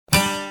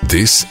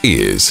This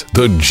is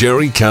the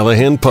Jerry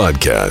Callahan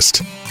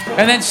Podcast.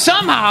 And then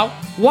somehow,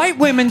 white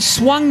women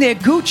swung their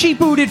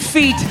Gucci-booted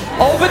feet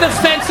over the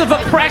fence of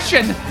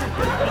oppression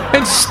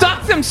and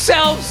stuck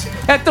themselves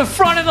at the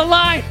front of the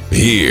line.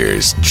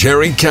 Here's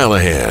Jerry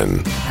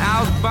Callahan.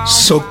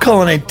 So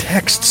Colin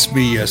texts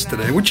me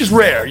yesterday, which is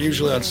rare.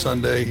 Usually on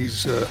Sunday,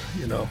 he's,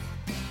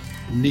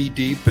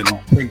 knee-deep in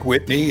Pink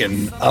Whitney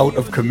and out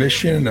of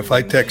commission. And if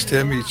I text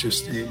him, he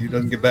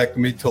doesn't get back to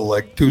me till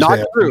like Tuesday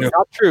afternoon.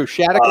 Not true.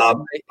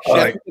 Shattuck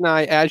and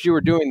I, as you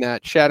were doing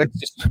that, Shattuck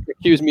just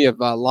accused me of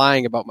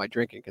lying about my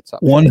drinking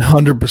consumption.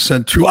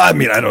 100% true. I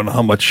mean, I don't know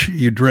how much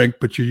you drink,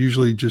 but you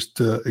usually just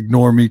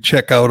ignore me,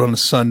 check out on a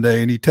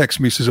Sunday. And he texts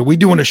me, says, "Are we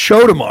doing a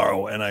show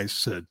tomorrow?" And I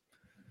said,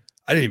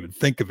 I didn't even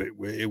think of it.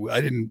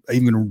 I didn't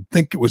even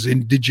think it was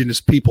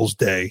Indigenous Peoples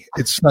Day.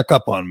 It snuck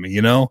up on me,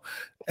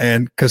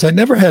 And because I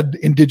never had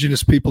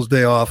Indigenous Peoples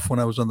Day off when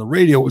I was on the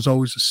radio, it was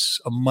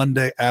always a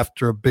Monday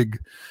after a big,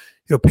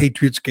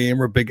 Patriots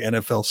game or a big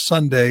NFL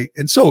Sunday.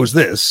 And so was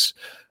this.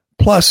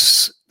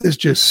 Plus, there's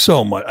just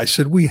so much. I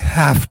said, we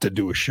have to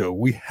do a show.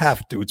 We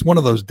have to. It's one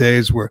of those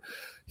days where,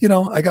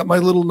 I got my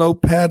little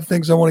notepad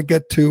things I want to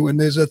get to, and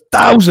there's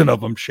 1,000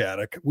 of them,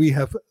 Shattuck. We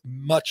have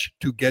much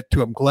to get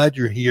to. I'm glad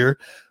you're here.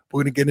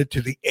 We're going to get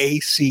into the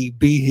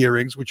ACB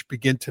hearings, which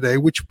begin today,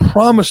 which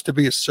promise to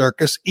be a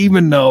circus,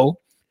 even though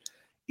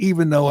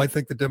I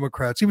think the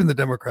Democrats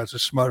are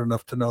smart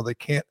enough to know they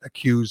can't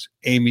accuse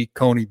Amy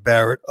Coney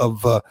Barrett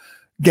of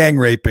gang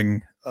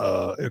raping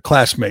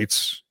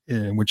classmates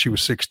when she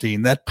was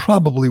 16. That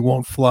probably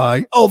won't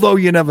fly, although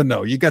you never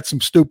know. You got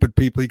some stupid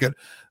people. You got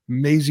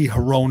Mazie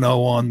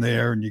Hirono on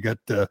there, and you got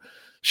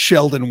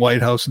Sheldon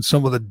Whitehouse, and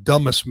some of the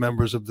dumbest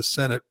members of the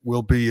Senate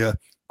will be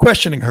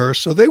questioning her.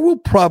 So they will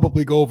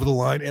probably go over the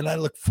line, and I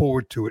look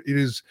forward to it. It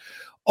is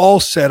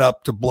all set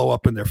up to blow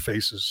up in their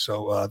faces.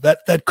 So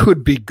that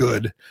could be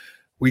good.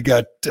 We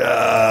got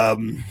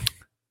the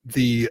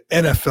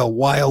NFL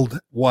wild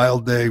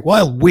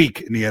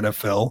week in the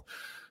NFL.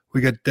 We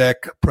got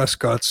Dak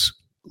Prescott's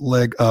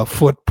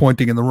foot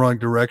pointing in the wrong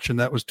direction.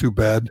 That was too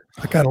bad.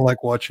 I kind of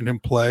like watching him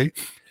play.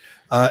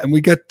 And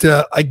we got,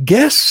 I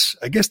guess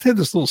they had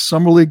this little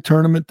summer league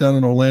tournament down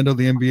in Orlando,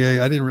 the NBA.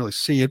 I didn't really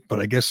see it,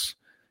 but I guess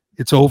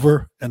it's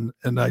over, and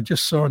I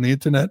just saw on the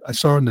internet. I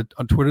saw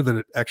on Twitter that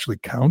it actually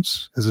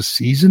counts as a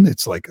season.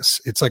 It's like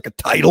a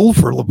title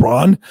for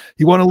LeBron.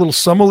 He won a little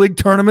summer league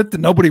tournament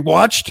that nobody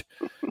watched,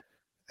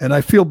 and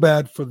I feel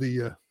bad for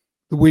the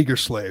Uyghur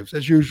slaves.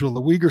 As usual,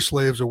 the Uyghur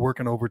slaves are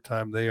working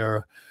overtime. They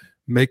are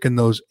making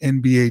those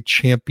NBA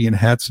champion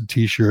hats and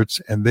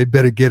T-shirts, and they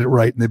better get it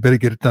right, and they better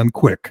get it done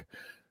quick,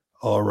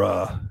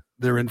 or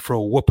they're in for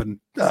a whooping.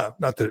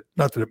 Not that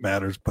it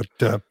matters,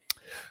 but.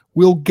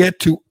 We'll get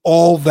to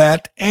all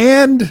that,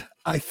 and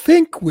I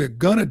think we're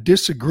going to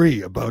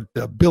disagree about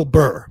Bill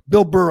Burr.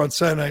 Bill Burr on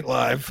Saturday Night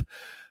Live.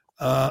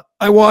 I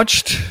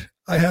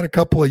had a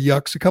couple of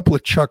yucks, a couple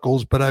of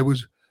chuckles, but I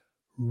was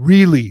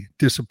really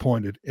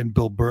disappointed in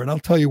Bill Burr, and I'll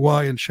tell you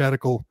why, and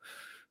Shattuck will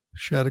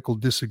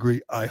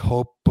disagree, I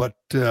hope, but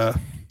we'll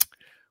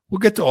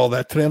get to all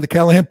that today on the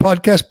Callahan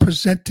Podcast,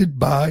 presented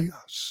by,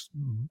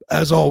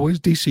 as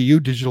always,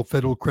 DCU, Digital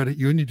Federal Credit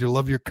Union. You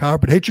love your car,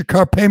 but hate your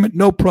car payment?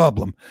 No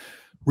problem.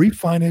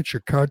 Refinance your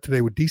car today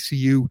with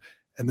DCU,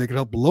 and they can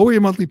help lower your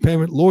monthly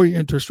payment, lower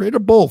your interest rate, or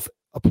both.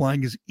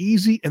 Applying is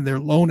easy, and their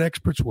loan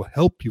experts will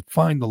help you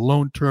find the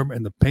loan term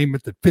and the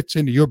payment that fits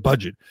into your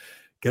budget.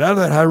 Get out of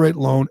that high-rate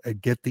loan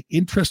and get the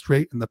interest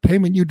rate and the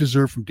payment you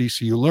deserve from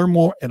DCU. Learn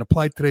more and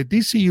apply today.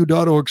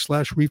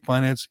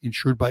 DCU.org/refinance,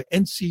 insured by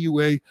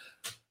NCUA.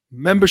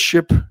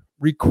 Membership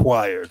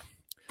required.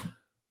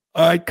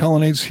 All right,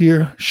 Colin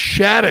here.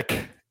 Shattuck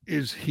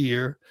is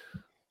here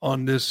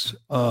on this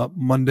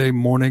Monday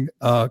morning,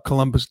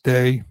 Columbus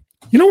Day.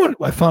 You know what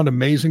I found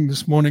amazing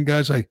this morning,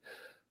 guys? I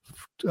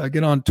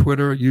get on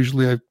Twitter.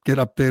 Usually I get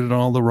updated on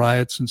all the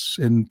riots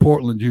in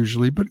Portland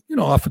usually, but,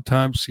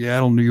 oftentimes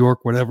Seattle, New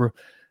York, whatever.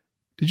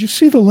 Did you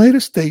see the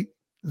latest?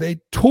 They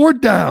tore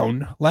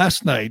down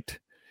last night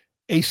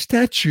a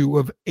statue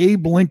of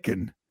Abe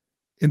Lincoln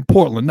in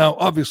Portland. Now,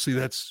 obviously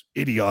that's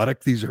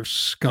idiotic. These are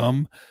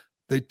scum.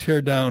 They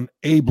tear down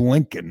Abe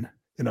Lincoln,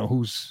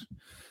 who's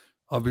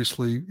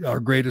obviously our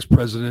greatest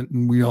president,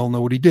 and we all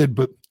know what he did.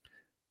 But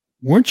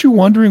weren't you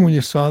wondering when you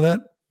saw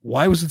that,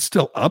 why was it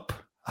still up?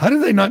 How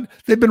did they not?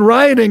 They've been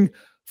rioting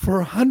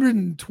for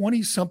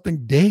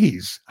 120-something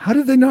days. How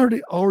did they not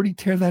already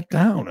tear that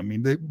down? I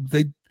mean,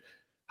 they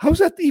how's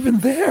that even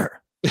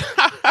there?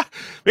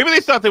 Maybe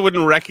they thought they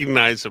wouldn't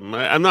recognize him.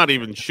 I'm not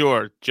even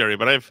sure, Jerry,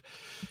 but I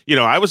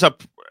was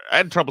up. I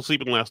had trouble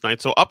sleeping last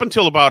night. So up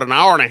until about an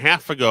hour and a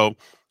half ago,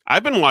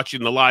 I've been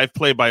watching the live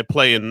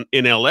play-by-play in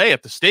L.A.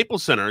 at the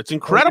Staples Center. It's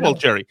incredible, oh, yeah.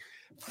 Jerry.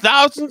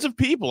 Thousands of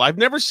people. I've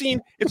never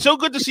seen. It's so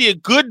good to see a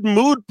good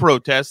mood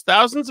protest.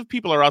 Thousands of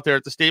people are out there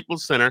at the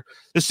Staples Center.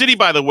 The city,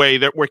 by the way,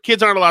 where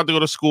kids aren't allowed to go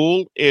to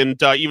school,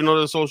 and even though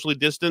they're socially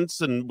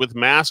distanced and with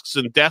masks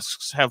and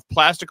desks have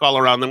plastic all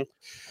around them,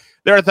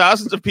 there are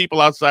thousands of people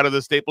outside of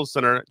the Staples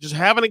Center just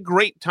having a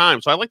great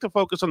time. So I like to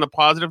focus on the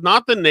positive,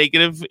 not the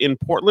negative in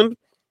Portland,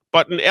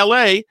 but in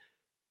L.A.,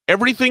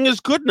 everything is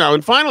good now.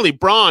 And finally,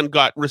 Braun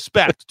got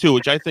respect too,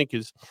 which I think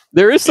is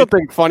there is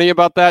something funny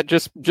about that.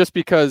 Just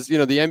because the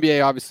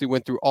NBA obviously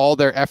went through all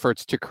their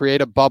efforts to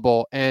create a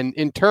bubble, and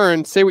in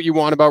turn, say what you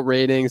want about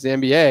ratings, the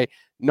NBA.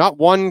 Not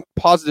one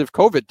positive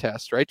COVID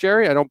test, right,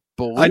 Jerry? I don't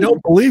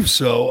believe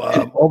so.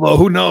 Although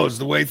who knows,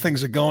 the way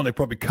things are going, they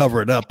probably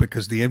cover it up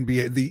because the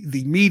NBA,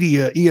 the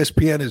media,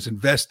 ESPN is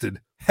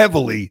invested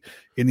heavily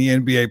in the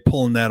NBA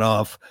pulling that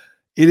off.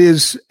 It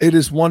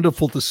is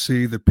wonderful to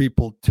see that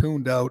people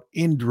tuned out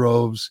in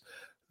droves.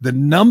 The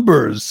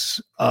numbers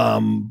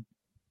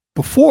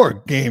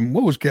before game,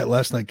 what was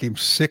last night? Game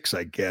 6,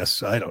 I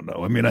guess. I don't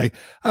know. I mean, I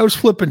was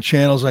flipping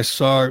channels. I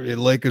saw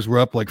Lakers were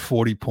up like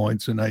 40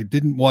 points, and I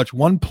didn't watch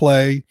one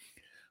play.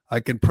 I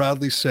can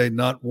proudly say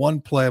not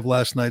one play of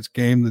last night's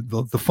game,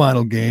 the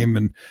final game,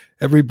 and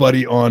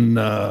everybody on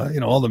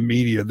all the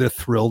media, they're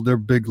thrilled. They're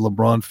big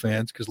LeBron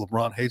fans because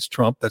LeBron hates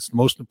Trump. That's the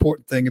most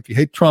important thing. If you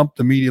hate Trump,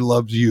 the media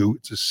loves you.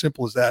 It's as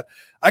simple as that.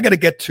 I got to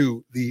get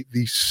to the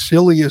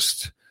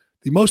silliest,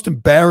 the most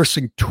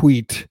embarrassing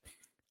tweet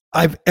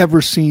I've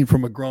ever seen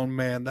from a grown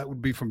man. That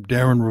would be from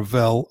Darren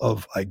Rovell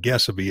of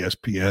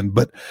ESPN.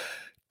 But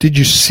did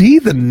you see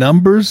the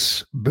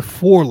numbers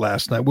before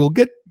last night?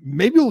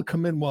 Maybe it'll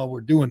come in while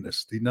we're doing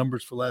this, the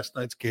numbers for last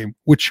night's game,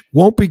 which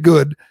won't be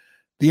good.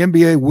 The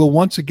NBA will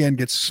once again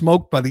get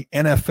smoked by the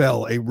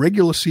NFL. A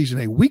regular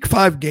season, a Week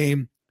 5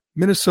 game,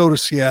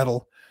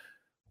 Minnesota-Seattle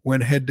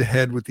went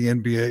head-to-head with the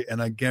NBA,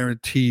 and I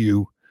guarantee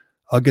you,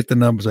 I'll get the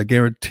numbers, I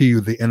guarantee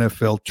you the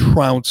NFL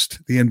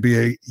trounced the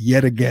NBA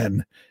yet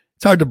again.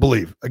 It's hard to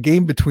believe. A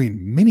game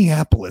between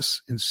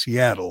Minneapolis and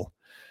Seattle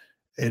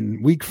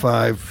in Week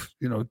 5,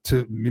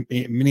 to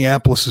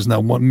Minneapolis is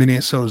now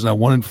Minnesota is now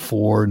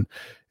 1-4, and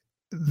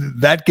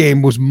that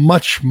game was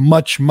much,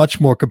 much, much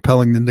more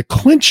compelling than the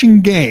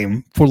clinching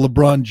game for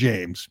LeBron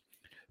James.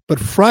 But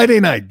Friday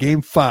night,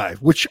 Game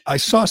 5, which I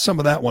saw some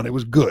of that one, it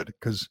was good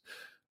because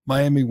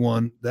Miami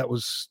won. That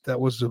was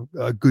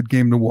a good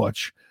game to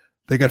watch.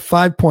 They got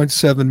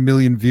 5.7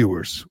 million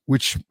viewers,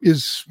 which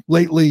is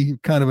lately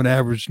kind of an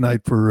average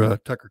night for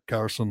Tucker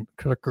Carlson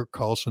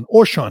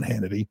or Sean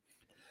Hannity.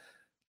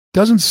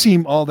 Doesn't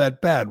seem all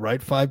that bad,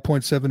 right?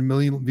 5.7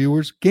 million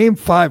viewers. Game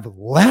 5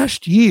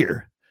 last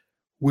year,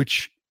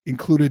 which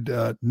included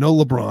no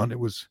LeBron. It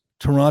was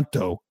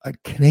Toronto, a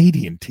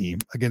Canadian team,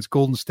 against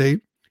Golden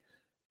State.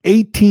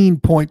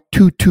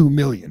 18.22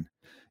 million.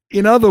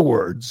 In other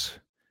words,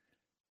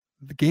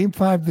 the Game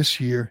 5 this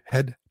year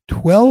had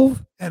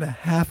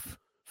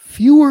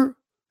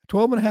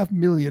 12.5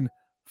 million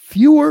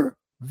fewer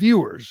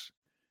viewers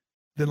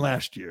than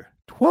last year.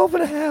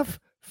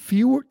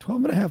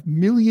 12.5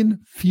 million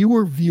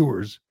fewer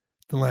viewers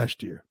than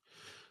last year.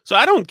 So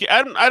I don't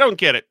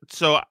get it.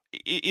 So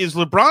is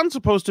LeBron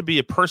supposed to be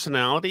a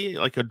personality,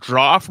 like a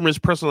draw from his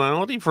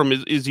personality?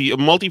 Is he a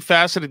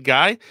multifaceted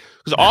guy?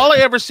 Because all I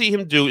ever see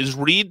him do is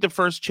read the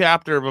first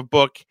chapter of a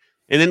book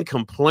and then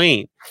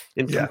complain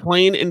and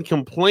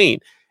complain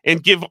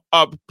and give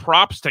up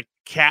props to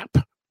Cap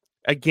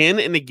again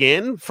and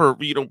again for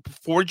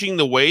forging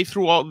the way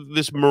through all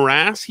this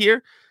morass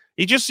here.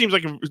 He just seems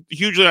like a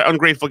hugely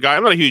ungrateful guy.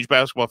 I'm not a huge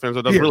basketball fan,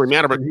 so it doesn't really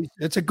matter. But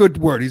it's a good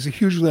word. He's a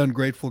hugely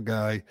ungrateful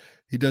guy.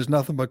 He does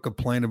nothing but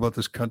complain about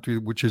this country,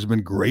 which has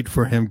been great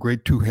for him,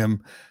 great to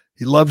him.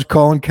 He loves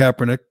Colin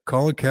Kaepernick.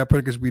 Colin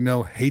Kaepernick, as we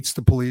know, hates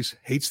the police,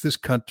 hates this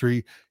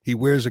country. He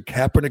wears a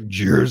Kaepernick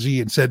jersey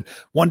and said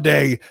one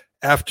day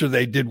after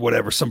they did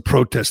whatever, some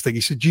protest thing,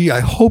 he said, gee, I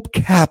hope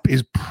Cap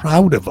is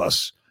proud of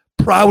us,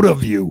 proud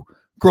of you.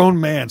 Grown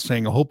man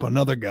saying, I hope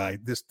another guy,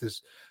 this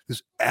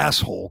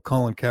asshole,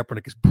 Colin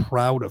Kaepernick, is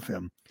proud of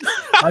him.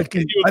 I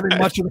think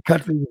much of the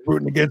country is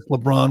rooting against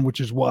LeBron, which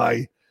is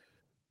why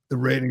the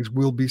ratings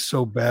will be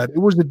so bad. It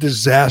was a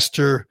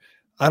disaster.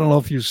 I don't know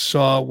if you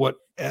saw what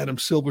Adam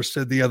Silver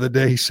said the other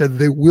day. He said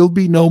there will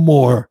be no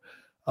more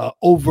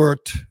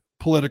overt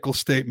political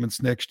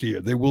statements next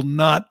year. They will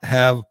not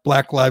have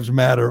Black Lives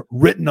Matter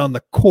written on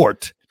the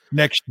court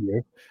next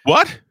year.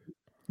 What?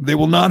 They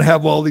will not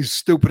have all these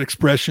stupid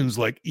expressions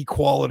like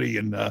equality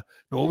and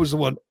what was the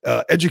one?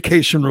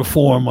 Education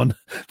reform on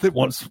that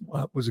once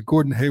was it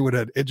Gordon Hayward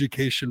had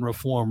education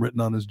reform written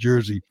on his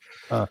jersey.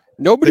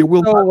 Nobody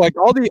will like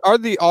all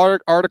the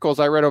articles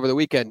I read over the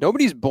weekend.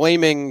 Nobody's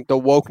blaming the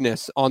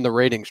wokeness on the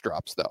ratings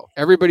drops, though.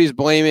 Everybody's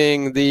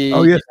blaming the.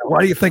 Oh yes. Why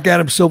do you think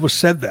Adam Silver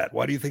said that?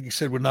 Why do you think he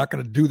said we're not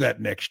going to do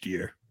that next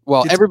year?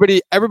 Well,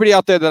 everybody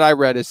out there that I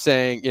read is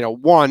saying,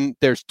 one,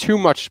 there's too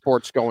much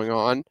sports going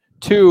on.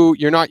 2,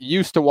 you're not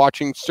used to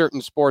watching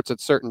certain sports at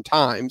certain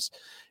times.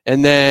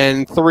 And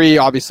then 3,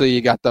 obviously,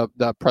 you got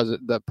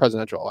the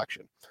presidential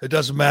election. It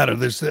doesn't matter.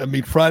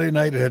 Friday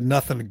night, it had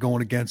nothing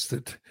going against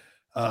it.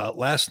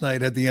 Last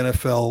night had the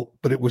NFL,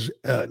 but it was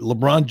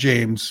LeBron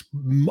James,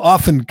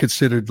 often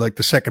considered like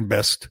the second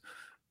best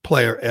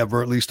player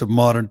ever, at least of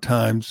modern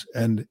times.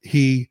 And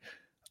he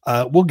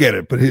we'll get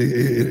it, but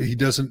he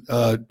doesn't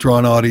draw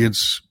an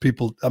audience.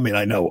 People,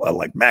 I know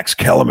like Max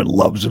Kellerman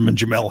loves him and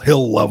Jamel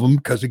Hill love him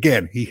because,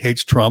 again, he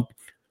hates Trump.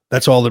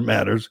 That's all that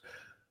matters.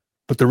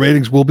 but the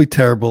ratings will be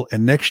terrible.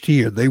 And next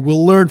year, they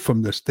will learn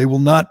from this. They will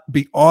not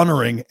be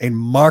honoring a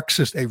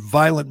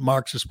violent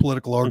Marxist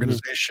political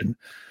organization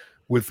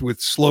with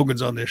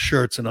slogans on their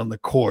shirts and on the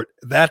court.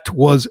 That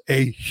was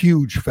a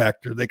huge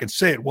factor. They can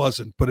say it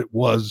wasn't, but it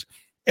was.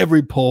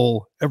 Every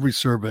poll, every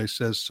survey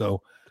says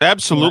so.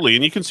 Absolutely.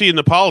 And you can see in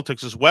the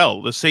politics as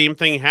well, the same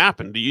thing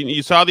happened.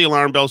 You saw the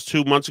alarm bells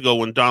 2 months ago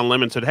when Don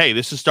Lemon said, hey,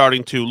 this is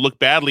starting to look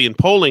badly in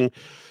polling.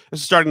 This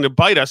is starting to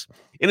bite us.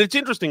 And it's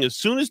interesting, as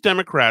soon as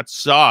Democrats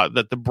saw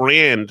that the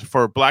brand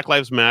for Black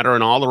Lives Matter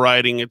and all the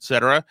rioting, et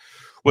cetera,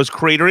 was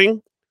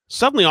cratering,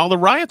 suddenly all the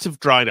riots have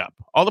dried up.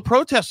 All the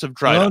protests have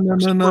dried up.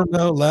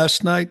 No.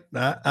 Last night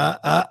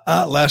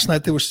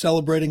they were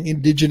celebrating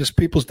Indigenous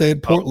Peoples Day in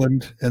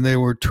Portland, and they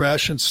were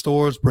trashing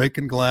stores,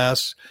 breaking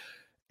glass.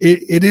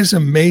 It is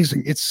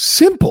amazing. It's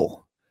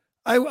simple.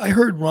 I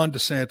heard Ron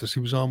DeSantis. He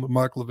was on with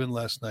Mark Levin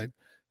last night,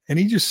 and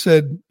he just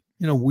said,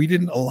 we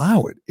didn't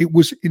allow it.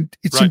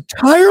 It's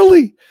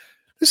entirely.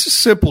 This is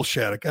simple,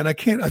 Shattuck, and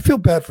I feel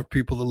bad for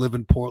people that live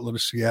in Portland or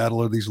Seattle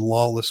or these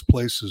lawless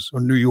places, or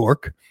New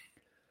York,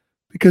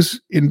 because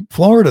in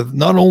Florida,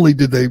 not only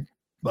did they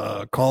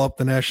call up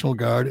the National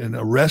Guard and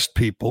arrest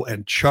people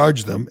and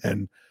charge them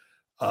and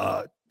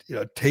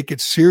take it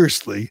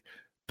seriously,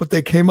 but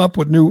they came up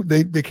with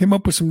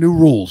some new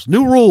rules.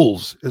 New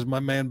rules, as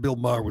my man Bill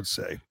Maher would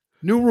say.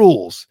 New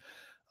rules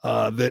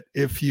that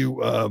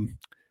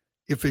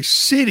if a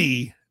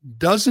city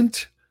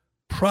doesn't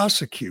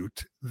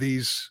prosecute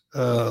these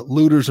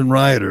looters and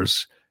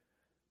rioters,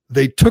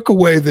 they took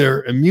away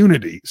their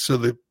immunity, so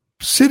that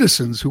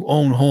citizens who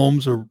own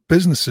homes or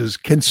businesses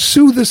can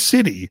sue the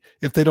city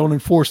if they don't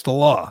enforce the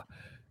law.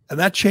 And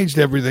that changed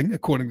everything,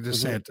 according to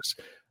DeSantis.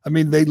 I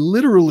mean, they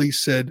literally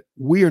said,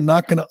 we are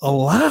not going to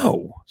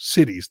allow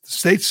cities. The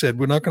state said,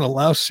 we're not going to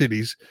allow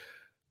cities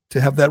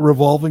to have that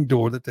revolving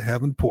door that they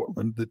have in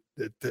Portland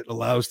that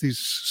allows these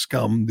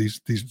scum,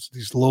 these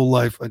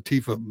low-life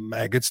Antifa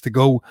maggots to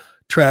go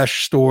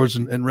trash stores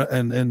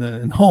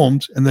and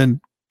homes and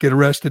then get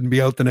arrested and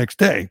be out the next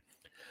day.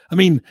 I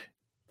mean,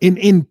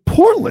 in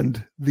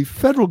Portland, the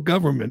federal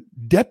government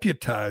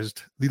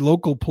deputized the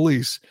local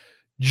police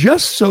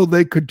just so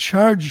they could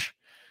charge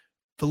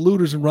the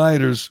looters and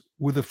rioters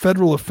with a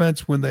federal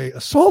offense when they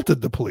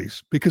assaulted the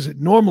police, because it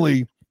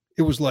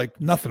was like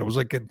nothing. It was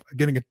like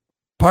getting a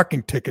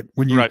parking ticket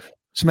when you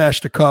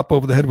smashed a cop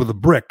over the head with a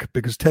brick,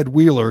 because Ted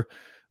Wheeler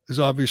is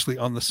obviously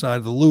on the side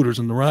of the looters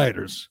and the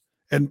rioters.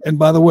 And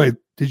by the way,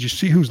 did you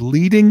see who's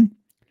leading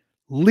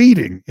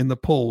in the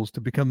polls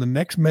to become the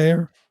next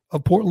mayor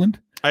of Portland?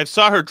 I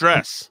saw her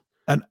dress.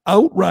 An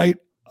outright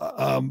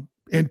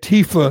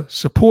Antifa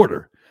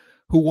supporter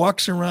who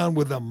walks around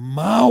with a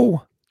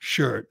Mao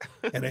shirt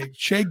and a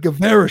Che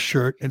Guevara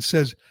shirt and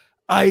says,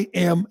 I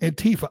am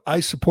Antifa.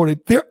 I support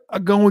it. They're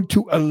going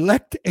to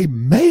elect a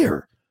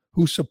mayor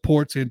who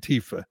supports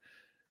Antifa.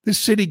 This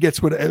city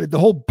gets the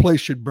whole place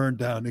should burn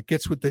down. It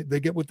gets they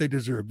get what they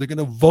deserve. They're going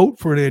to vote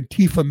for an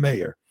Antifa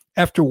mayor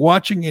after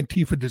watching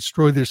Antifa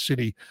destroy their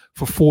city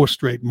for 4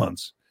 straight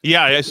months.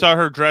 Yeah, I saw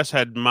her dress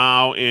had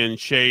Mao and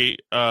Che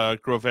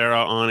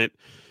Guevara on it,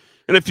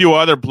 and a few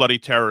other bloody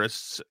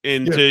terrorists.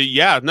 And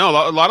a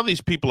lot of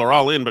these people are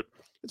all in. But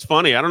it's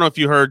funny. I don't know if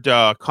you heard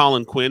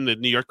Colin Quinn, the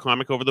New York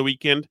comic, over the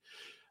weekend,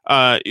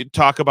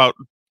 talk about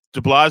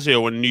de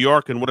Blasio in New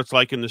York and what it's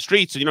like in the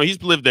streets.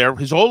 He's lived there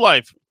his whole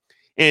life,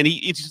 and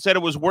he said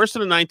it was worse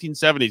in the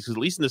 1970s, because at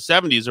least in the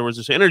 70s there was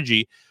this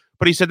energy.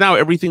 But he said now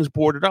everything's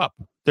boarded up.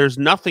 There's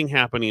nothing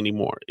happening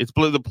anymore.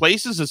 The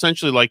place is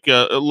essentially like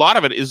a lot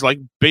of it is like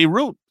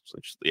Beirut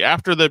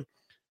after the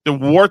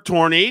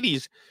war-torn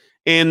 80s,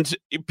 and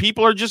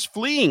people are just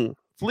fleeing.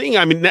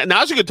 I mean,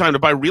 now's a good time to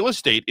buy real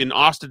estate in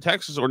Austin,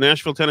 Texas, or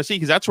Nashville, Tennessee,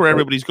 because that's where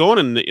everybody's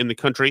going in the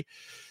country.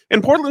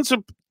 And Portland's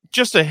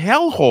just a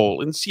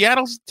hellhole, and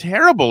Seattle's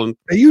terrible. And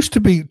they used to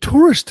be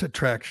tourist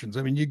attractions.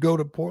 I mean, you go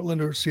to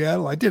Portland or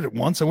Seattle. I did it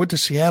once. I went to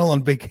Seattle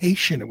on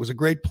vacation. It was a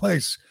great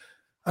place.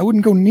 I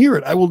wouldn't go near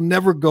it. I will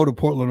never go to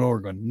Portland,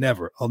 Oregon.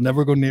 Never. I'll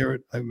never go near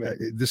it. I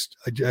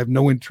have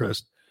no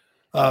interest.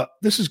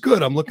 This is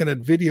good. I'm looking at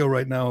video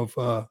right now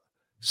of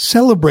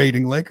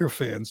celebrating Laker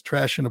fans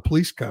trashing a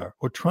police car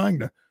or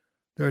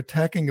they're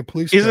attacking a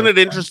police car. Isn't it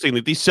interesting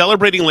that these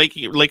celebrating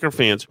Laker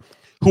fans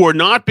who are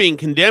not being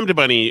condemned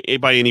by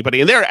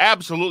anybody, and they're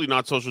absolutely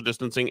not social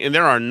distancing, and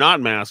there are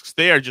not masks.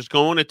 They are just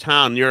going to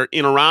town. You're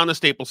in around the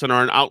Staples Center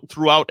and out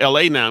throughout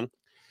LA now.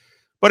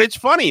 But it's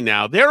funny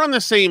now. They're on the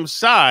same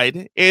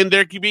side, and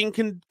they're being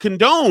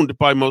condoned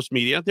by most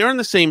media. They're on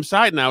the same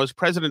side now as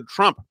President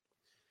Trump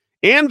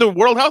and the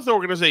World Health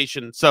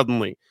Organization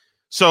suddenly.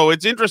 So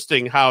it's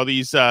interesting how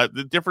these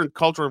the different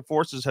cultural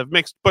forces have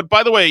mixed. But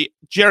by the way,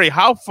 Jerry,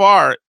 how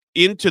far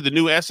into the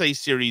new essay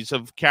series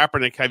of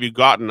Kaepernick have you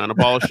gotten on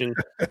abolishing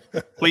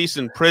police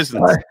and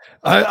prisons?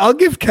 I'll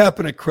give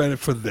Kaepernick credit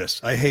for this.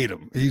 I hate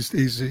him. He's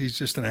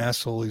just an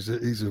asshole. He's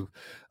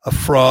a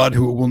fraud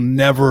who will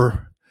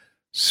never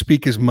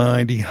speak his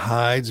mind. He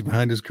hides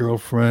behind his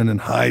girlfriend and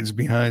hides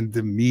behind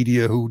the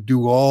media who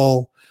do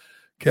all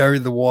carry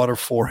the water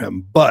for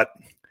him. But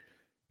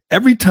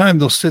every time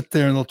they'll sit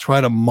there and they'll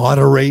try to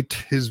moderate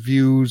his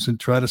views and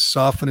try to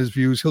soften his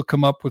views, he'll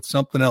come up with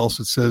something else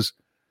that says,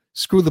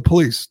 screw the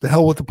police. The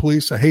hell with the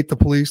police. I hate the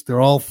police.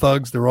 They're all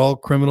thugs. They're all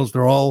criminals.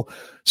 They're all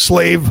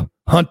slave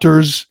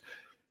hunters.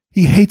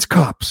 He hates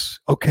cops.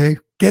 Okay.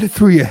 Get it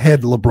through your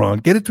head,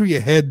 LeBron. Get it through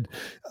your head,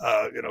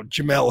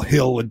 Jamel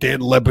Hill and Dan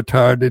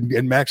Lebitard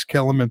and Max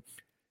Kellerman.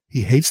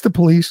 He hates the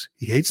police.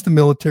 He hates the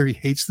military. He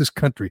hates this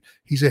country.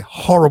 He's a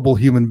horrible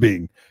human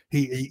being.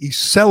 He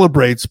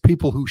celebrates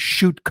people who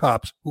shoot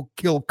cops, who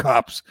kill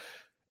cops.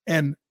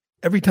 And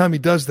every time he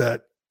does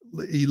that,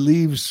 he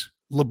leaves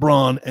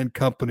LeBron and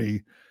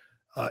company.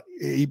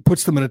 He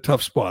puts them in a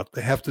tough spot.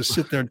 They have to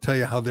sit there and tell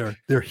you how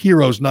their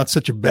hero's not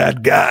such a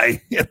bad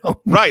guy.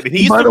 Right. And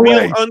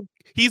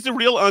he's the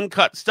real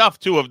uncut stuff,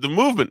 too, of the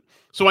movement.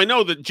 So I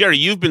know that, Jerry,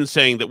 you've been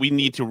saying that we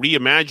need to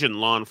reimagine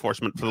law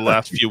enforcement for the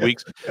last few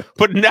weeks.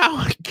 But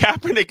now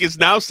Kaepernick is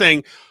now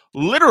saying,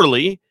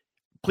 literally,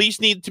 police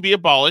need to be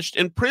abolished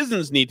and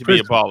prisons need to be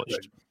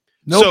abolished.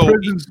 No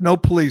prisons, no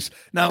police.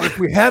 Now, if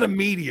we had a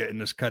media in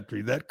this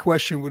country, that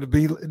question would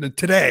be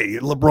today.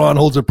 LeBron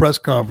holds a press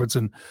conference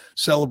and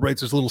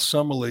celebrates his little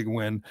summer league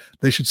win.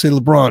 They should say,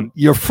 LeBron,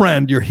 your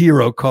friend, your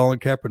hero, Colin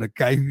Kaepernick,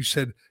 guy who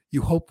said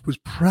you hoped was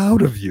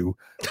proud of you,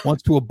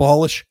 wants to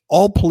abolish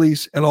all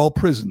police and all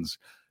prisons.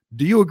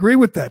 Do you agree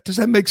with that? Does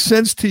that make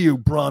sense to you,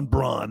 Bron?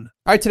 All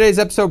right, today's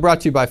episode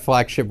brought to you by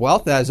Flagship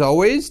Wealth. As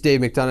always,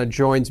 Dave McDonough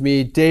joins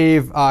me.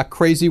 Dave,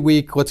 crazy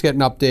week. Let's get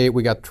an update.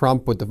 We got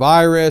Trump with the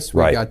virus.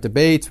 We got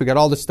debates. We got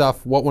all this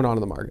stuff. What went on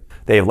in the market?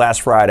 Dave,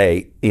 last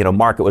Friday,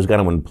 market was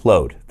going to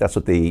implode. That's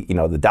what the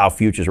Dow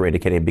futures were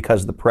indicating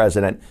because of the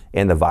president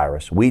and the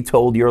virus. We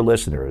told your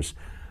listeners,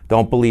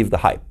 don't believe the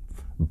hype.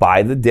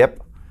 Buy the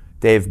dip.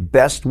 Dave,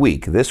 best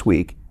week this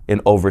week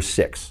in over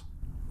 6.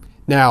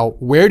 Now,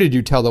 where did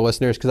you tell the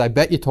listeners? Because I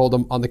bet you told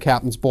them on the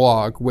captain's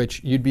blog,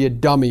 which you'd be a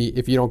dummy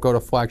if you don't go to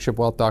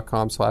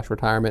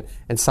flagshipwealth.com/retirement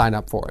and sign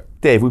up for it.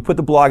 Dave, we put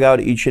the blog out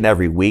each and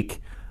every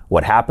week.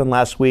 What happened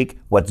last week,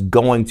 what's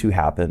going to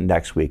happen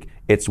next week.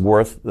 It's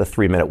worth the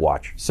 3-minute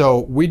watch. So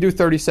we do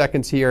 30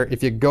 seconds here.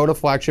 If you go to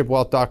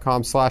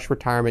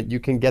flagshipwealth.com/retirement,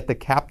 you can get the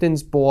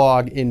captain's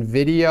blog in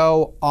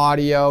video,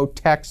 audio,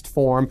 text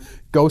form.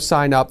 Go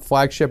sign up,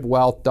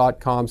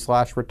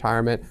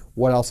 flagshipwealth.com/retirement.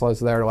 What else is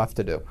there left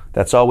to do?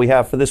 That's all we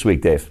have for this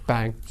week, Dave.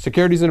 Bang.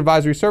 Securities and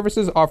advisory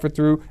services offered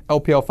through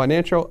LPL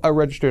Financial, a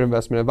registered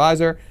investment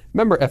advisor,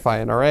 member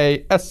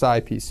FINRA,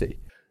 SIPC.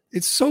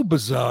 It's so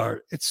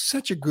bizarre. It's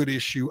such a good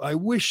issue. I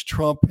wish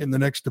Trump in the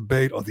next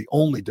debate, or the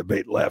only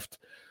debate left,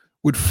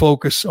 would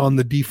focus on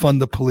the defund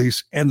the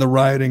police and the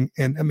rioting.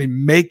 And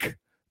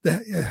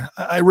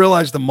I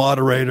realize the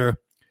moderator,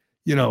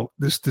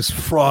 this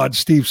fraud,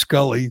 Steve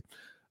Scully,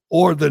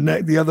 or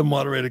the other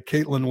moderator,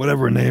 Caitlin,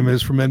 whatever her name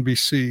is from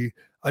NBC.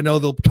 I know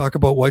they'll talk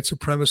about white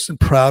supremacists and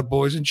Proud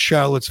Boys in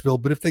Charlottesville,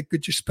 but if they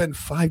could just spend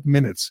 5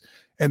 minutes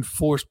and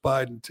force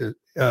Biden to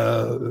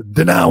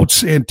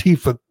denounce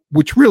Antifa,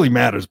 which really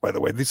matters, by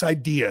the way, this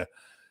idea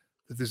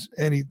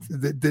that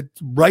that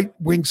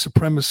right-wing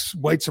supremacists,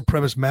 white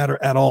supremacists matter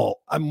at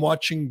all. I'm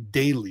watching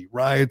daily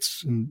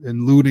riots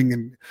and looting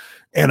and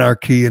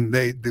anarchy, and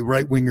the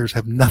right-wingers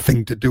have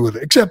nothing to do with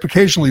it, except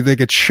occasionally they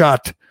get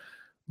shot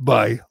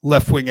by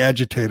left-wing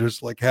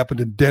agitators, like happened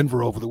in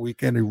Denver over the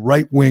weekend. A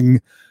right-wing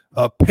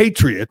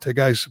patriot, a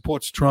guy who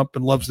supports Trump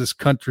and loves this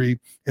country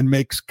and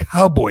makes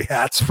cowboy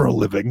hats for a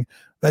living.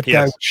 That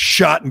guy was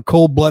shot in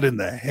cold blood in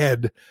the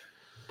head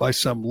by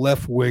some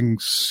left-wing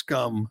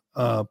scum.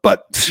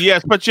 But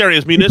Jerry,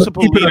 as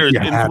municipal leaders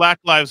in Black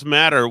Lives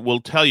Matter will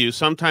tell you,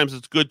 sometimes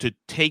it's good to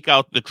take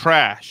out the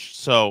trash.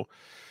 So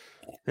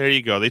there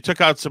you go. They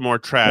took out some more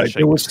trash.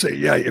 Right.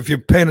 If you're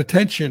paying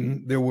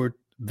attention, there was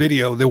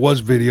video.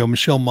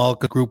 Michelle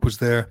Malka group was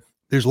there.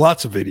 There's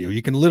lots of video.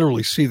 You can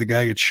literally see the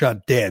guy get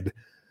shot dead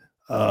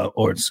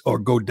or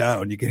go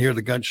down. You can hear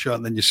the gunshot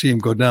and then you see him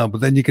go down.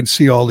 But then you can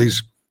see all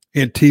these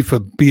Antifa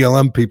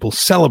BLM people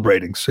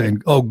celebrating,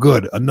 saying, oh,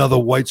 good, another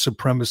white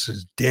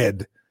supremacist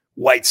dead.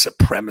 White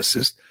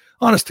supremacist.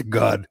 Honest to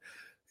God.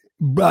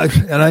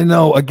 And I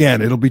know,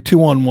 again, it'll be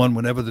 2-on-1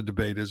 whenever the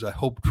debate is. I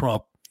hope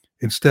Trump,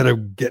 instead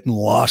of getting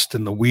lost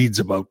in the weeds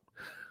about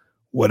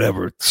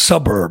whatever,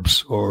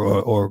 suburbs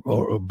or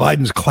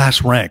Biden's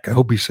class rank, I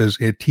hope he says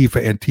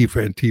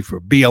Antifa,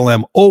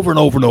 BLM over and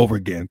over and over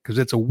again, because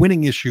it's a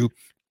winning issue.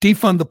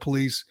 Defund the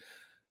police,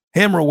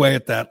 hammer away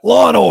at that.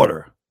 Law and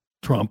order,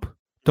 Trump.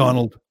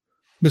 Donald,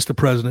 Mr.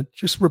 President,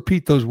 just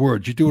repeat those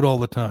words. You do it all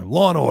the time.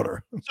 Law and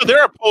order. So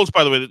there are polls,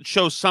 by the way, that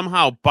show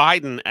somehow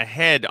Biden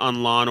ahead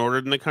on law and order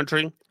in the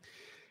country.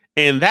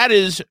 And that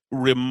is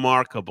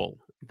remarkable.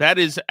 That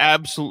is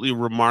absolutely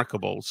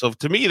remarkable. So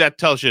to me, that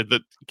tells you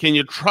that, can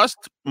you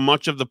trust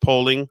much of the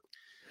polling?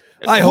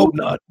 I hope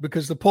not,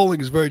 because the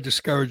polling is very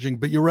discouraging.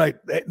 But you're right.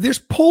 There's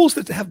polls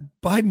that have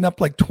Biden up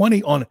like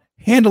 20 on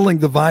handling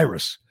the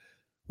virus.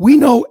 We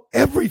know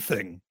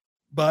everything.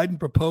 Biden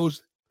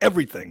proposed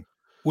everything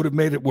would have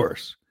made it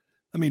worse.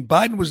 I mean,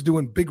 Biden was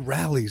doing big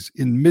rallies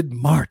in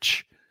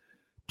mid-March.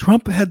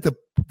 Trump had the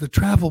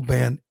travel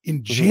ban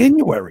in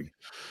January.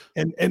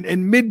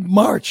 And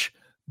mid-March,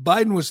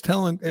 Biden was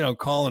telling,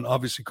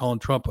 calling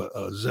Trump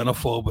a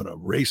xenophobe and a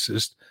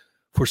racist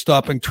for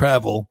stopping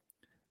travel.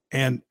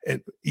 And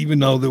even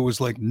though there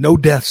was like no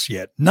deaths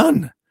yet,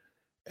 none.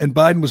 And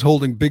Biden was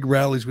holding big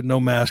rallies with no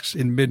masks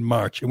in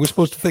mid-March. And we're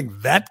supposed to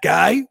think that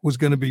guy was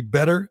going to be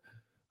better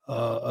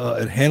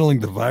at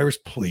handling the virus,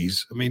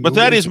 please. I mean, but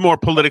that is more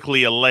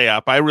politically a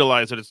layup. I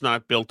realize that it's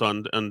not built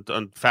on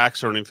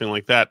facts or anything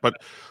like that.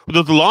 But with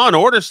the law and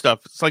order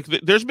stuff, it's like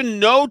there's been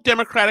no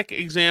Democratic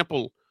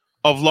example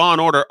of law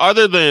and order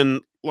other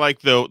than like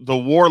the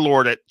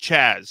warlord at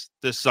Chaz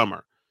this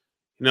summer.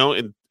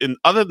 And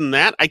other than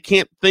that, I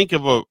can't think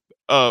of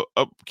a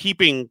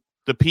keeping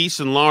the peace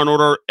and law and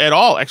order at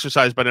all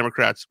exercised by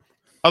Democrats,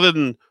 other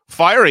than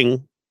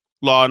firing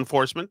law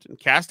enforcement and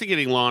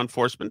castigating law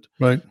enforcement.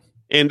 Right.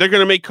 And they're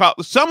going to make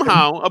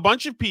somehow a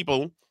bunch of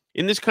people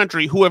in this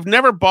country who have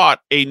never bought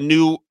a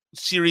new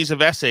series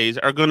of essays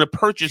are going to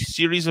purchase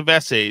series of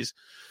essays.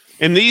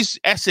 And these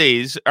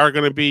essays are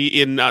going to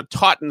be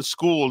taught in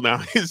school now.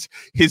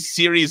 His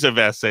series of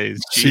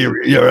essays.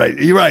 You're right.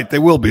 You're right. They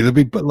will be. They'll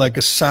be like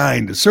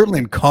assigned. Certainly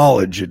in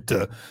college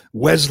at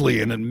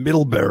Wesleyan and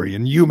Middlebury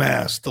and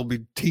UMass, they'll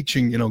be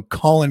teaching.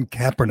 Colin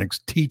Kaepernick's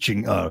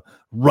teaching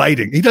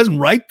writing. He doesn't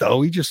write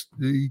though.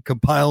 He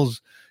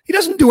compiles. He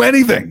doesn't do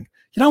anything.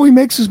 You know how he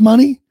makes his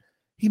money?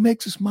 He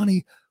makes his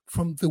money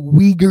from the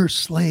Uyghur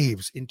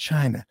slaves in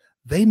China.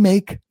 They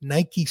make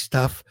Nike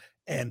stuff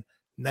and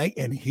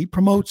he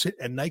promotes it,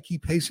 and Nike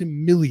pays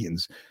him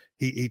millions.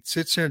 He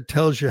sits there and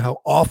tells you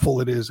how awful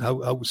it is,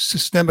 how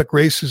systemic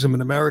racism in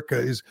America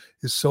is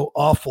so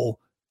awful,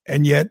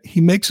 and yet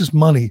he makes his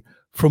money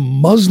from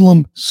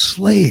Muslim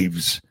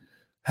slaves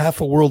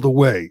half a world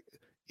away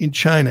in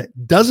China.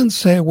 Doesn't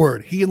say a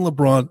word. He and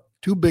LeBron,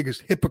 two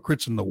biggest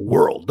hypocrites in the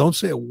world, don't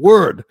say a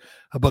word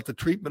about the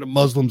treatment of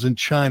Muslims in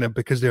China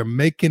because they're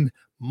making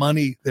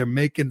money, they're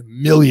making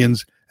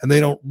millions, and they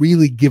don't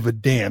really give a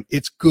damn.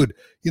 It's good.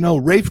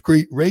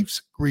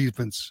 Rafe's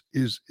grievance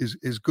is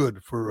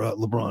good for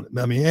LeBron.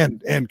 I mean,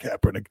 and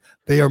Kaepernick.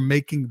 They are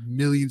making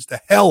millions. To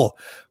hell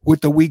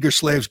with the Uyghur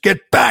slaves.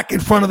 Get back in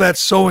front of that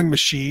sewing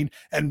machine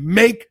and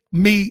make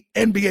me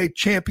NBA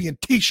champion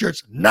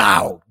T-shirts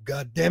now.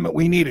 God damn it,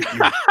 we need it.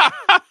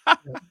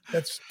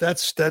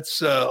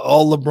 That's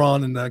all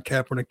LeBron and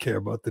Kaepernick care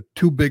about. The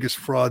two biggest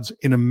frauds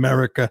in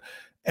America.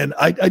 And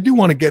I do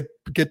want to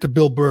get to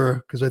Bill Burr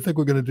because I think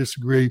we're going to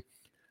disagree.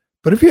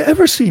 But have you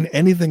ever seen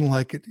anything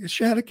like it?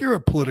 Shattuck, you're a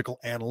political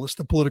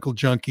analyst, a political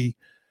junkie.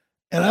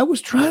 And I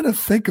was trying to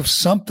think of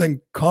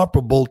something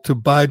comparable to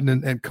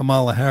Biden and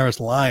Kamala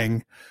Harris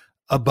lying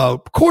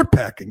about court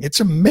packing. It's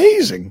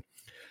amazing.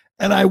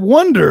 And I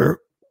wonder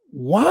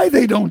why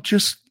they don't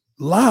just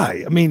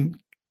lie. I mean,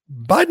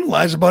 Biden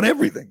lies about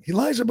everything. He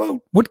lies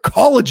about what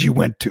college he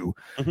went to.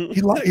 Mm-hmm.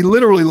 He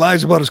literally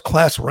lies about his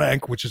class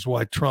rank, which is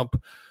why Trump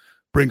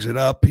brings it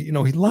up. He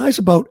lies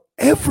about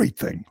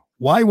everything.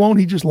 Why won't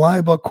he just lie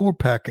about court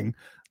packing?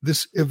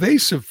 This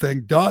evasive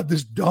thing,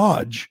 this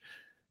dodge,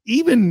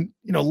 even,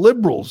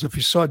 liberals, if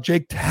you saw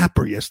Jake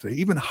Tapper yesterday,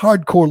 even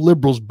hardcore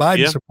liberals,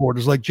 Biden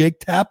supporters like Jake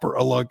Tapper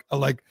are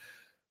like,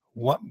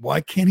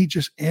 why can't he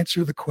just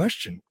answer the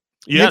question?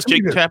 Yeah,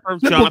 Jake Tapper.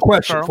 Simple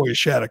question for you,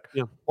 Shattuck.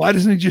 Yeah. Why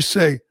doesn't he just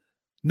say,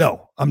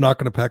 no, I'm not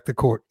going to pack the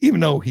court?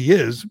 Even though he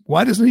is,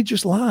 why doesn't he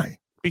just lie?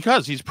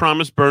 Because he's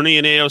promised Bernie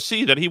and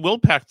AOC that he will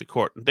pack the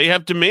court. They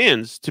have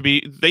demands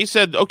they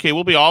said, okay,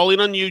 we'll be all in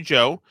on you,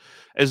 Joe,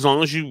 as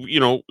long as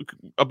you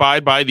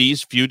abide by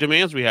these few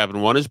demands we have.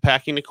 And one is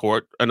packing the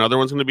court. Another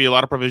one's going to be a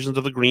lot of provisions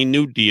of the Green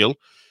New Deal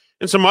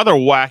and some other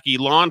wacky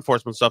law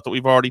enforcement stuff that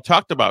we've already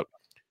talked about.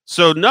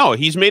 So no,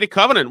 he's made a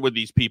covenant with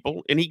these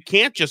people and he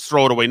can't just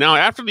throw it away. Now,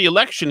 after the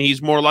election,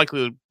 he's more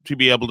likely to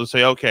be able to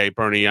say, okay,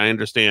 Bernie, I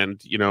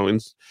understand,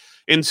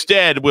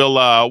 instead we'll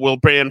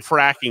ban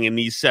fracking in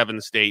these 7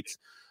 states.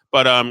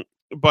 But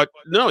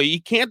no, he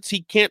can't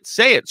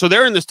say it. So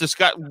they're in this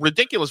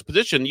ridiculous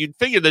position. You'd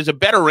figure there's a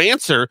better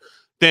answer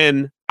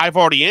than I've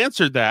already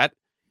answered that.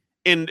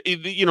 And,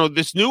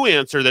 this new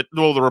answer that,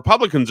 the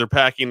Republicans are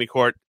packing the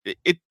court,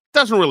 it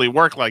doesn't really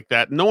work like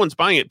that. No one's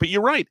buying it. But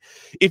you're right.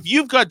 If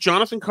you've got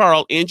Jonathan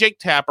Karl and Jake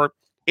Tapper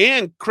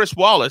and Chris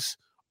Wallace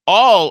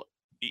all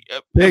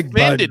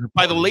offended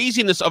by the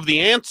laziness of the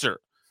answer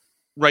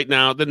right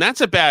now, then that's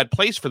a bad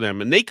place for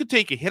them, and they could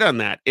take a hit on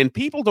that. And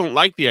people don't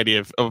like the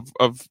idea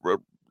of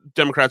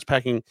Democrats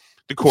packing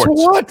the courts.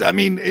 So what? I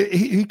mean,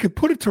 he could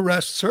put it to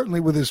rest,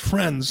 certainly with his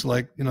friends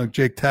like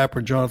Jake Tapper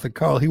and Jonathan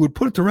Karl. He would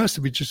put it to rest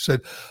if he just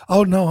said,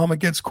 "Oh no, I'm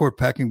against court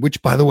packing,"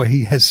 which, by the way,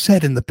 he has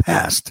said in the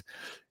past.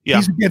 Yeah.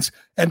 He's against,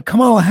 and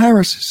Kamala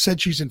Harris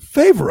said she's in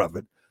favor of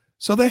it.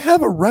 So they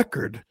have a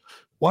record.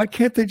 Why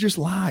can't they just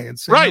lie and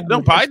say? Right?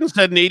 No, Biden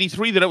said in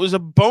 '83 that it was a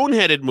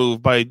boneheaded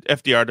move by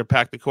FDR to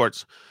pack the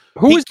courts.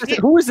 Who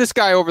is this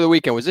guy over the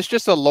weekend? Was this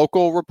just a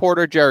local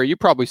reporter? Jerry, you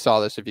probably saw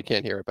this if you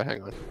can't hear it, but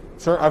hang on.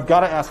 Sir, I've got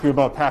to ask you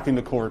about packing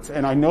the courts.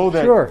 And I know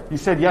that you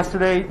said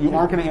yesterday you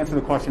aren't going to answer the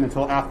question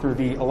until after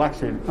the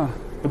election.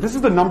 But this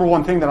is the number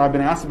one thing that I've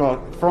been asked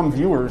about from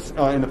viewers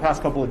in the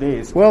past couple of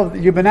days. Well,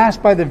 you've been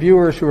asked by the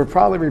viewers who are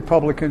probably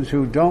Republicans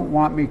who don't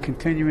want me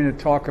continuing to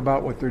talk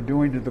about what they're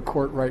doing to the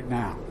court right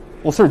now.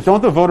 Well, sir,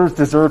 don't the voters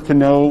deserve to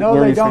know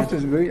where he stands? No,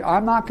 they don't.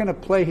 I'm not going to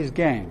play his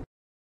game.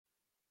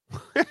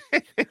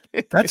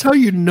 That's how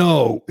you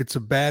know it's a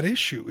bad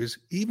issue, is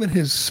even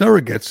his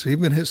surrogates,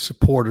 even his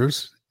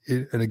supporters,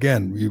 and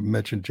again, you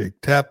mentioned Jake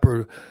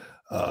Tapper,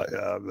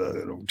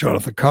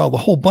 Jonathan Karl, the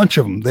whole bunch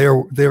of them,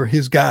 they're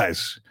his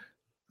guys.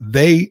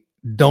 They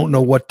don't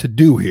know what to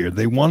do here.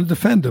 They want to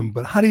defend him,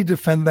 but how do you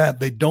defend that?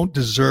 They don't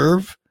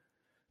deserve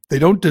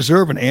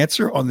an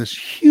answer on this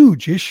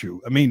huge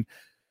issue. I mean,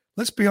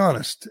 let's be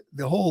honest.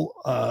 The whole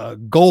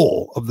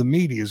goal of the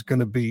media is going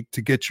to be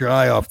to get your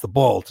eye off the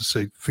ball, to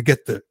say,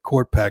 forget the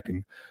court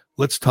packing.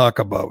 Let's talk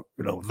about,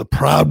 the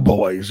Proud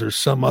Boys or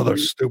some other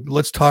stupid.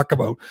 Let's talk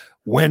about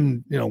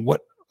when,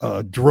 what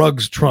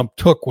drugs Trump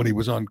took when he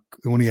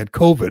had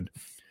COVID.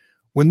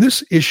 When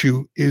this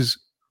issue is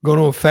going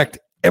to affect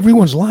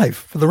everyone's life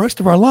for the rest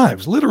of our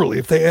lives, literally,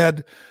 if they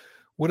add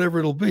whatever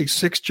it'll be,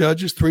 6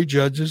 judges, 3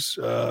 judges,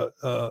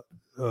 I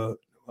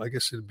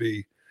guess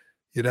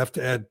you'd have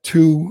to add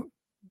 2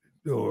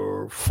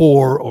 or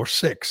 4 or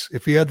 6.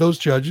 If you add those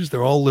judges,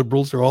 they're all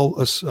liberals. They're all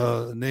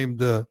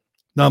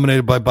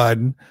nominated by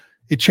Biden.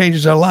 It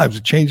changes our lives.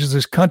 It changes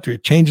this country.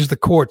 It changes the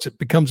courts. It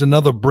becomes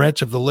another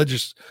branch of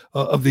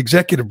the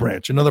executive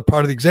branch, another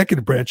part of the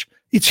executive branch.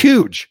 It's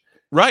huge.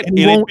 Right. And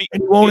he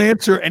won't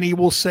answer, and he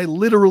will say,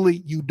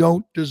 literally, you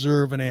don't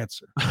deserve an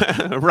answer.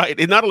 Right.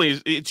 And not only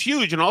is it's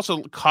huge, and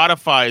also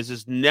codifies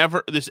this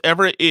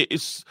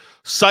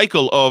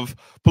cycle of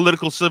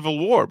political civil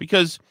war.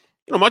 Because,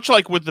 much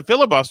like with the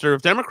filibuster,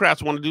 if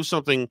Democrats want to do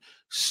something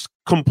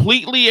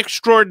completely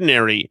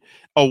extraordinary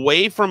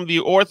away from the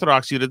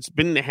orthodoxy that's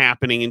been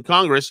happening in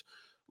Congress,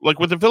 like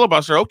with the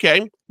filibuster,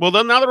 okay, well,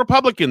 then now the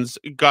Republicans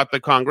got the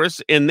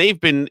Congress, and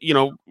they've been,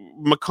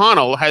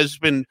 McConnell has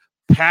been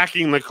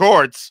packing the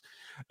courts,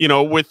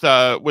 with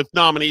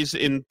nominees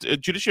in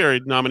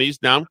judiciary nominees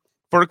now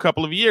for a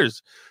couple of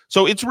years.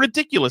 So it's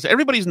ridiculous.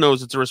 Everybody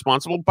knows it's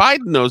irresponsible.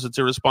 Biden knows it's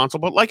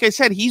irresponsible. But like I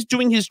said, he's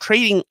doing his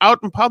trading out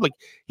in public.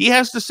 He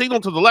has to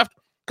signal to the left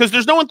because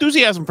there's no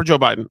enthusiasm for Joe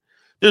Biden.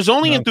 There's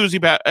only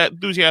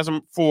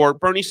enthusiasm for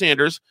Bernie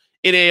Sanders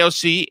in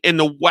AOC and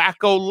the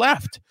wacko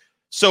left.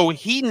 So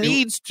he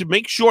needs to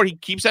make sure he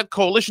keeps that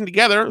coalition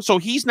together. So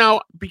he's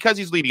now, because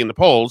he's leading in the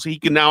polls, he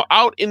can now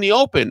out in the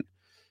open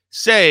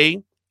say,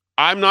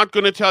 I'm not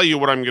going to tell you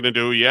what I'm going to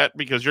do yet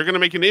because you're going to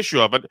make an issue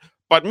of it.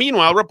 But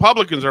meanwhile,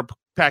 Republicans are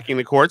packing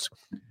the courts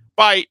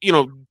by,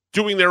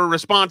 doing their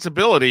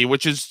responsibility,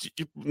 which is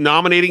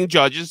nominating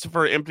judges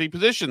for empty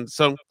positions.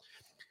 So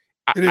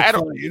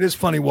it is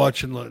funny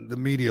watching the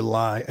media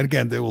lie. And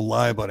again, they will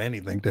lie about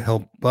anything to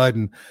help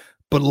Biden,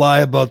 but lie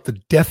about the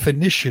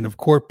definition of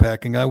court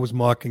packing. I was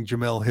mocking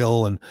Jamel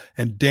Hill,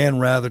 and Dan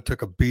Rather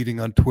took a beating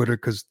on Twitter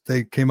because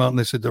they came out and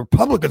they said the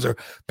Republicans are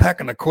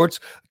packing the courts.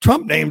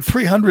 Trump named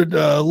 300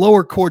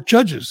 lower court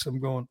judges. I'm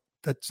going,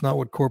 that's not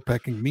what court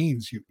packing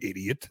means, you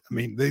idiot. I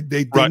mean,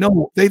 they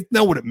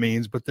know what it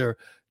means, but their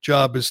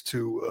job is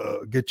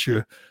to get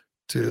you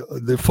to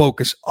the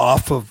focus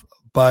off of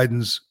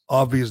Biden's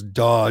obvious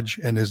dodge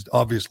and his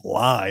obvious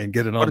lie and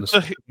get it on.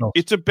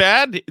 It's a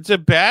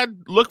bad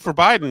look for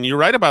Biden. You're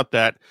right about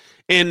that.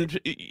 And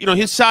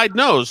his side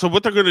knows. So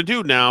what they're going to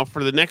do now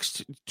for the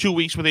next 2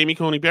 weeks with Amy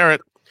Coney Barrett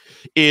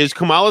is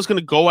Kamala's going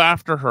to go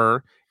after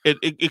her,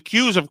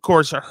 accuse, of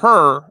course,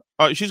 her.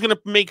 She's going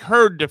to make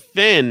her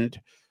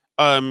defend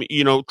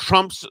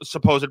Trump's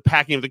supposed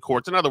packing of the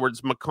courts. In other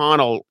words,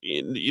 McConnell,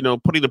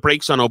 putting the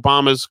brakes on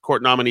Obama's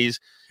court nominees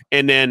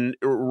and then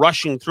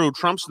rushing through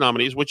Trump's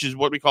nominees, which is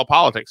what we call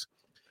politics.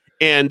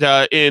 And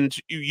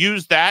you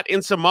use that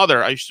and some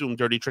other, I assume,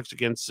 dirty tricks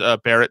against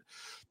Barrett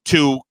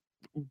to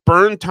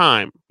burn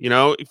time,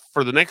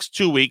 for the next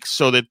 2 weeks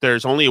so that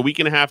there's only a week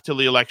and a half till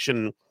the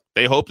election.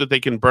 They hope that they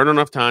can burn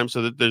enough time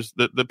so that there's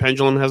the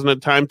pendulum hasn't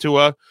had time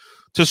to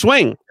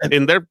swing.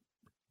 And they're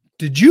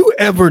Did you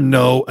ever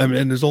know,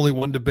 and there's only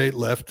one debate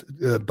left,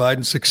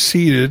 Biden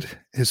succeeded,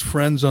 his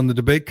friends on the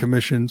debate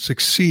commission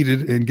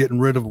succeeded in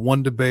getting rid of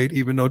one debate,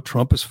 even though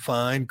Trump is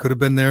fine, could have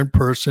been there in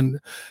person.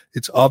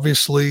 It's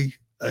obviously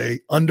a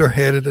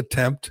underhanded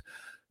attempt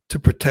to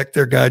protect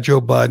their guy,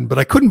 Joe Biden. But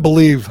I couldn't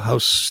believe how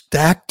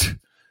stacked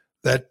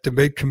that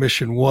debate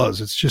commission was.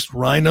 It's just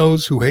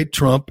rhinos who hate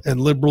Trump and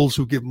liberals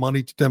who give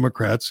money to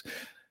Democrats.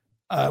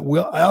 I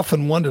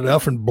often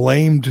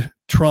blamed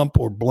Trump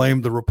or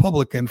blamed the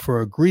Republican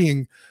for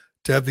agreeing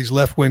to have these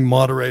left-wing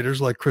moderators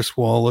like Chris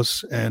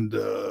Wallace and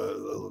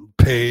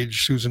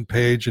Susan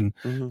Page, and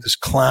this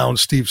clown,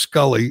 Steve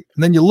Scully.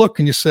 And then you look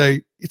and you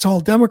say, it's all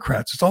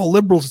Democrats, it's all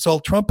liberals, it's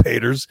all Trump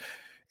haters.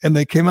 And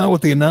they came out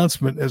with the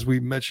announcement, as we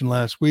mentioned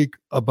last week,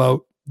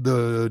 about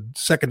the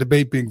second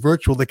debate being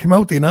virtual. They came out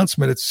with the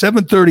announcement at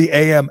 7:30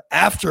 a.m.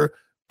 after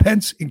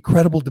Pence's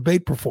incredible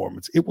debate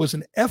performance. It was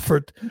an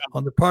effort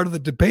on the part of the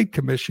debate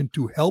commission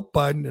to help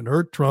Biden and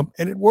hurt Trump,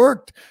 and it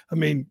worked. I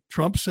mean,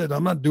 Trump said,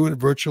 I'm not doing it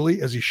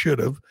virtually, as he should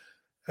have.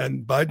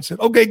 And Biden said,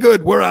 okay,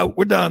 good, we're out,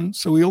 we're done.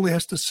 So he only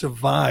has to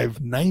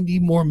survive 90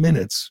 more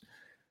minutes.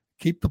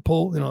 Keep the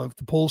poll, if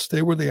the polls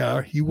stay where they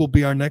are, he will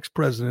be our next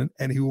president,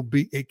 and he will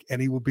be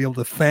able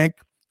to thank,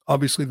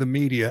 obviously, the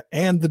media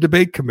and the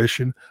debate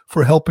commission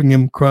for helping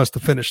him cross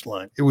the finish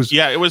line. It was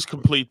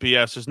complete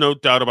BS. There's no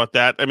doubt about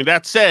that. I mean,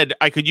 that said,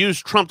 I could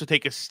use Trump to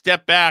take a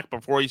step back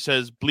before he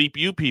says "bleep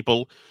you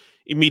people"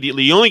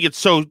 immediately. You only get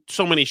so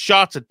many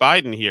shots at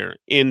Biden here,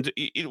 and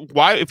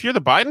why? If you're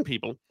the Biden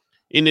people,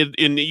 in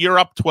you're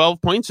up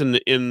 12 points in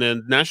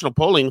the national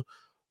polling,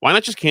 why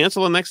not just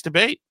cancel the next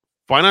debate?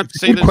 Why not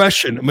say this?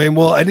 Question. I mean,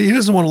 well, he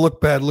doesn't want to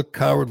look bad, look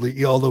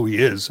cowardly, although he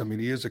is. I mean,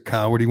 he is a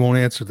coward. He won't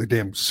answer the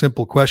damn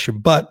simple question.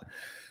 But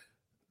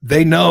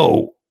they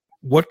know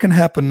what can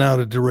happen now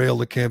to derail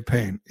the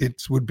campaign.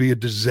 It would be a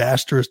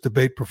disastrous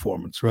debate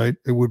performance, right?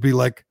 It would be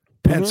like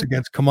Pence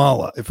against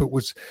Kamala.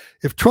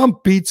 If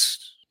Trump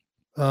beats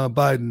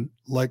Biden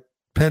like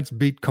Pence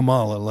beat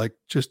Kamala, like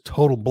just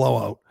total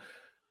blowout,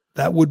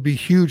 that would be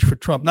huge for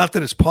Trump. Not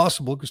that it's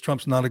possible, because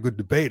Trump's not a good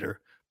debater.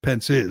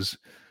 Pence is.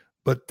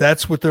 But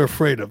that's what they're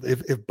afraid of.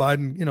 If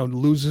Biden,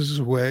 loses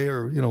his way,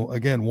 or,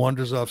 again,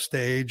 wanders off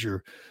stage,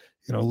 or,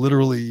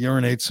 literally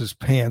urinates his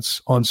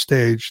pants on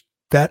stage,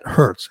 that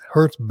hurts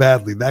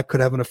badly. That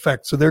could have an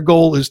effect. So their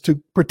goal is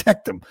to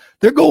protect him.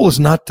 Their goal is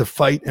not to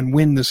fight and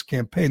win this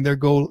campaign. Their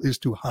goal is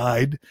to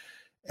hide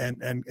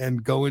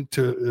and go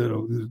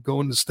into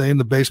stay in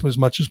the basement as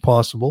much as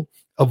possible,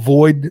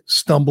 avoid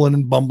stumbling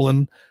and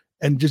bumbling,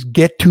 and just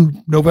get to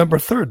November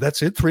 3rd.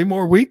 That's it. 3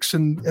 more weeks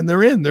and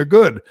they're in. They're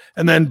good.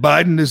 And then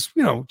Biden is,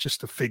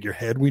 just a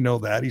figurehead. We know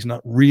that. He's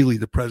not really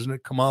the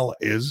president. Kamala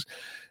is.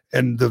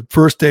 And the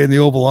first day in the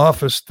Oval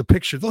Office,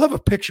 they'll have a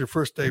picture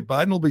first day.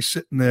 Biden will be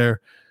sitting there,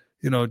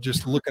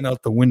 just looking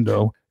out the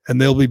window. And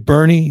there'll be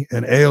Bernie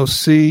and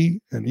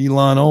AOC and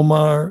Ilhan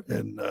Omar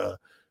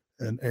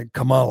and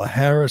Kamala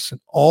Harris, and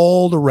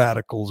all the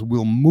radicals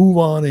will move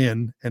on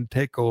in and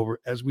take over.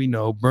 As we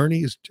know,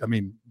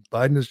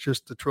 Biden is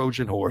just the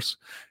Trojan horse.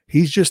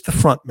 He's just the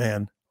front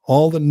man.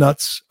 All the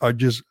nuts are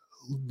just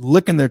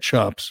licking their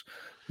chops,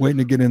 waiting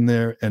to get in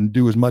there and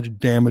do as much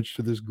damage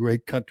to this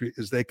great country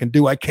as they can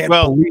do. I can't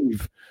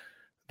believe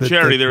that,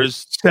 Jerry, there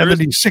is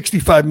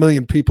 65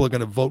 million people are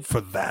going to vote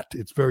for that.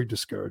 It's very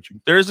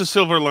discouraging. There is a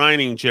silver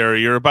lining,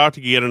 Jerry. You're about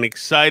to get an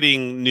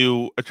exciting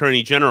new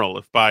attorney general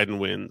if Biden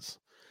wins.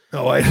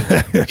 No,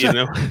 again,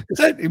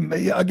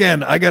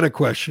 I got a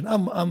question.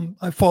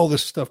 I follow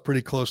this stuff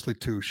pretty closely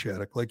too,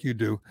 Shattuck, like you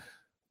do.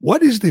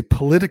 What is the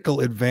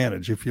political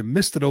advantage? If you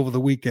missed it over the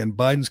weekend,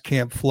 Biden's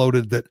camp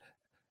floated that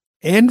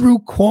Andrew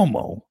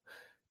Cuomo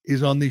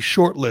is on the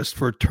short list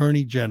for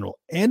attorney general.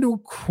 Andrew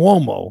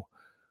Cuomo,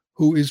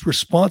 who is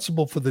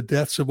responsible for the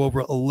deaths of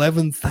over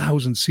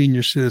 11,000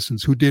 senior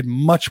citizens, who did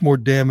much more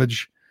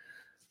damage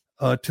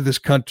to this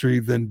country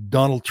than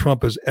Donald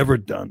Trump has ever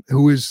done,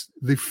 who is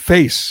the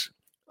face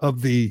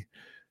of the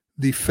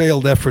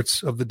failed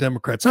efforts of the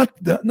Democrats.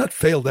 Not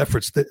failed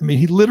efforts.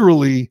 He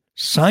literally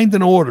signed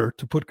an order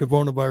to put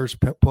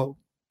coronavirus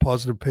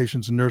positive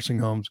patients in nursing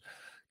homes,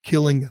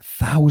 killing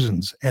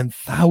thousands and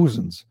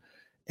thousands.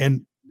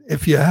 And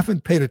if you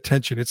haven't paid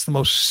attention, it's the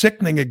most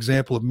sickening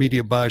example of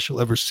media bias you'll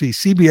ever see.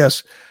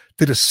 CBS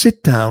did a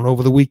sit down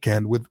over the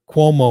weekend with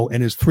Cuomo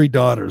and his 3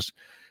 daughters,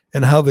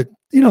 and how the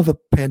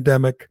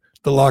pandemic,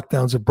 the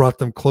lockdowns have brought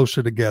them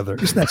closer together.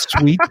 Isn't that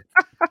sweet?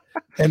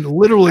 And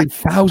literally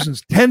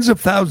tens of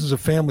thousands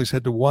of families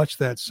had to watch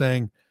that,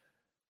 saying,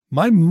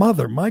 my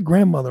mother, my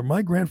grandmother,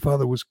 my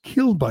grandfather was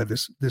killed by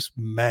this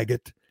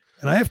maggot.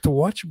 And I have to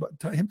watch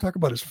him talk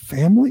about his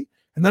family.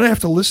 And then I have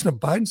to listen to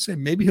Biden say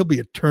maybe he'll be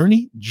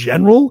attorney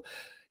general.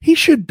 He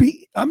should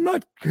be. I'm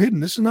not kidding.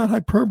 This is not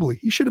hyperbole.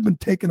 He should have been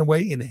taken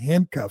away in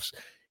handcuffs.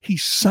 He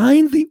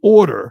signed the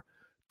order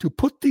to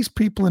put these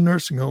people in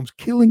nursing homes,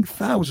 killing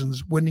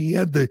thousands, when he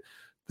had the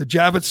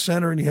Javits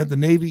Center and he had the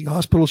Navy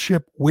hospital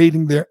ship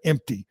waiting there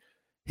empty.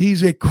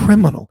 He's a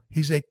criminal.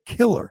 He's a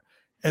killer.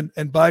 And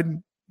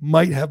Biden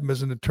might have him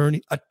as an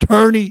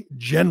attorney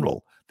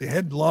general, the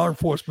head law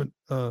enforcement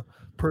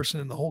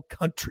person in the whole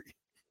country.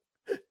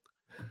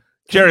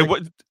 Jerry,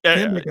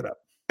 can't make it up.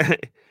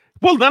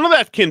 Well, none of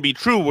that can be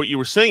true, what you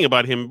were saying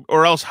about him,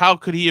 or else how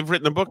could he have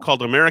written a book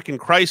called American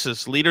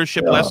Crisis,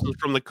 Leadership Lessons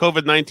from the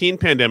COVID-19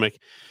 Pandemic,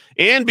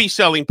 and be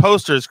selling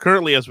posters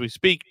currently as we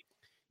speak?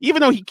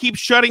 Even though he keeps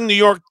shutting New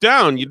York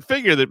down, you'd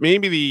figure that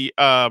maybe the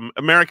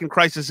American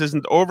crisis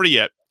isn't over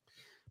yet.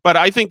 But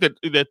I think that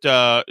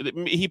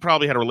he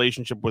probably had a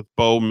relationship with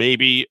Bo,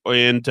 maybe,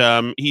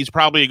 and he's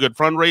probably a good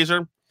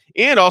fundraiser.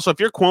 And also, if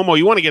you're Cuomo,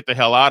 you want to get the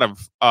hell out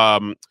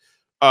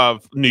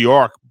of New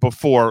York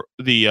before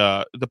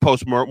the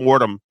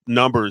post-mortem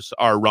numbers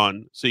are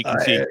run, so you can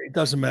see. It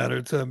doesn't matter.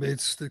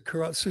 It's the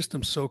corrupt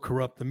system's so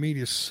corrupt. The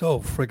media is so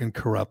friggin'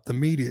 corrupt. The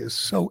media is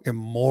so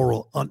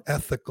immoral,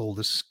 unethical.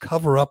 This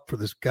cover up for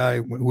this guy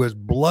who has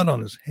blood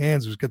on his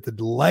hands, who's got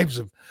the lives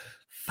of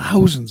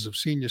thousands of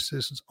senior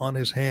citizens on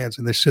his hands,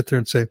 and they sit there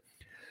and say,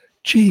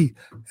 "Gee,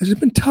 has it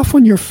been tough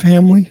on your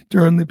family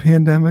during the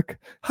pandemic?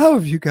 How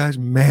have you guys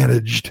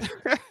managed?"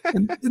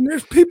 and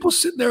there's people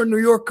sitting there in New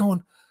York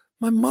going,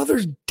 My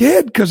mother's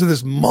dead because of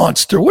this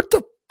monster. What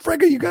the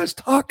frig are you guys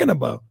talking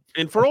about?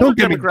 And for older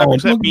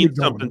demographics, that means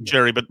something,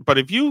 Jerry. But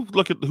if you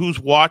look at who's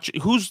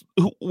watching,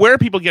 where are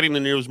people getting the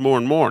news more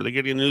and more? They're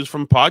getting the news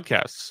from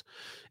podcasts.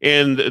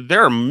 And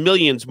there are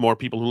millions more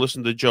people who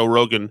listen to Joe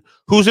Rogan,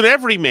 who's an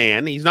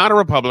everyman. He's not a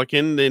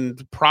Republican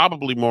and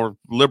probably more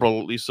liberal,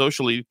 at least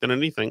socially, than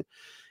anything.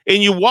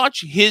 And you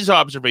watch his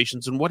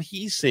observations and what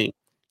he's seeing.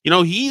 You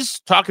know,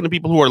 he's talking to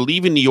people who are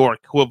leaving New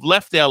York, who have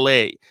left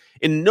L.A.,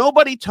 and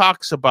nobody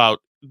talks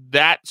about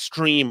that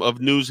stream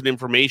of news and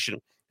information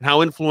and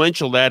how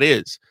influential that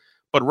is.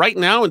 But right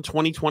now in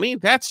 2020,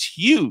 that's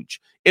huge.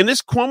 And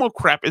this Cuomo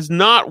crap is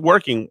not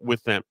working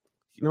with them.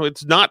 You know,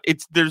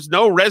 there's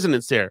no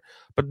resonance there,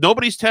 but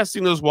nobody's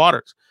testing those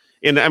waters.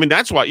 And I mean,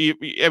 that's why,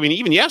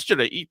 even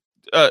yesterday,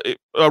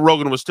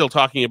 Rogan was still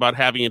talking about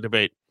having a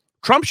debate.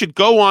 Trump should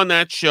go on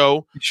that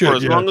show for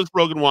as long as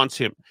Rogan wants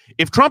him.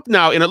 If Trump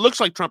now, and it looks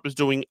like Trump is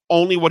doing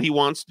only what he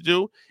wants to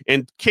do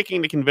and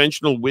kicking the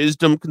conventional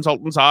wisdom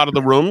consultants out of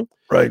the room.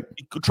 Right.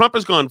 Trump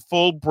has gone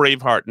full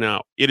Braveheart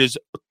now. It is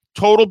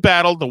total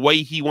battle the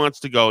way he wants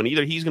to go. And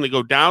either he's going to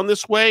go down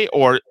this way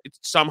or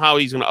somehow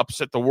he's going to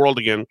upset the world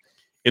again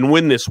and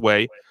win this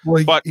way.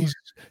 Well, but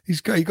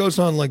he goes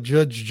on like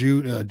Judge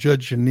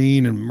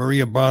Jeanine and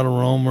Maria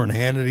Bartiromo and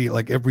Hannity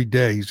like every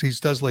day. He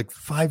does like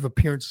 5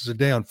 appearances a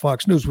day on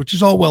Fox News, which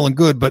is all well and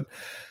good, but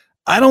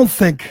I don't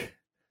think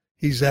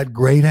he's that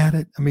great at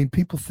it. I mean,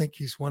 people think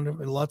he's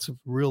lots of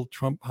real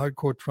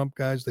hardcore Trump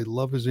guys. They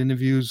love his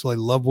interviews. They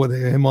love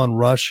him on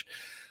Rush.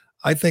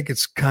 I think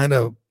it's kind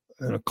of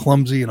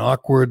clumsy and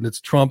awkward, and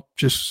it's Trump,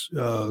 just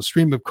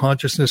stream of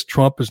consciousness.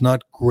 Trump is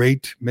not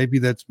great. Maybe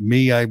that's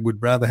me. I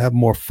would rather have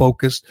more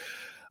focused.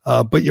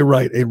 But you're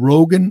right. A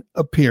Rogan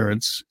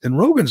appearance, and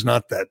Rogan's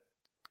not that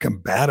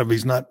combative.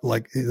 He's not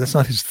like, that's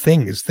not his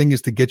thing. His thing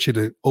is to get you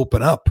to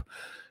open up.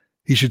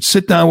 He should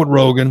sit down with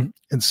Rogan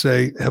and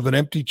say, have an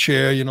empty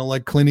chair,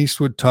 like Clint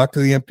Eastwood, talk to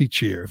the empty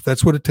chair. If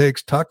that's what it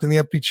takes, talk to the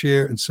empty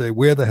chair and say,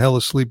 where the hell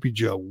is Sleepy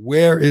Joe?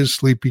 Where is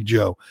Sleepy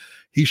Joe?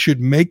 He should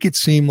make it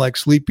seem like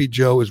Sleepy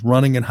Joe is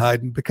running and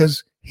hiding,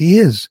 because he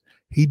is.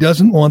 He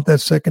doesn't want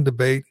that second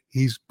debate.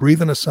 He's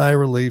breathing a sigh of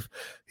relief.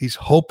 He's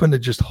hoping to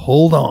just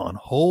hold on,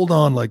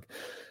 like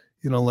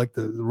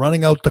the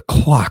running out the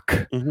clock.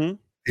 Mm-hmm.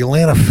 The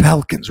Atlanta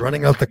Falcons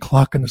running out the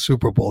clock in the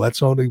Super Bowl.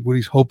 That's what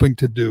he's hoping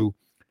to do.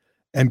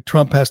 And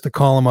Trump has to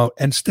call him out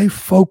and stay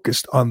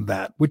focused on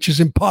that, which is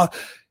impossible.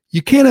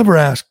 You can't ever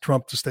ask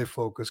Trump to stay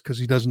focused because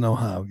he doesn't know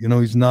how.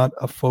 He's not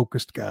a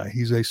focused guy.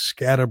 He's a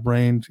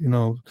scatterbrained,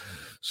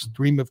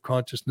 stream of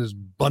consciousness,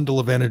 bundle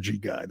of energy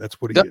guy.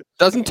 That's what he is.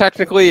 Doesn't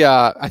technically,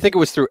 I think it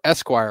was through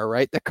Esquire,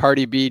 right? The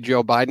Cardi B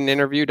Joe Biden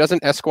interview.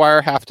 Doesn't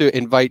Esquire have to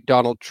invite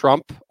Donald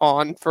Trump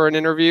on for an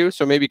interview?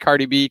 So maybe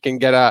Cardi B can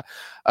get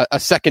a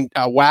second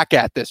whack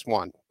at this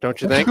one. Don't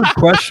you think? Good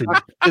question.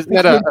 Isn't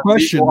that a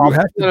question? You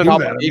have to do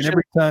that.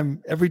 I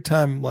mean, every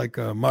time, like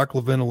Mark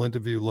Levin will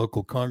interview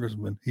local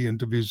congressmen, he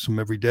interviews them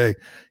every day.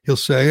 He'll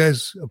say,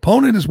 his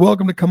opponent is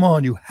welcome to come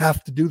on. You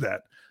have to do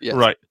that. Yes.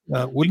 Right.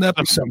 Wouldn't that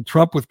be some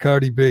Trump with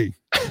Cardi B?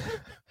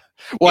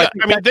 Well,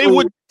 yeah, they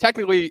would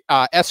technically.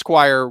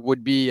 Esquire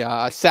would be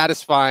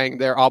satisfying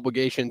their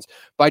obligations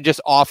by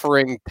just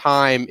offering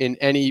time in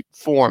any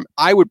form.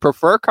 I would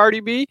prefer Cardi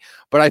B,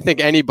 but I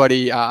think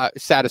anybody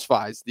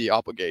satisfies the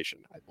obligation,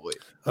 I believe.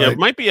 Yeah, it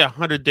might be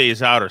 100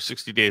 days out or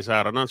 60 days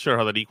out. I'm not sure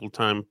how that equal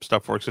time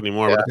stuff works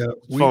anymore. Yeah.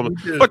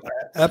 It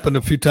happened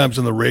a few times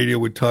on the radio.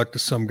 We talked to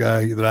some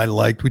guy that I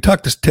liked. We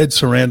talked to Ted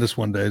Sarandis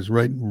one day. He's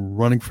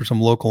running for some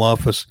local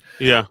office.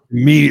 Yeah.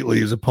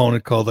 Immediately, his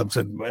opponent called up and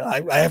said,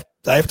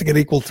 I have to get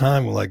equal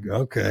time. We're like,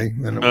 okay.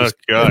 And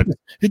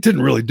it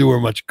didn't really do her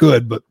much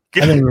good, but I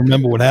don't even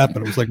remember what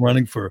happened. It was like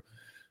running for,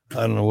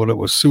 I don't know what it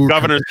was.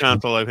 Governor's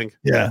Council, I think.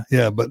 Yeah.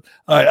 But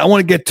all right, I want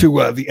to get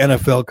to the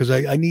NFL because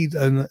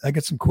I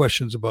get some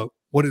questions about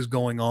what is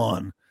going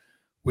on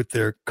with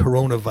their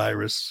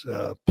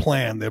coronavirus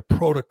plan, their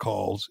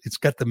protocols. It's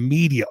got the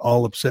media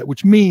all upset,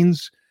 which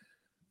means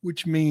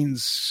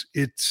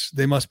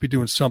they must be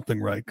doing something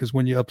right. Because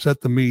when you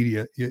upset the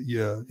media,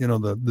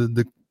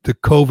 the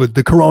COVID,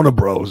 the Corona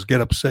bros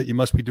get upset. You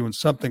must be doing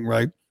something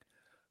right.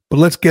 But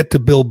let's get to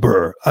Bill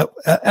Burr.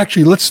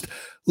 Actually,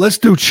 let's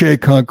do Shea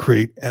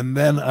Concrete, and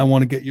then I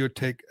want to get your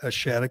take,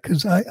 Shattuck,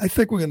 because I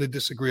think we're going to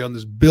disagree on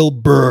this Bill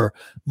Burr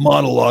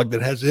monologue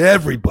that has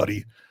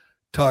everybody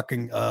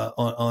talking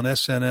on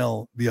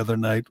SNL the other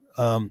night.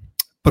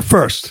 But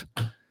first,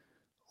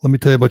 let me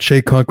tell you about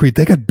Shea Concrete.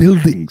 They got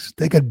buildings.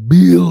 They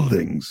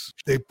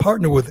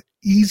partner with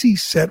Easy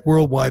Set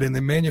Worldwide, and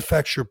they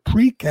manufacture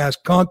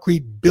precast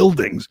concrete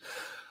buildings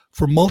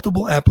for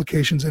multiple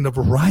applications in a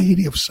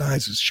variety of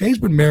sizes. Shea's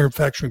been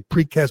manufacturing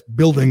precast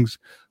buildings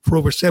for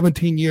over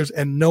 17 years,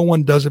 and no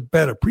one does it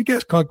better.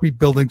 Precast concrete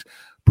buildings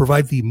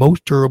provide the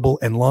most durable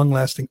and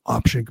long-lasting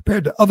option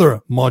compared to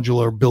other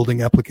modular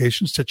building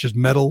applications such as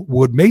metal,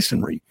 wood,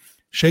 masonry.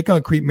 Shea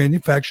Concrete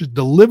manufactures,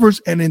 delivers,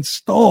 and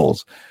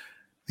installs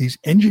these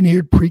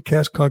engineered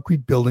precast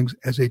concrete buildings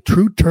as a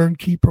true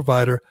turnkey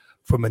provider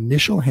from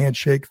initial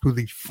handshake through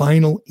the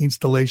final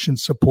installation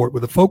support.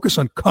 With a focus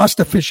on cost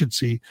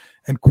efficiency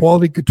and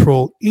quality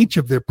control, each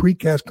of their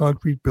precast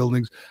concrete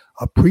buildings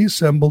are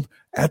pre-assembled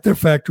at their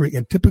factory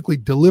and typically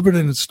delivered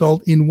and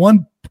installed in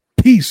one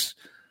piece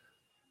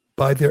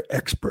by their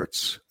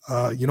experts.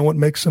 You know what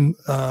makes them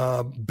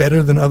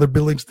better than other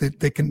buildings?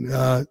 They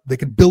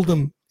can build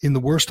them in the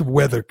worst of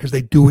weather because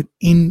they do it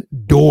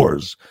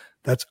indoors.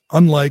 That's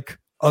unlike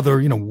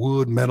other,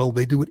 wood, metal.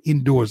 They do it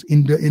indoors,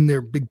 in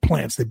their big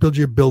plants. They build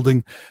your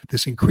building.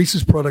 This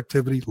increases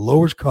productivity,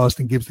 lowers cost,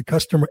 and gives the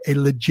customer a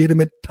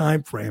legitimate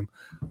time frame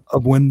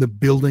of when the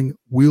building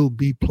will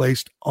be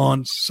placed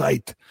on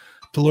site.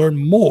 To learn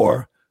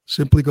more,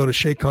 simply go to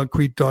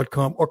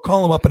sheaconcrete.com or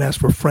call them up and ask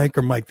for Frank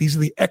or Mike. These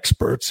are the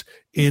experts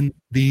in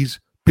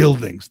these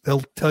buildings.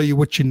 They'll tell you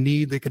what you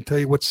need. They can tell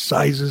you what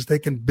sizes they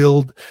can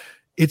build.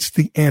 It's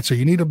the answer.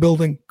 You need a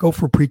building, go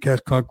for a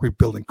precast concrete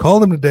building.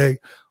 Call them today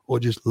or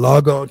just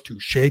log on to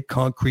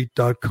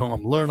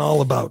sheaconcrete.com. Learn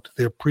all about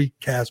their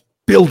precast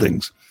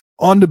buildings.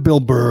 On to Bill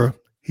Burr.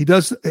 He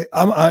does.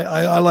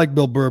 I like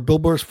Bill Burr. Bill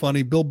Burr's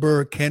funny. Bill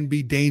Burr can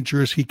be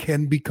dangerous. He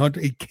can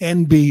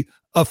be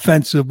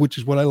offensive, which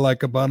is what I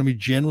like about him. He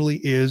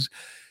generally is.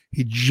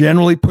 He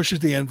generally pushes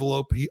the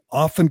envelope. He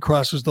often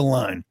crosses the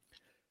line.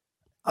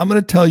 I'm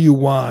going to tell you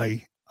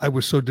why I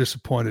was so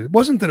disappointed. It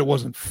wasn't that it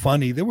wasn't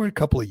funny. There were a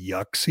couple of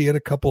yucks. He had a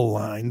couple of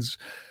lines,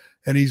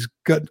 and he's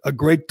got a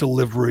great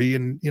delivery.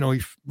 And,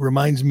 he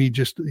reminds me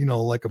just,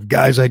 like of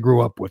guys I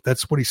grew up with.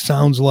 That's what he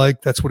sounds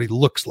like. That's what he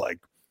looks like.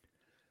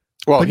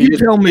 Well, he is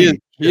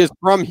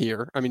from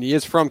here. I mean, he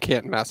is from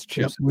Canton,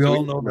 Massachusetts. Yep, we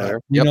all know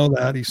that. You know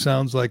that. He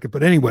sounds like it.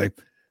 But anyway,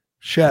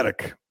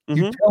 Shattuck,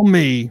 you tell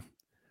me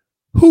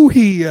who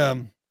he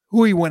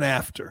went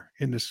after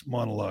in this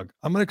monologue.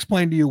 I'm going to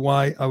explain to you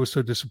why I was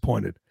so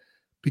disappointed.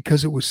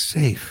 Because it was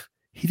safe.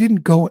 He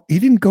didn't go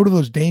to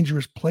those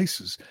dangerous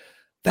places.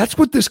 That's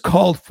what this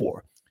called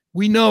for.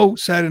 We know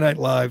Saturday Night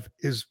Live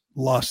is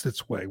lost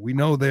its way. We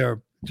know they're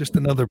just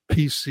another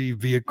PC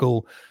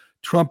vehicle.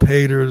 Trump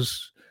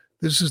haters.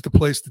 This is the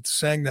place that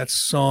sang that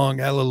song,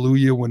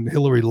 Hallelujah, when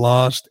Hillary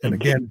lost, and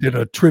again did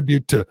a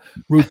tribute to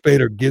Ruth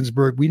Bader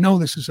Ginsburg. We know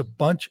this is a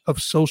bunch of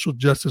social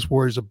justice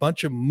warriors, a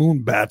bunch of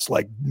moonbats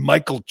like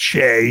Michael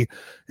Che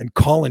and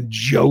Colin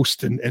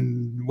Jost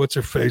and what's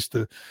her face,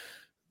 the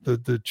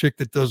chick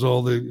that does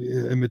all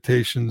the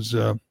imitations.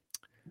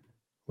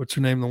 What's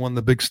her name?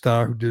 The big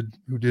star who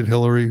did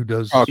Hillary, who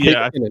does. Oh, Kate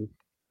McKinnon.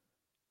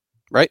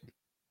 Right?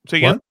 So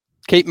again? What?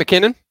 Kate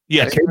McKinnon?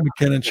 Yes. Kate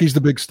McKinnon. She's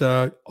the big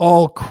star.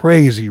 All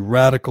crazy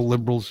radical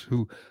liberals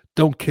who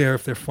don't care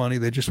if they're funny.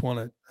 They just want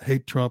to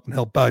hate Trump and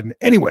help Biden.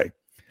 Anyway,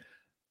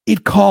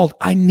 it called,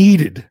 I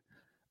needed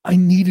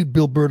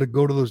Bill Burr to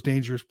go to those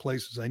dangerous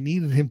places. I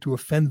needed him to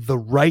offend the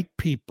right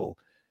people.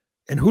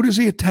 And who does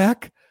he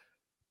attack?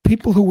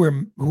 People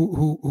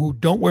who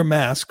don't wear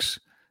masks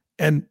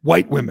and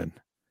white women.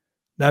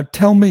 Now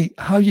tell me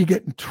how you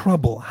get in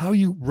trouble, how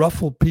you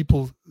ruffle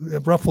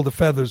the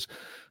feathers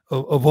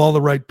of all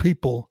the right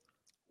people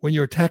when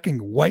you're attacking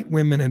white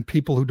women and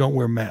people who don't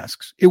wear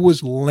masks. It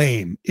was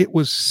lame. It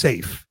was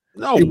safe.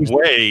 No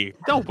way.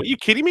 No, are you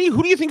kidding me?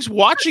 Who do you think's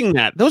watching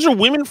that? Those are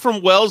women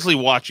from Wellesley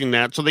watching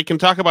that so they can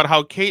talk about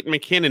how Kate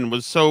McKinnon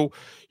was so,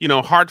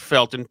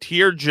 heartfelt and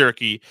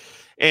tear-jerky.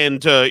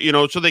 And,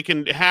 so they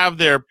can have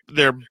their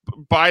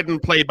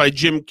Biden played by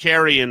Jim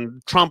Carrey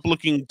and Trump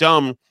looking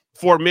dumb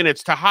 4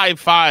 minutes to high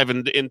five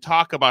and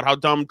talk about how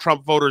dumb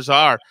Trump voters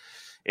are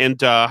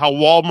and how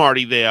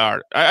Walmarty they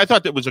are. I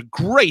thought that was a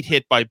great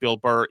hit by Bill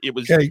Burr. It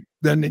was okay.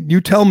 Then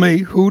you tell me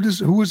who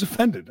was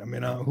offended. I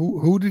mean,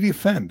 who did he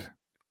offend?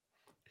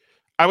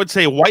 I would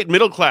say white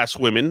middle class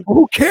women.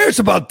 Who cares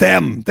about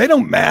them? They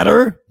don't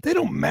matter.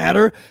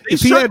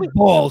 If he had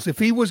balls, if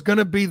he was going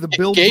to be the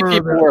Bill Burr, Burr,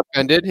 people were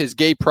offended. His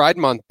Gay Pride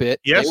Month bit.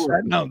 Yes,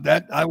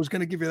 that I was going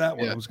to give you that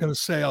one. Yeah. I was going to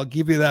say I'll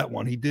give you that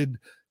one.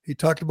 He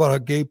talked about how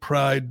Gay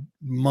Pride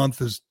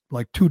Month is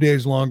like 2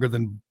 days longer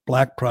than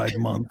Black Pride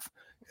Month,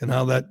 and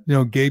how that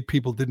gay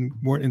people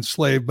weren't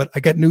enslaved. But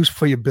I got news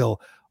for you, Bill.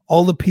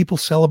 All the people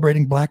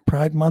celebrating Black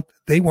Pride Month,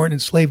 they weren't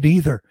enslaved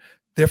either.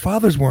 Their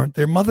fathers weren't,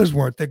 their mothers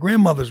weren't, their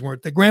grandmothers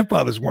weren't, their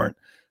grandfathers weren't.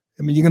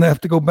 I mean, you're going to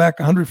have to go back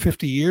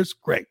 150 years.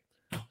 Great.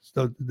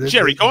 So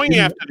Jerry, going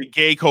after the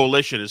gay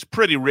coalition is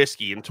pretty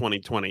risky in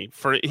 2020.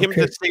 For him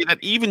to say that,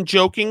 even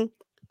joking.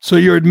 So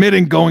you're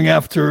admitting going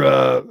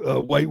after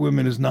white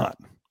women is not.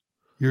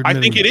 I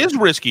think it is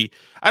risky.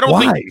 I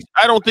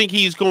don't think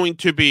he's going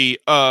to be,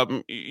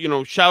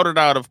 shouted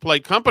out of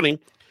polite company,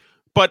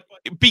 but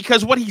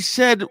because what he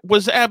said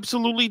was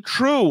absolutely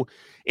true.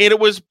 And it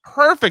was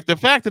perfect. The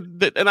fact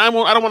that and I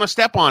don't want to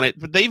step on it,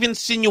 but they've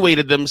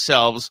insinuated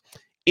themselves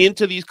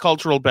into these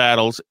cultural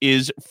battles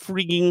is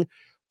freaking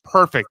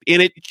perfect.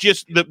 And it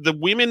just the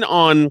women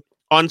on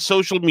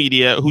social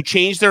media who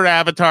change their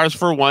avatars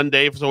for one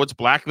day, so it's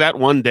black that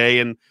one day,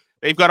 and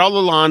they've got all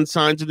the lawn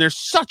signs, and they're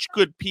such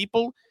good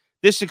people.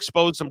 This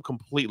exposed them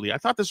completely. I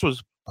thought this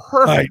was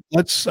perfect. All right,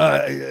 let's.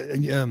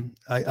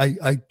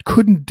 I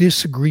couldn't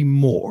disagree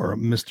more,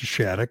 Mr.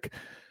 Shattuck.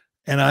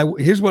 And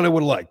here's what I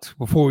would have liked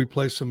before we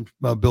play some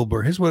Bill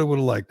Burr. Here's what I would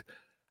have liked.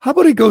 How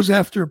about he goes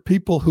after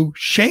people who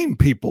shame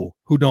people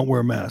who don't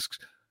wear masks?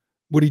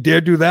 Would he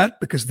dare do that?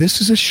 Because this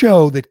is a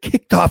show that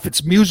kicked off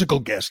its musical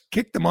guest,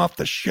 kicked him off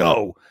the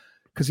show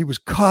because he was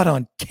caught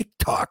on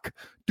TikTok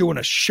doing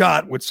a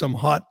shot with some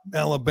hot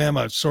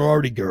Alabama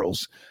sorority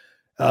girls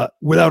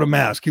without a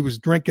mask. He was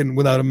drinking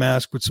without a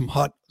mask with some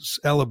hot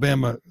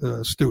Alabama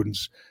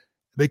students.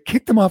 They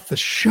kicked him off the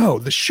show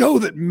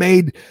that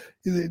made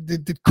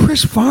that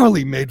Chris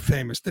Farley made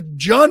famous, that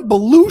John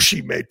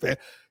Belushi made famous.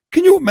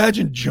 Can you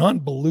imagine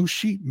John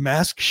Belushi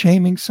mask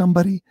shaming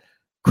somebody?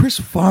 Chris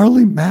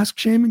Farley mask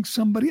shaming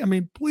somebody? I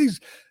mean, please,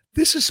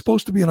 this is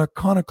supposed to be an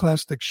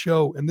iconoclastic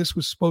show, and this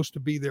was supposed to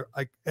be there,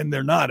 and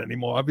they're not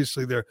anymore.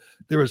 Obviously, they're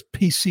as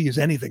PC as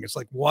anything. It's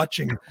like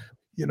watching,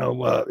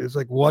 it's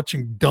like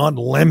watching Don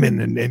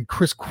Lemon and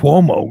Chris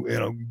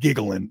Cuomo,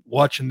 giggling,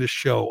 watching this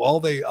show.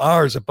 All they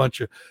are is a bunch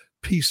of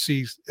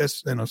PC,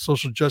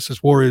 social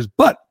justice warriors.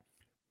 But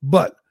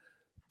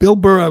Bill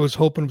Burr, I was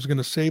hoping was going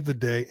to save the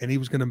day, and he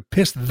was going to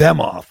piss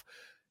them off.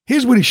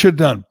 Here's what he should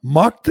have done: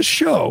 marked the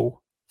show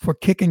for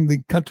kicking the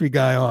country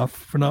guy off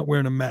for not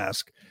wearing a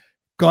mask,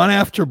 gone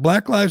after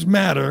Black Lives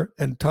Matter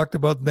and talked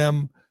about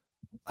them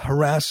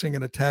harassing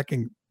and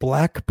attacking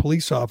black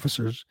police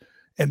officers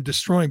and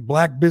destroying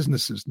black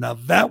businesses. Now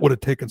that would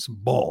have taken some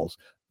balls.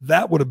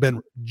 That would have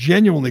been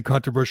genuinely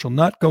controversial,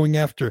 not going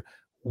after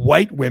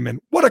white women.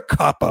 What a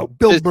cop-out.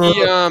 Bill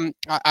Burr.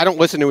 I don't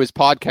listen to his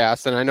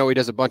podcast, and I know he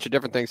does a bunch of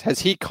different things. Has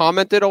he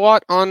commented a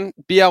lot on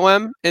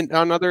BLM and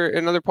on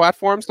other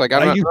platforms? Like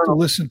I used to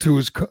listen to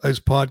his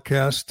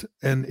podcast,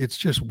 and it's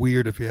just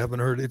weird if you haven't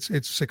heard.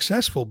 It's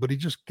successful, but he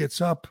just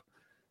gets up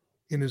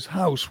in his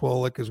house while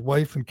like his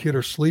wife and kid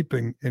are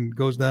sleeping and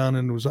goes down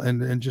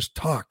and just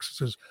talks.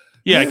 Says,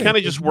 yeah, it kind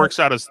of just works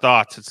out his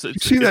thoughts. You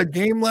see that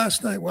game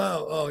last night?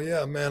 Wow. Oh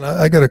yeah, man.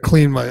 I gotta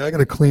clean my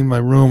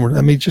room. I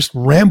mean, just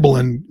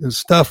rambling and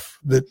stuff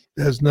that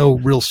has no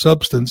real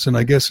substance. And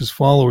I guess his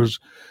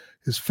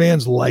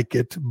fans like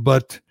it.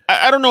 But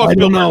I don't know if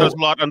Bill Burr does a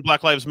lot on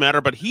Black Lives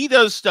Matter, but he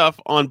does stuff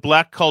on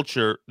black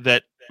culture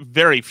that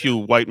very few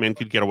white men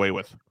could get away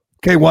with.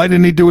 Okay, why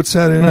didn't he do it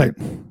Saturday night?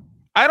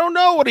 I don't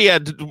know what he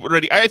had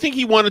ready. I think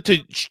he wanted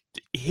to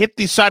hit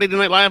the Saturday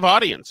Night Live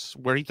audience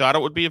where he thought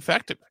it would be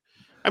effective.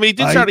 I mean,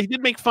 he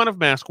did make fun of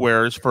mask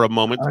wearers for a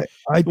moment.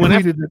 I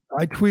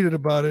tweeted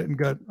about it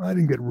and I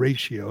didn't get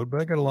ratioed,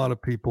 but I got a lot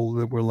of people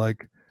that were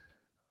like,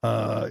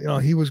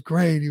 he was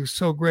great. He was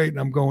so great. And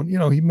I'm going,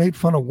 he made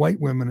fun of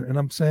white women. And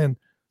I'm saying,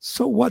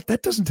 so what?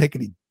 That doesn't take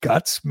any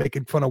guts,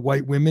 making fun of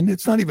white women.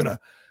 It's not even an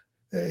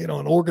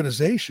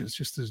organization. It's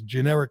just this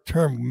generic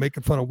term,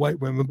 making fun of white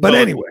women. But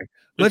anyway,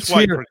 let's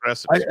hear.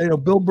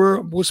 Bill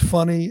Burr was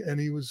funny, and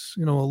he was,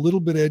 a little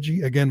bit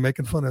edgy. Again,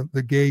 making fun of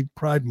the Gay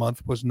Pride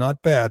Month was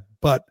not bad,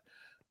 but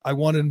I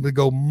wanted him to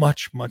go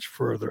much, much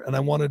further, and I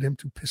wanted him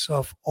to piss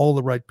off all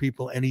the right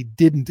people, and he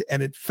didn't.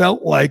 And it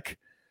felt like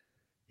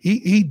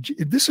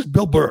this is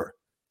Bill Burr.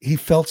 He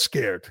felt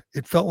scared.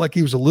 It felt like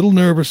he was a little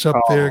nervous up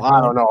there.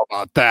 I don't know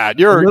about that.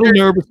 You're a little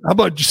nervous. How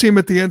about you see him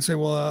at the end say,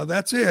 well,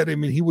 that's it. I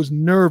mean, he was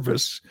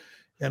nervous.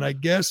 And I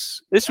guess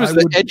this was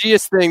the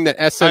edgiest thing that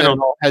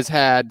SNL has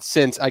had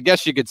since, I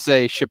guess you could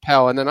say,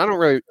 Chappelle. And then I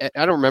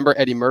don't remember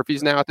Eddie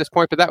Murphy's now at this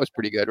point, but that was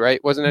pretty good,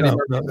 right? Wasn't Eddie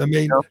Murphy? No, I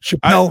mean,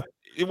 Chappelle.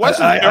 It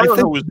wasn't Burr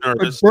who was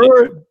nervous.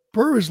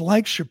 Burr is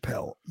like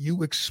Chappelle.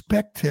 You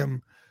expect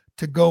him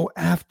to go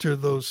after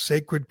those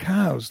sacred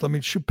cows. I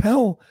mean,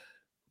 Chappelle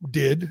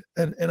did,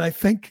 and I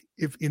think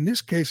if in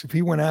this case, if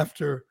he went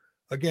after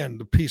again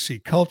the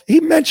PC culture, he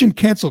mentioned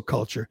cancel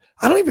culture.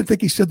 I don't even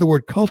think he said the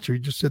word culture. He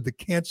just said the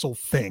cancel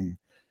thing.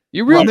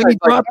 You realize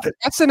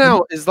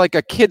SNL is like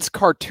a kid's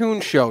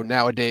cartoon show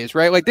nowadays,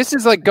 right? Like this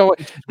is like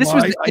this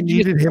was I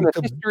needed him in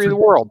the history of the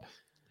world.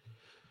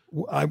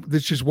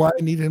 This is why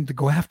I needed him to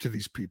go after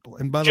these people.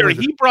 And by Jerry, the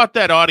way, he brought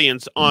that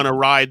audience on a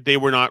ride they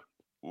were not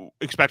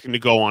expecting to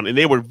go on, and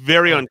they were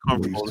very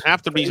uncomfortable. And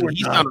half the reason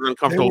he sounded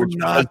uncomfortable was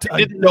because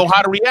they didn't know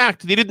how to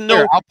react. They didn't know.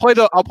 Here,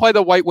 I'll play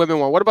the white women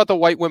one. What about the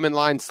white women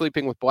line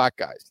sleeping with black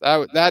guys?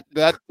 That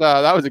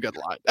was a good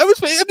line. That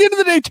was at the end of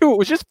the day too. It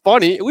was just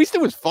funny. At least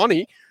it was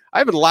funny. I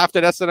haven't laughed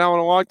at SNL in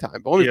a long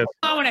time.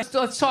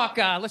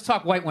 Let's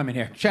talk white women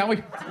here, shall we?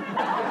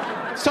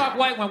 Let's talk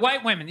white women.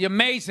 White women, you're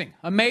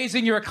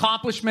amazing your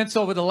accomplishments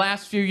over the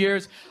last few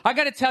years. I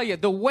got to tell you,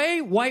 the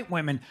way white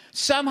women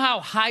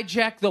somehow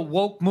hijacked the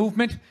woke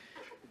movement,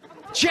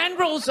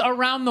 generals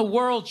around the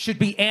world should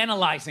be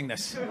analyzing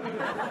this.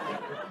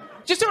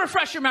 Just to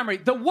refresh your memory,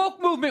 the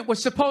woke movement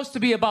was supposed to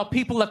be about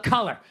people of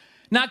color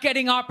not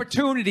getting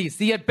opportunities,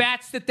 the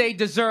at-bats that they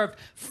deserved,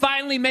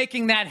 finally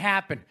making that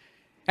happen.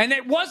 And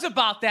it was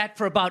about that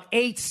for about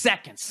 8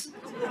 seconds.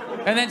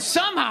 And then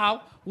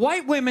somehow,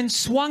 white women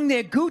swung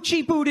their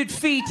Gucci-booted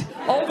feet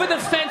over the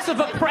fence of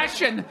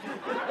oppression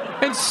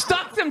and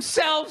stuck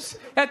themselves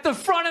at the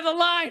front of the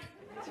line.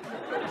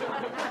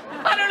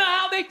 I don't know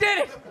how they did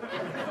it.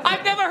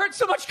 I've never heard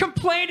so much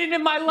complaining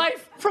in my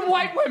life from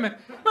white women.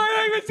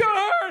 My leg is so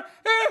hard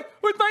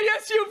with my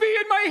SUV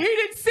and my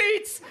heated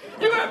seats.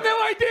 You have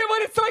no idea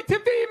what it's like to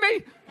be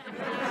me.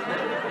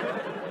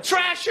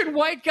 Trashing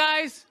white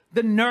guys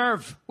The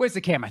nerve. Where's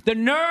the camera? The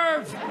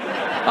nerve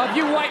of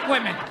you white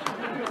women.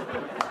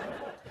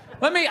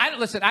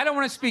 Listen, I don't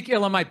want to speak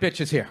ill of my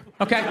bitches here,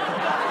 okay?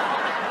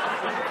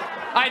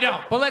 I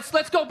don't. But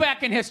let's go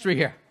back in history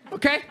here,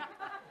 okay?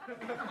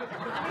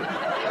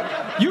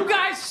 You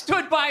guys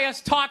stood by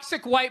us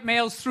toxic white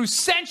males through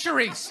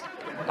centuries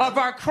of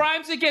our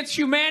crimes against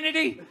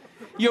humanity.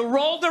 You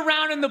rolled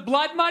around in the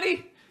blood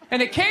money.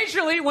 And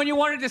occasionally, when you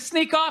wanted to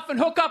sneak off and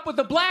hook up with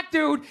a black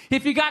dude,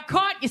 if you got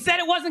caught, you said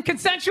it wasn't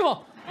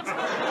consensual.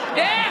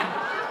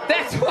 Yeah,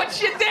 that's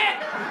what you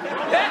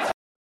did.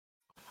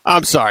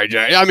 I'm sorry,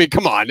 Jerry. I mean,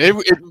 come on.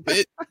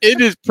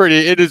 It is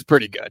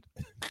pretty good.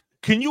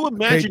 Can you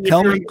imagine?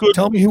 Tell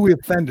me who we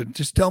offended.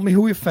 Just tell me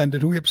who we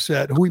offended, who we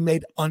upset, who we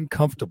made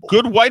uncomfortable.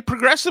 Good white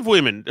progressive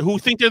women who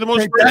think they're the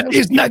most. That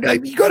is not.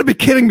 You got to be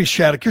kidding me,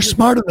 Shattuck. You're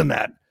smarter than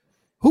that.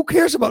 Who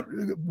cares about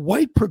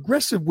white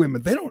progressive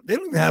women? They don't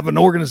even have an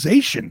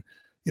organization.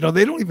 They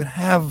don't even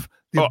have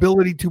the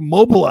ability to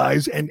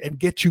mobilize and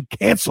get you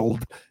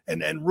canceled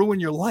and ruin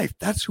your life.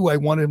 That's who I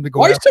wanted him to go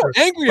Why after. Why are you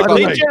so angry about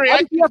it, Jerry?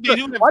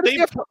 Why do you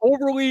have to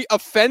overly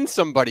offend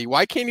somebody?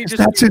 Why can't he just...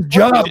 That's his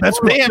job.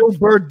 That's what Bill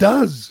Burr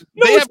does.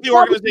 They have the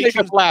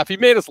organization. Laugh. He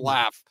made us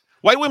laugh.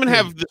 White women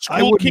have the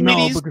school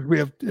committees. Because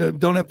we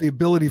don't have the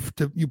ability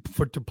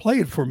to play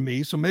it for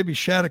me. So maybe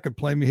Shattuck could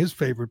play me his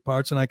favorite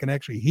parts and I can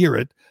actually hear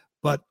it.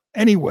 But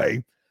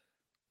anyway,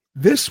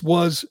 this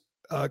was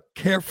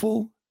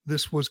careful.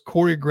 This was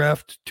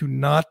choreographed to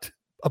not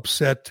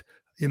upset,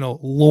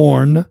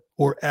 Lorne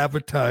or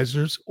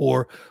advertisers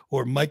or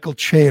Michael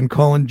Che and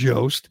Colin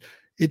Jost.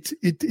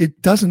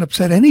 It doesn't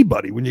upset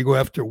anybody when you go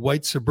after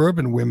white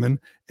suburban women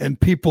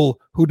and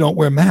people who don't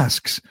wear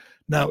masks.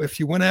 Now, if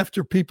you went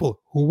after people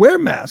who wear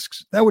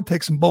masks, that would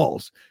take some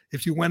balls.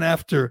 If you went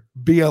after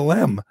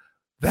BLM,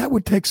 that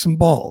would take some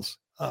balls.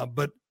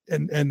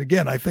 And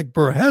again, I think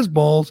Burr has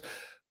balls,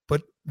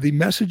 but the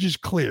message is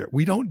clear.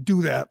 We don't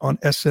do that on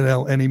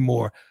SNL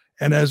anymore.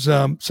 And as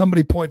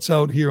somebody points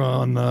out here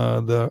on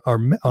our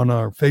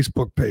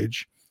Facebook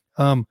page,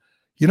 you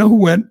know who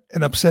went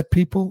and upset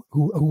people,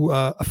 who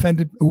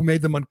offended, who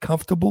made them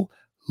uncomfortable?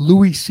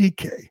 Louis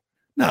C.K.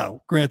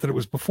 Now, granted, it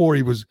was before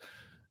he was,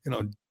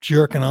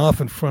 jerking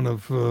off in front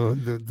of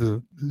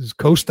his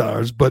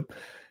co-stars, but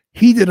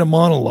he did a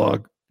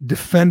monologue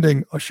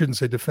explaining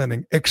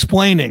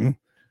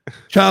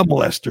child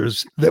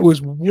molesters that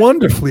was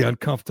wonderfully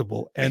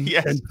uncomfortable and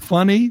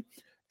funny,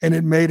 and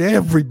it made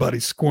everybody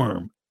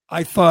squirm.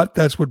 I thought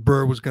that's what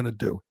Burr was going to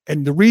do.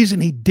 And the reason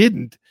he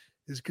didn't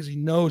is because he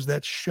knows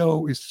that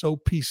show is so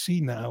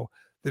PC now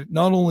that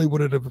not only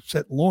would it have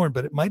upset Lorne,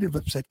 but it might have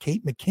upset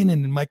Kate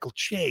McKinnon and Michael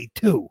Che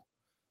too.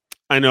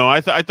 I know.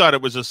 I thought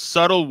it was a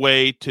subtle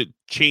way to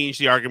change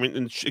the argument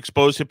and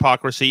expose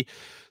hypocrisy.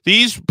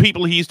 These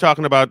people he's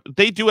talking about,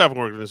 they do have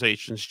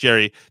organizations,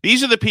 Jerry.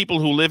 These are the people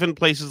who live in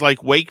places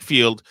like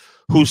Wakefield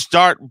who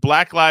start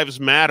Black Lives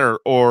Matter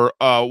or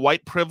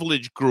white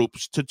privilege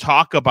groups to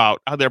talk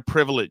about how they're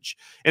privileged.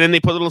 And then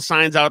they put little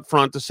signs out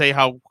front to say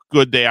how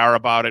good they are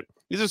about it.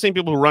 These are the same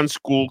people who run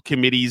school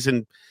committees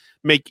and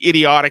make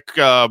idiotic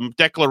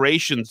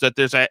declarations that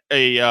there's a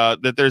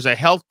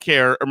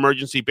healthcare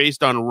emergency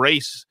based on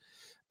race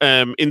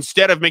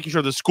instead of making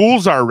sure the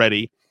schools are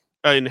ready.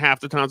 In half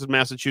the towns in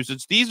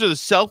Massachusetts. These are the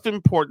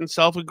self-important,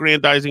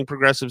 self-aggrandizing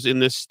progressives in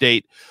this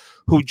state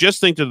who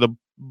just think they're the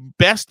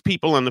best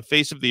people on the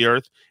face of the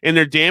earth, and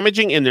they're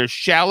damaging and they're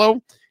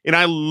shallow. And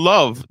I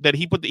love that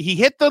he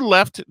hit the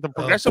left, the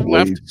progressive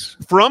left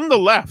from the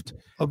left.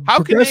 The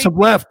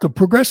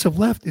progressive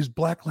left is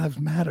Black Lives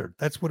Matter.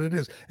 That's what it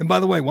is. And by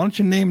the way, why don't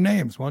you name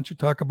names? Why don't you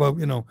talk about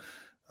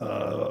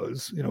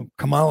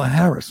Kamala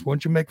Harris? Why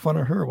don't you make fun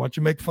of her? Why don't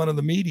you make fun of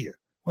the media?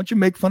 Why don't you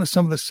make fun of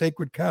some of the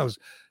sacred cows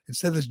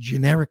instead of this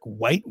generic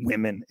white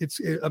women?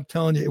 I'm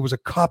telling you, it was a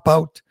cop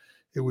out.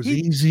 It was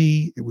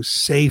easy. It was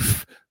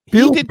safe.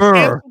 Bill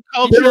Burr.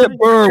 He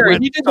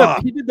did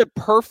the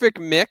perfect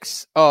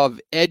mix of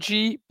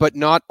edgy but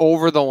not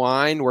over the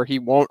line, where he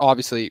won't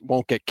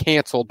get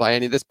canceled by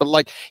any of this, but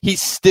like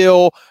he's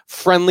still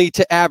friendly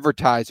to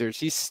advertisers.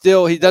 He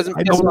doesn't.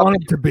 I don't want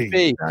him to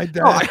be.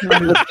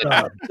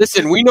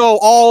 Listen, we know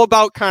all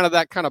about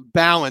that kind of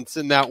balance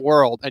in that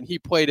world, and he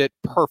played it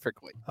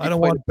perfectly. I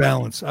don't want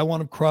balance. I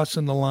want him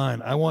crossing the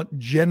line. I want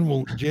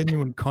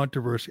genuine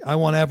controversy. I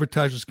want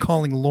advertisers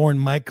calling Lorne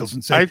Michaels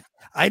and saying,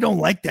 I don't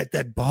like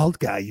that bald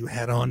guy you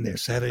had on there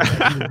Saturday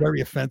night. He was very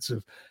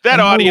offensive. That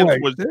audience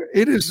was.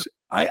 It is.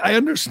 I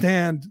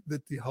understand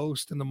that the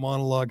host and the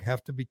monologue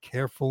have to be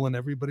careful, and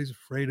everybody's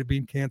afraid of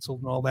being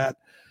canceled and all that.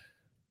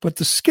 But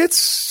the skits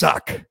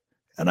suck,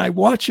 and I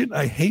watch it.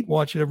 I hate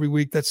watching it every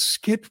week. That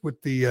skit with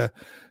the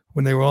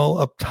when they were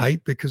all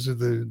uptight because of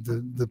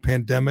the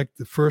pandemic.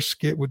 The first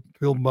skit with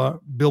Bill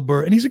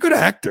Burr, and he's a good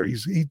actor.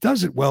 He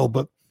does it well,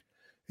 but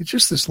it's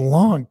just this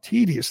long,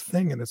 tedious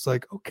thing, and it's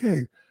like,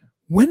 okay.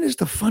 When is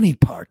the funny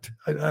part?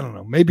 I don't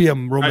know. Maybe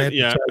I'm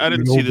romantic. I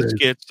didn't see the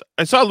skits.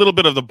 I saw a little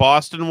bit of the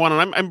Boston one,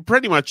 and I'm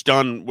pretty much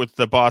done with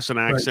the Boston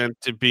accent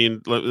to being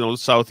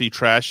Southie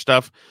trash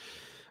stuff.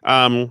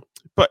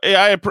 But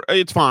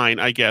it's fine,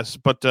 I guess.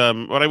 But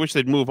what I wish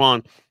they'd move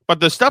on. But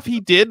the stuff he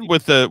did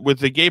with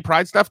the gay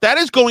pride stuff, that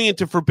is going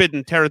into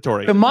forbidden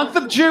territory. The month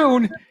of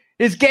June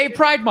is Gay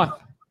Pride Month.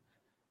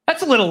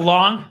 That's a little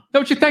long,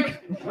 don't you think?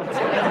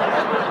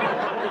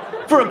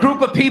 For a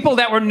group of people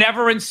that were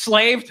never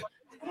enslaved.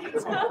 How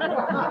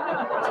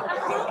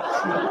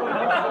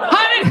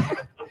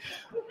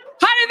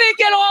did they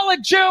get all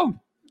of June?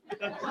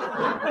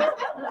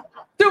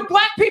 Dude,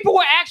 black people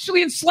were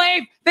actually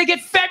enslaved. They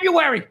get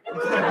February.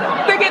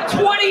 They get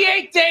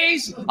 28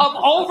 days of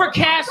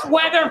overcast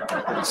weather.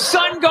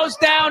 Sun goes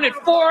down at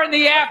 4 in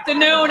the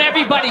afternoon.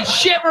 Everybody's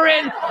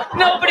shivering.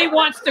 Nobody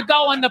wants to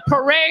go on the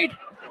parade.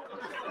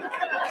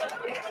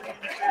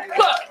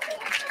 Look,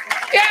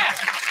 yeah.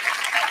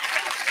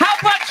 How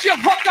about you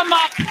hook them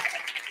up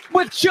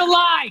with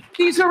July?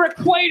 These are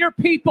equator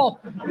people.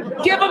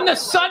 Give them the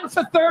sun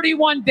for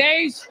 31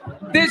 days.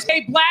 There's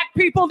black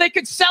people, they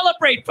could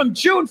celebrate from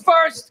June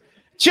 1st,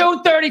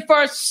 June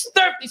 31st,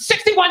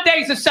 61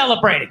 days of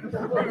celebrating.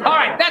 All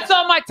right, that's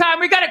all my time.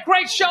 We got a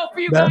great show for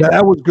you guys.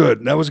 That was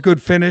good. That was a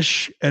good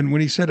finish. And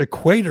when he said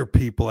equator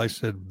people, I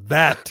said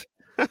that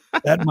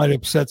might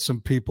upset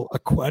some people.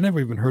 I never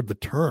even heard the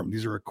term.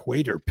 These are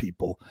equator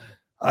people.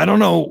 I don't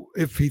know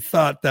if he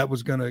thought that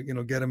was going to,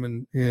 get him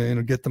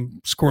and, get them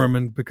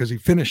squirming, because he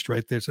finished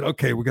right there. Said,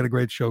 okay, we got a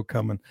great show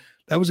coming.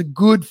 That was a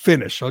good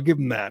finish. I'll give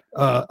him that.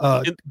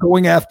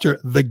 Going after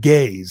the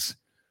gays,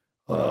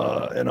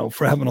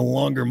 for having a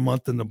longer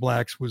month than the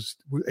blacks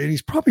and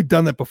he's probably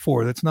done that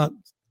before. That's not,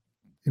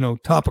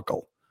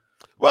 topical.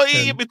 Well,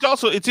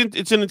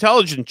 it's an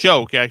intelligent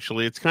joke,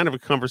 actually. It's kind of a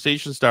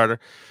conversation starter,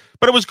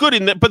 but it was good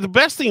in that. But the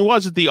best thing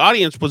was that the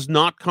audience was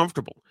not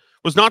comfortable.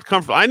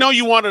 I know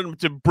you wanted him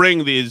to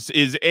bring his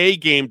A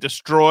game,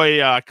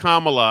 destroy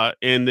Kamala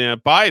and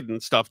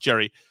Biden stuff,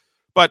 Jerry.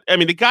 But, I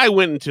mean, the guy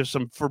went into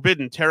some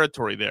forbidden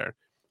territory there.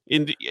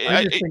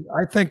 I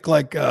think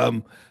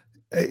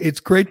it's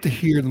great to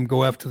hear them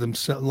go after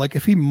themselves. Like,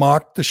 if he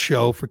mocked the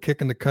show for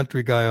kicking the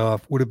country guy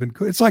off, would have been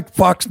good. It's like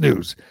Fox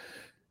News.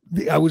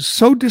 I was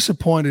so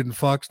disappointed in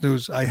Fox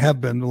News. I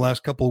have been the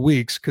last couple of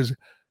weeks, because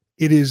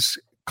it is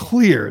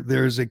clear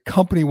there is a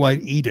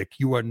company-wide edict.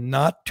 You are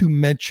not to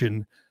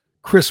mention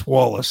Chris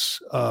Wallace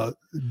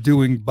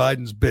doing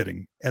Biden's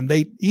bidding. And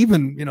they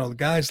even,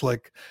 guys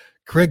like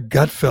Greg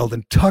Gutfeld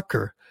and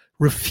Tucker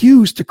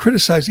refused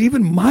to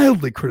even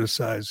mildly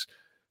criticize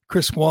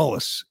Chris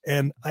Wallace.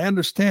 And I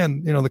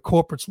understand, the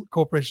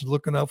corporations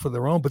looking out for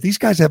their own, but these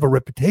guys have a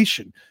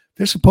reputation.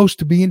 They're supposed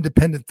to be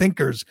independent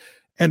thinkers.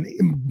 And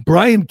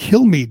Brian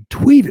Kilmeade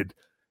tweeted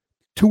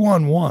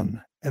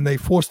 2-on-1, and they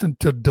forced him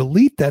to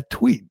delete that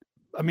tweet.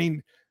 I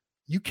mean,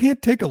 you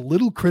can't take a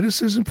little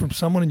criticism from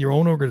someone in your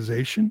own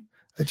organization.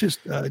 It's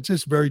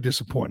just very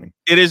disappointing.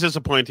 It is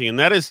disappointing, and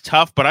that is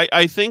tough. But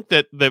I think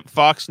that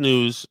Fox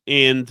News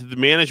and the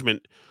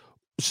management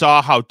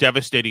saw how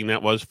devastating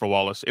that was for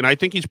Wallace, and I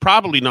think he's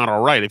probably not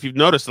all right. If you've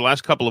noticed the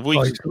last couple of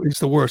weeks, he's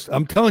the worst.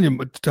 I'm telling you,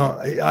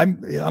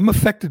 I'm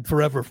affected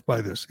forever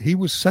by this. He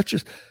was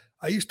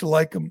I used to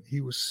like him. He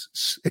was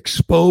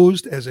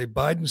exposed as a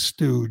Biden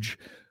stooge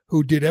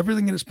who did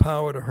everything in his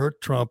power to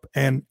hurt Trump,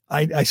 and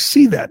I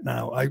see that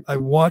now. I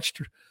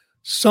watched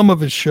some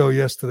of his show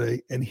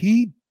yesterday, and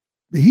he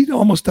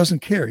almost doesn't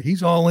care.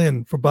 He's all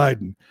in for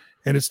Biden,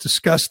 and it's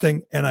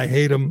disgusting, and I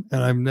hate him,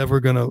 and I'm never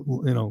going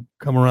to,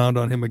 come around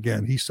on him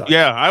again. He sucks.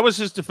 Yeah, I was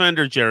his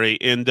defender, Jerry,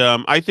 and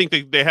I think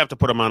they have to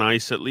put him on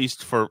ice at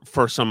least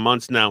for some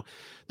months now.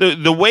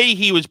 The way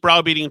he was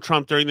browbeating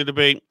Trump during the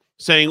debate,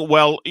 saying,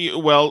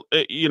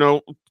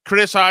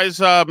 criticize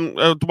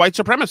white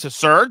supremacists,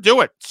 sir,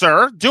 do it,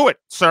 sir, do it,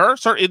 sir.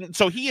 And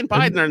so he and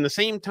Biden are in the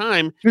same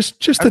time.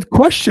 Just a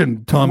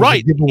question, Tom,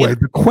 right? Giveaway.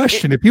 The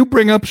question: if you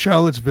bring up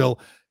Charlottesville,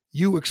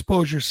 you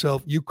expose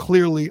yourself. You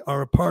clearly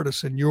are a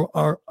partisan. You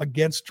are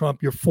against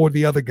Trump. You're for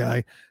the other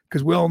guy,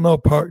 because we all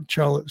know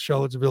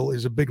Charlottesville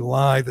is a big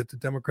lie that the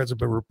Democrats have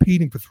been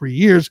repeating for 3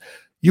 years.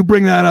 You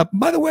bring that up.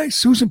 By the way,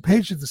 Susan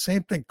Page did the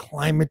same thing,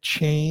 climate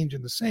change,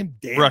 and the same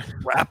damn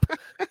crap.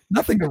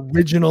 Nothing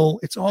original.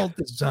 It's all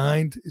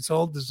designed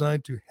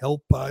to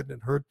help Biden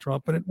and hurt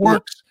Trump, and it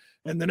works.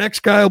 And the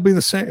next guy will be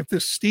the same. If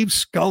this Steve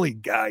Scully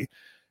guy,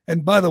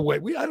 and by the way,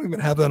 I don't even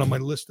have that on my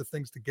list of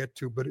things to get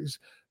to, but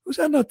was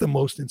that not the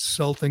most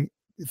insulting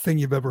thing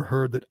you've ever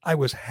heard, that I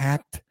was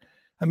hacked?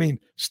 I mean,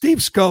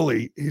 Steve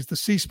Scully is the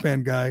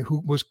C-SPAN guy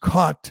who was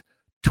caught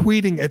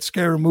tweeting at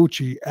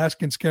Scaramucci,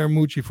 asking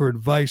Scaramucci for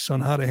advice on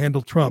how to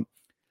handle Trump.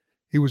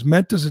 He was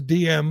meant as a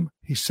DM.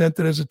 He sent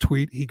it as a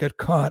tweet. He got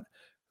caught.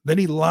 Then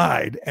he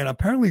lied, and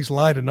apparently he's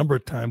lied a number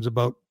of times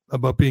about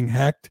being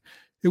hacked.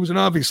 It was an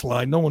obvious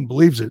lie. No one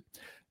believes it.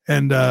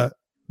 And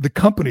the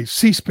company,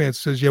 C-SPAN,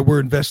 says, yeah, we're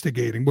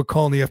investigating. We're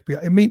calling the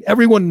FBI. I mean,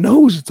 everyone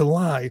knows it's a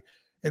lie.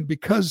 And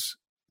because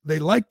they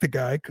like the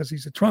guy, because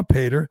he's a Trump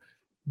hater,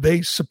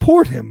 they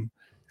support him.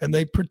 And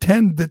they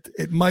pretend that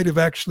he might have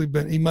actually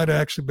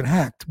been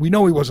hacked. We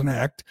know he wasn't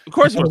hacked. Of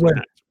course he wasn't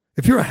hacked.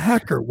 If you're a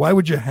hacker, why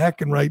would you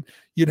hack and write?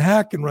 You'd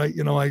hack and write,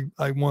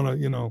 I want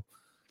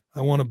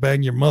to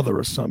bang your mother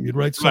or something. You'd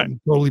write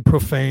something totally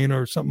profane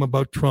or something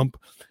about Trump.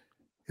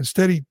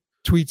 Instead, he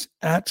tweets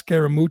at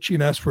Scaramucci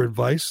and asks for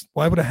advice.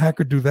 Why would a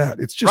hacker do that?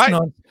 It's just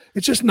Right.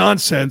 it's just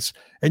nonsense.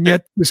 And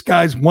yet this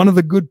guy's one of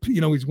the good,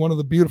 he's one of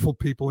the beautiful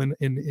people in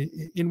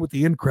with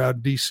the in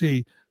crowd,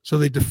 DC. So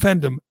they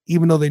defend him,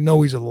 even though they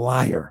know he's a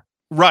liar.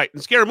 Right.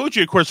 And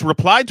Scaramucci, of course,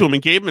 replied to him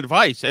and gave him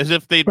advice as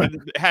if they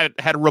had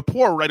a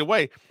rapport right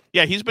away.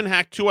 Yeah, he's been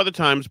hacked 2 other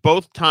times.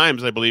 Both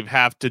times, I believe,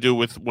 have to do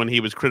with when he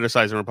was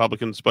criticizing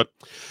Republicans. But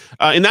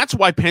and that's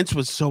why Pence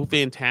was so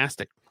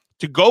fantastic.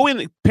 To go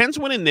in, Pence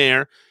went in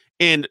there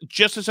and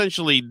just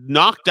essentially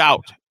knocked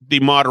out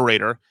the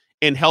moderator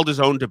and held his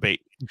own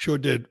debate. He sure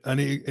did. And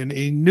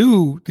he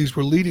knew these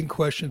were leading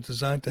questions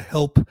designed to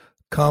help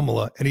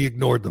Kamala, and he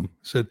ignored them.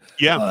 He said,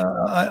 Yeah.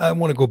 I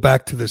want to go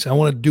back to this. I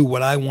want to do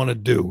what I want to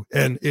do.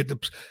 And he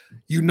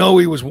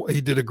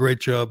did a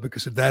great job,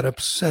 because that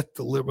upset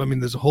the liberal. I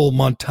mean, there's a whole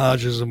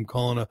montage of him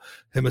calling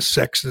him a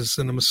sexist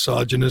and a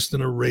misogynist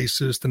and a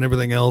racist and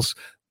everything else.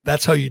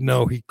 That's how he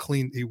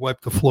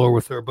wiped the floor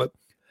with her. But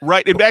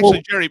right. And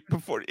actually, Jerry,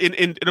 before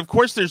and of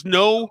course there's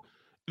no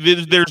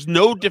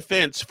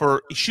defense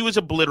for, she was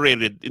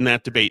obliterated in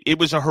that debate. It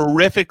was a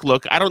horrific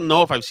look. I don't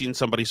know if I've seen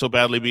somebody so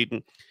badly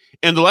beaten.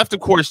 And the left, of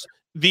course,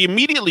 the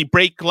immediately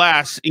break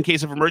glass in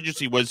case of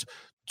emergency was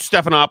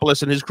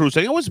Stephanopoulos and his crew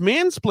saying it was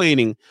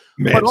mansplaining.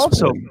 But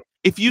also,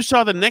 if you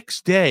saw the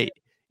next day,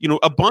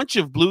 a bunch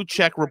of blue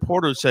check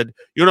reporters said,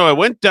 I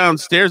went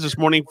downstairs this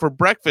morning for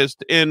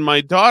breakfast and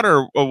my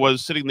daughter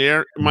was sitting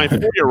there, my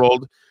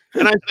 4-year-old,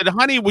 and I said,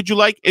 honey, would you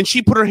like? And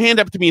she put her hand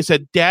up to me and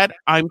said, Dad,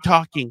 I'm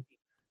talking.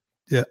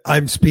 Yeah,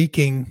 I'm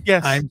speaking.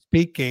 Yes. I'm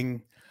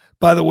speaking.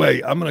 By the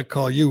way, I'm going to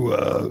call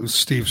you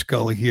Steve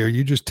Scully here.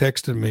 You just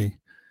texted me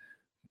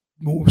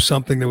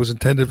something that was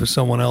intended for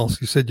someone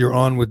else. You said you're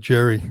on with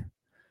Jerry.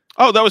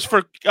 Oh, that was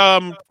for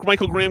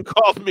Michael Graham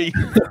called me.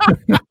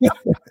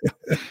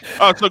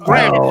 Oh, so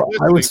Graham.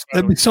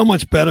 It'd be so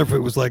much better if it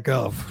was like,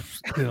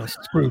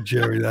 screw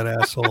Jerry, that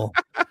asshole.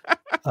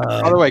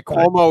 By the way,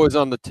 Cuomo is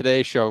on the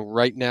Today Show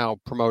right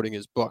now promoting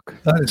his book.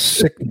 That is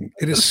sickening.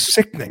 It is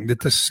sickening that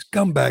the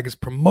scumbag is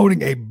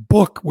promoting a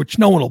book which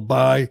no one will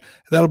buy.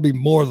 That'll be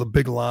more of the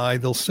big lie.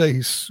 They'll say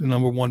he's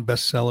 #1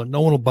 bestseller.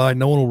 No one will buy.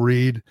 No one will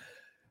read.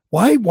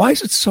 Why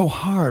is it so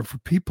hard for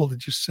people to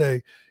just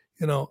say,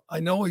 I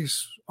know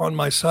he's on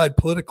my side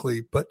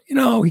politically, but,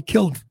 he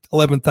killed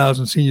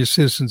 11,000 senior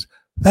citizens.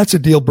 That's a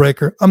deal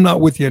breaker. I'm not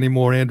with you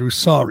anymore, Andrew.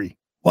 Sorry.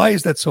 Why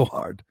is that so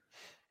hard?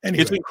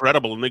 Anyway. It's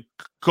incredible. And the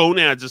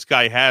gonads this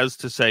guy has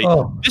to say,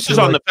 this is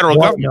on the federal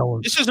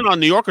government. This isn't on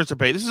New Yorkers to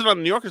pay. This isn't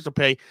on New Yorkers to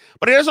pay.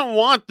 But he doesn't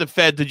want the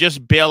Fed to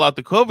just bail out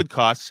the COVID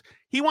costs.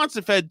 He wants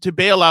the Fed to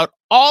bail out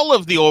all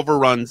of the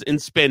overruns in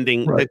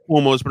spending that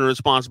Cuomo has been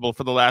responsible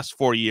for the last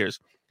 4 years.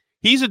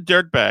 He's a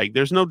dirtbag.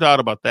 There's no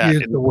doubt about that.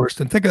 He is the worst.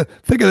 And think of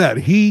that.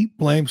 He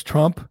blames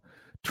Trump.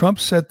 Trump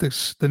set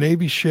the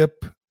Navy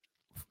ship,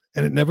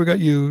 and it never got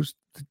used.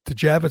 The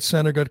Javits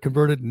Center got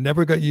converted,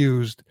 never got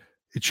used.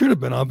 It should have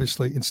been,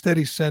 obviously. Instead,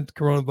 he sent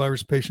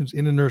coronavirus patients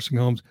into nursing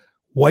homes,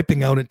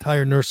 wiping out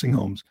entire nursing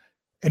homes.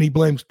 And he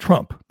blames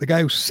Trump, the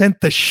guy who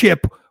sent the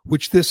ship,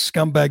 which this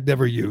scumbag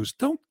never used.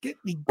 Don't get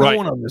me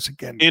going on this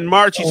again. In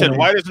March, he said,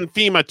 why doesn't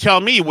FEMA tell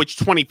me which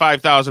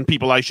 25,000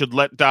 people I should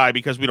let die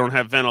because we don't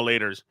have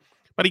ventilators?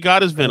 But he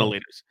got his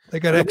ventilators. They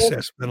got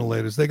excess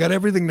ventilators. They got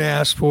everything they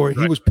asked for. Right.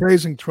 He was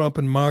praising Trump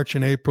in March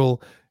and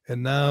April.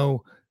 And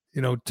now,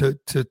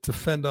 to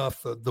fend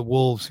off the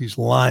wolves, he's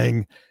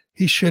lying.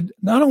 He should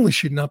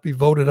not be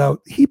voted out.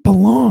 He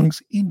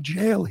belongs in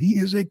jail. He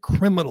is a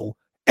criminal.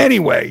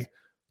 Anyway,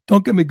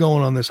 don't get me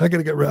going on this.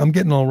 I'm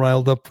getting all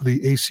riled up for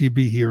the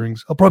ACB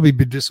hearings. I'll probably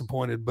be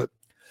disappointed. But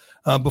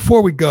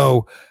before we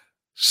go,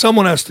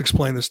 someone has to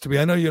explain this to me.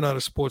 I know you're not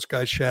a sports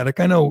guy, Shattuck.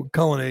 I know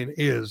Colin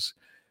is.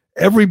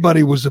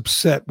 Everybody was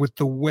upset with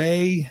the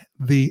way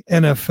the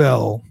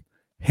NFL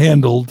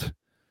handled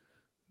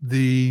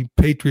the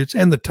Patriots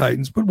and the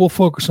Titans, but we'll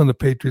focus on the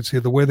Patriots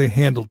here, the way they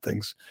handled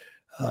things.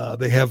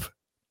 They have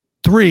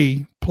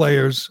 3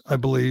 players, I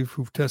believe,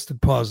 who've tested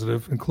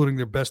positive, including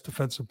their best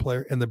defensive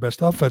player and their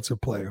best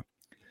offensive player.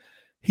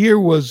 Here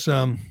was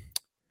Ben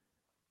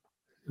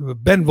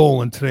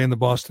Volen today in the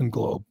Boston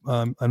Globe.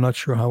 I'm not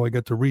sure how I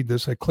got to read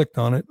this. I clicked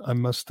on it. I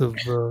must have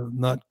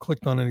not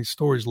clicked on any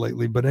stories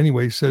lately. But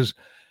anyway, he says,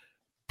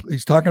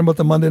 he's talking about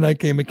the Monday night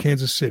game at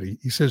Kansas City.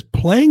 He says,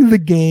 playing the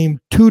game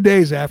 2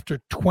 days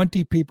after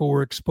 20 people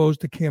were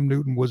exposed to Cam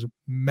Newton was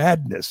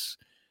madness,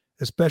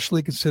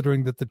 especially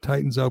considering that the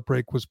Titans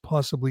outbreak was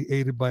possibly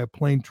aided by a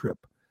plane trip.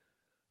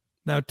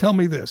 Now, tell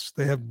me this.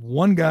 They have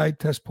one guy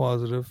test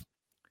positive,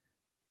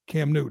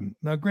 Cam Newton.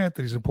 Now,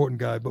 granted, he's an important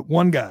guy, but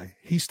one guy.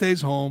 He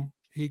stays home.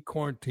 He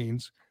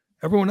quarantines.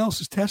 Everyone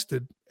else is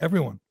tested,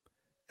 everyone,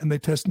 and they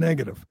test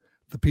negative.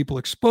 The people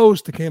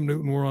exposed to Cam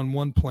Newton were on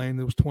one plane.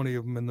 There was 20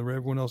 of them, and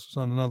everyone else was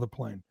on another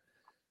plane.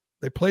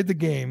 They played the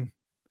game.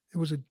 It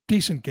was a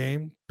decent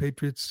game.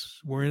 Patriots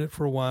were in it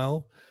for a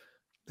while.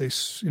 They,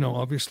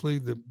 obviously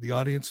the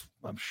audience,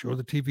 I'm sure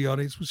the TV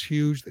audience was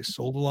huge. They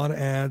sold a lot of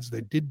ads.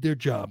 They did their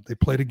job. They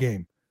played a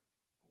game.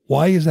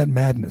 Why is that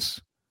madness?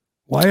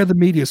 Why are the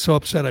media so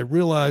upset? I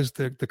realized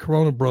that the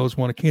Corona bros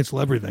want to cancel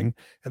everything,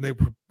 and they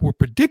were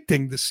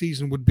predicting the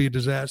season would be a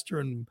disaster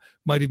and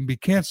might even be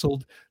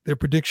canceled. Their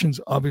predictions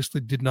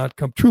obviously did not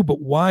come true. But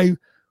why?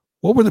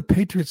 What were the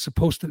Patriots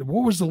supposed to do?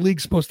 What was the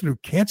league supposed to do?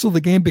 Cancel the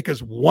game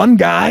because one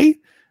guy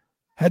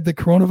had the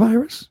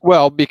coronavirus?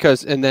 Well,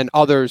 because and then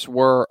others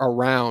were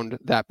around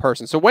that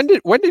person. So when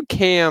did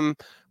Cam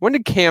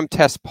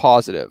test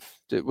positive?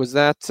 Was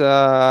that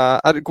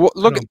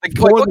look at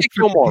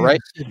Gilmore, right?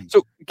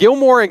 So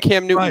Gilmore and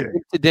Cam Newton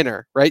went to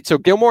dinner, right? So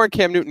Gilmore and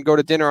Cam Newton go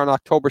to dinner on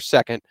October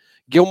 2nd.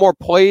 Gilmore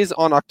plays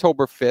on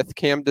October 5th.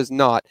 Cam does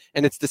not,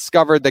 and it's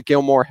discovered that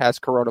Gilmore has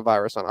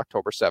coronavirus on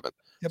October 7th.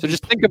 Yeah, so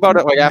just think about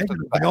it like after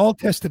the fact. They all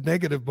tested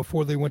negative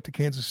before they went to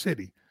Kansas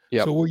City.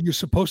 Yep. So were you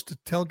supposed to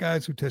tell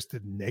guys who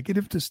tested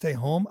negative to stay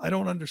home? I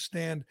don't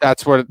understand.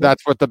 That's what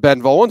the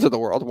Ben Volans of the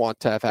world want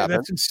to have happen.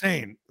 That's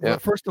insane. Yeah. Well,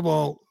 first of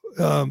all,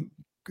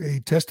 he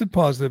tested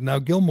positive. Now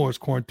Gilmore's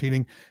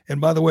quarantining. And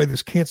by the way,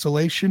 this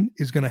cancellation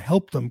is going to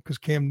help them because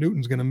Cam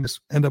Newton's going to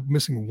end up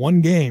missing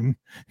one game,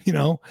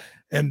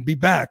 and be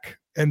back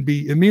and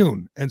be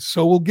immune. And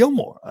so will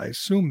Gilmore. I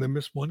assume they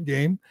miss one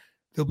game.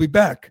 They'll be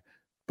back.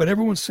 But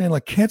everyone's saying,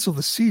 cancel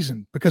the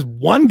season because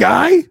one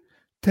guy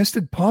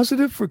tested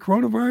positive for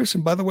coronavirus.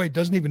 And by the way,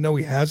 doesn't even know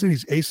he has it.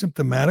 He's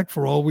asymptomatic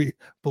for all we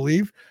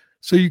believe.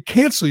 So you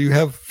cancel. You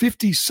have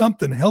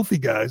 50-something healthy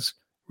guys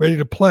ready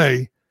to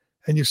play.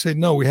 And you say,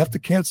 no, we have to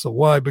cancel.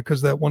 Why?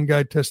 Because that one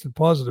guy tested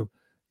positive.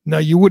 Now,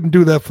 you wouldn't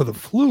do that for the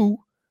flu.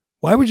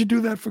 Why would you do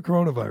that for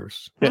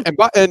coronavirus? Yeah,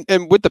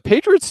 and with the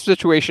Patriots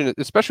situation,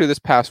 especially this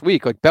past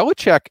week,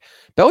 Belichick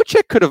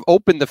could have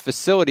opened the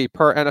facility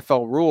per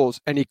NFL rules,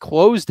 and he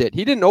closed it.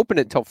 He didn't open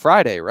it until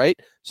Friday, right?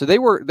 So they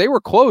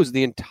were closed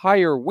the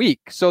entire week.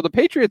 So the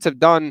Patriots have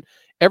done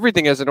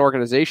everything as an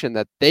organization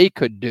that they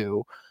could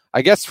do.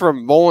 I guess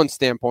from Volan's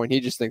standpoint, he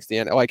just thinks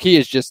he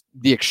is just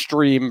the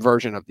extreme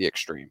version of the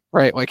extreme,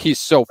 right? He's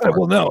so far.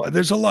 Well, no,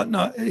 there's a lot.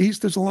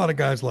 There's a lot of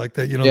guys like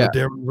that. The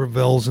Darren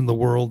Rovell's in the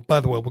world. By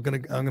the way,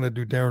 I'm gonna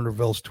do Darren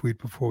Rovell's tweet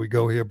before we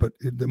go here, but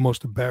the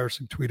most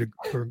embarrassing tweet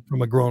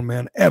from a grown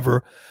man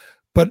ever.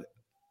 But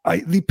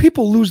the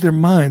people lose their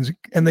minds,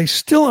 and they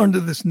still are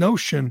under this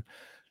notion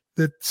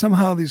that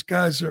somehow these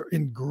guys are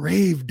in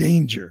grave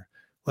danger.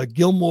 Like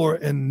Gilmore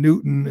and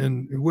Newton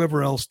and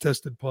whoever else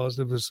tested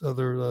positive, this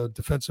other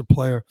defensive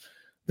player,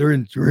 they're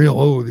in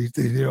real.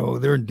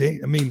 They're in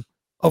danger. I mean,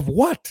 of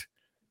what?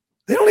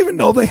 They don't even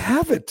know they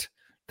have it.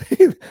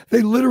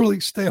 They literally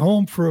stay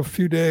home for a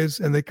few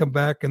days and they come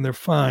back and they're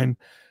fine.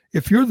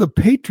 If you're the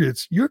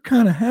Patriots, you're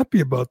kind of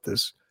happy about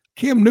this.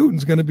 Cam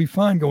Newton's going to be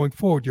fine going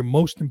forward. Your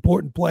most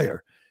important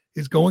player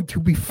is going to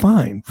be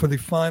fine for the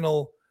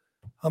final.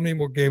 How many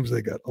more games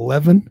they got?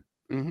 11.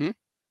 Mm-hmm.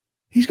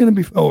 He's going to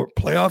be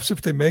playoffs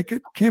if they make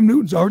it. Cam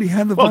Newton's already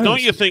had the virus. Well,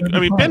 don't you think? I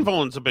mean, Ben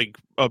Volan's a big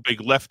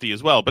lefty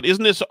as well. But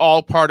isn't this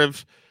all part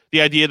of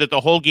the idea that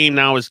the whole game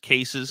now is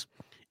cases,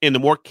 and the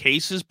more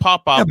cases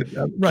pop up,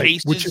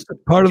 cases, which is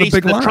part of the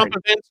big lie. Trump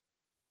events,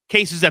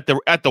 cases at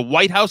the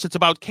White House. It's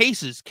about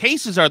cases.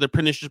 Cases are the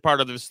pernicious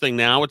part of this thing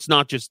now. It's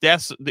not just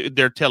deaths.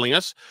 They're telling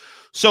us.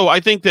 So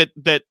I think that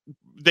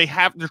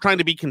they're trying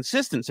to be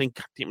consistent, saying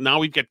now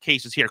we've got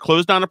cases here,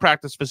 closed down a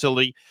practice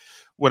facility,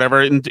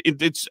 whatever, and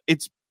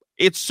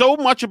it's so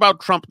much about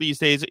Trump these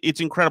days. It's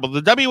incredible.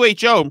 The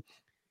WHO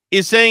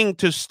is saying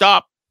to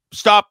stop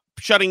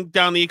shutting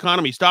down the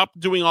economy. Stop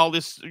doing all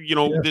this,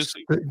 yes.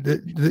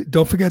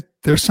 Don't forget,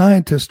 they're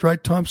scientists,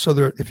 right, Tom?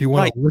 So if you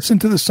want to listen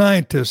to the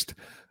scientist,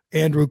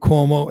 Andrew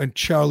Cuomo and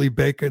Charlie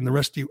Baker and the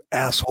rest of you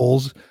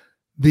assholes,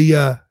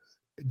 the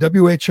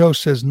WHO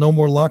says no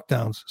more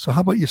lockdowns. So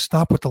how about you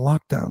stop with the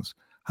lockdowns?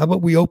 How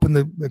about we open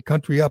the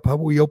country up? How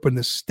about we open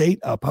the state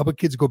up? How about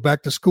kids go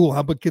back to school?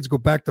 How about kids go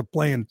back to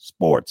playing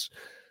sports?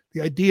 The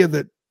idea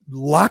that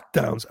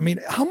lockdowns, I mean,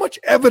 how much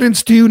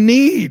evidence do you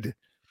need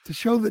to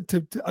show that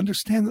to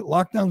understand that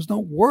lockdowns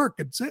don't work?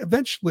 And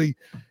eventually,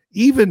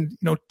 even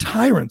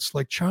tyrants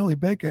like Charlie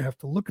Baker have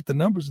to look at the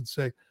numbers and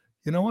say,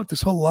 you know what,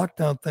 this whole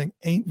lockdown thing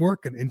ain't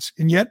working.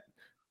 And yet,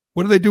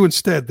 what do they do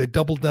instead? They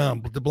double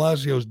down. De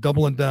Blasio's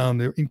doubling down.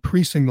 They're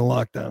increasing the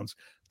lockdowns.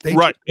 They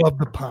love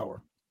the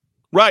power.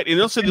 Right, and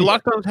they'll say the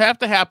lockdowns have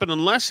to happen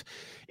unless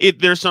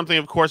there's something,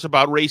 of course,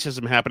 about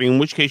racism happening, in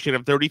which case you'd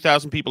have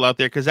 30,000 people out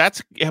there, because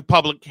that's a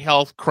public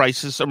health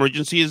crisis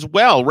emergency as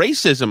well,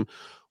 racism.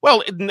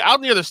 Well,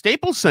 out near the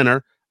Staples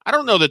Center, I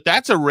don't know that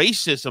that's a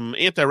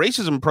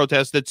anti-racism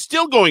protest that's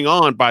still going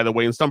on, by the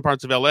way, in some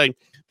parts of L.A.,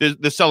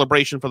 the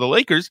celebration for the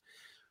Lakers.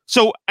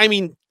 So, I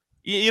mean,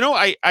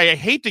 I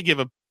hate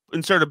to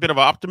insert a bit of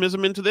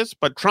optimism into this,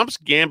 but Trump's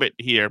gambit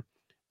here,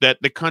 that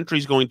the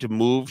country's going to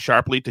move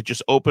sharply to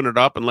just open it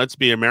up and let's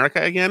be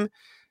America again,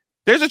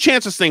 there's a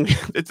chance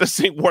this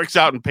thing works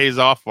out and pays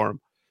off for him.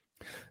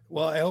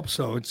 Well, I hope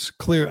so. It's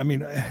clear. I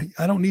mean,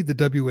 I don't need the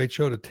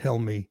WHO to tell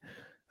me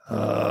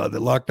that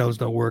lockdowns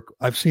don't work.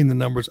 I've seen the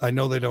numbers. I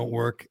know they don't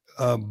work.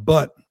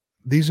 But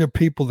these are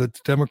people that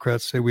the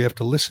Democrats say we have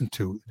to listen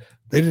to.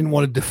 They didn't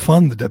want to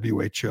defund the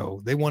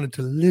WHO. They wanted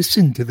to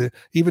listen to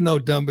even though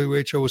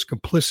WHO was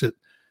complicit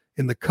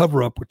in the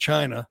cover-up with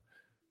China,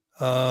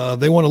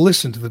 They want to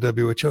listen to the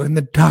WHO and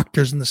the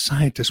doctors and the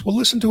scientists. Well,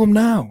 listen to them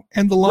now,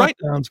 and the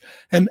lockdowns,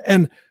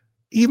 and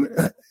even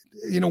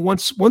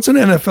once an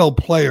NFL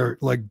player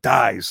like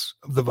dies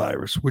of the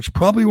virus, which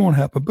probably won't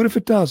happen, but if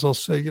it does, I'll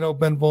say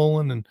Ben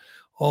Volen and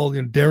all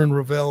Darren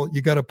Rovell,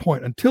 you got a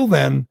point. Until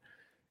then,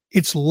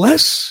 it's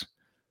less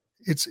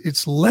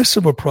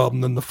of a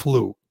problem than the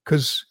flu,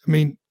 because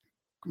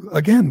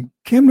again,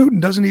 Cam Newton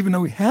doesn't even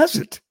know he has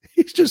it.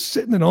 He's just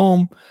sitting at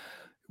home,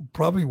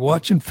 probably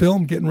watching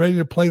film, getting ready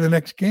to play the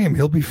next game.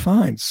 He'll be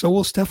fine. So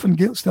will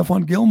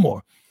Stephon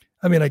Gilmore.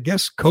 I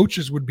guess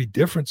coaches would be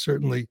different,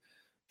 certainly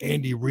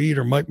Andy Reid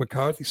or Mike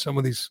McCarthy, some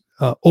of these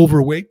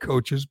overweight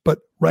coaches. But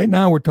right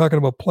now we're talking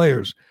about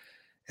players.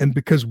 And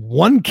because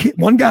one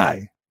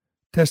guy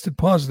tested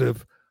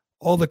positive,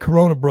 all the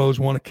Corona bros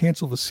want to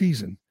cancel the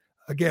season.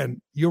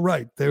 Again, you're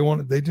right.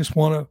 They just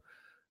want to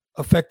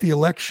affect the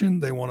election.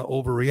 They want to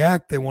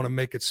overreact. They want to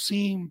make it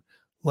seem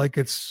like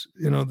it's,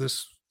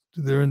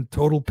 they're in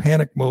total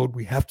panic mode.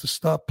 We have to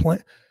stop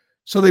playing.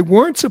 So they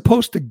weren't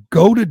supposed to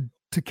go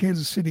to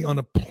Kansas City on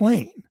a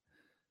plane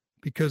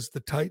because the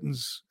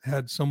Titans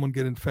had someone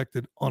get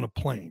infected on a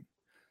plane.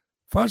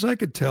 As far as I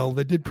could tell,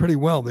 they did pretty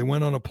well. They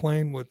went on a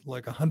plane with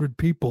like 100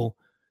 people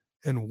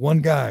and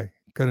one guy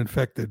got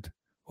infected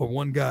or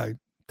one guy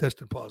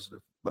tested positive.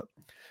 But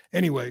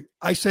anyway,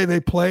 I say they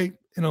play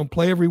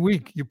every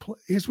week.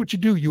 Here's what you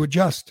do. You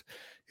adjust.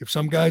 If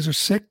some guys are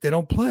sick, they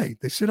don't play.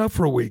 They sit out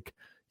for a week.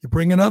 You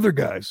bring in other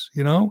guys,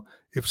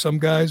 If some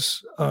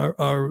guys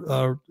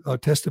are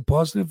tested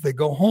positive, they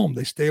go home.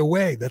 They stay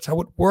away. That's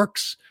how it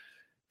works.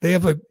 They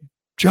have a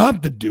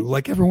job to do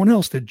like everyone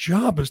else. Their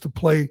job is to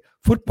play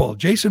football.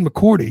 Jason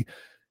McCourty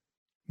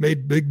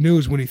made big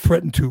news when he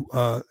threatened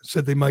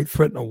said they might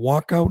threaten a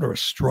walkout or a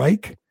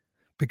strike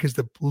because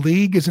the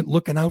league isn't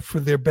looking out for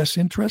their best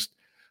interest.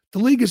 The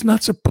league is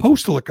not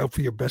supposed to look out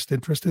for your best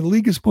interest. The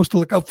league is supposed to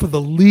look out for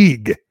the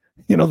league.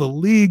 The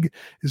league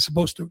is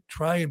supposed to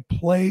try and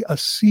play a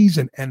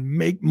season and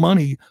make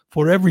money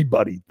for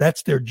everybody.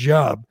 That's their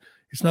job.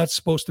 It's not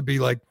supposed to be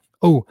like,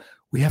 oh,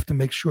 we have to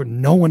make sure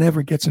no one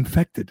ever gets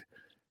infected.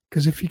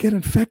 Because if you get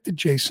infected,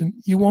 Jason,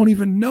 you won't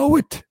even know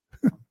it.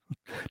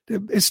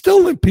 It's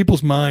still in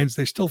people's minds.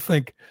 They still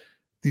think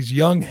these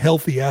young,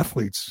 healthy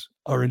athletes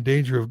are in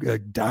danger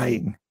of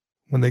dying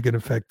when they get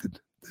infected.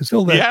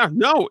 Still there. Yeah,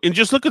 no, and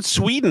just look at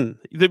Sweden.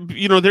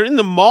 They're in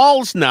the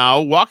malls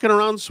now, walking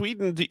around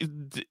Sweden,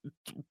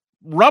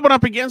 rubbing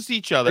up against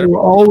each other. They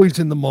were always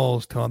in the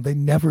malls, Tom. They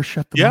never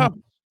shut them up.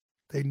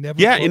 They never.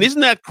 Yeah, and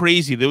isn't that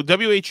crazy? The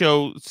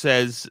WHO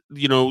says,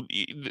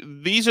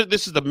 this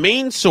is the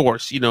main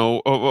source,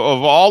 of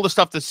all the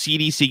stuff the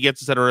CDC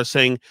gets, etc.,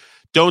 saying,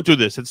 don't do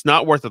this. It's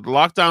not worth it. The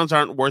lockdowns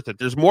aren't worth it.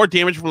 There's more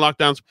damage from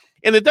lockdowns.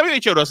 And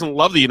the WHO doesn't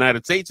love the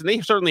United States, and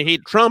they certainly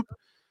hate Trump.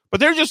 But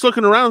they're just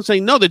looking around and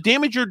saying, no, the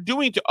damage you're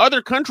doing to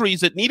other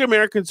countries that need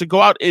Americans to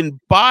go out and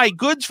buy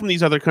goods from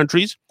these other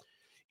countries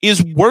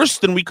is worse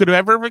than we could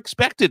have ever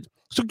expected.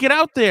 So get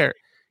out there.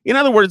 In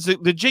other words,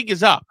 the jig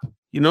is up.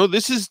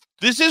 This is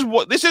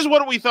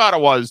what we thought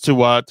it was,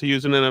 to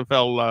use an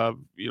NFL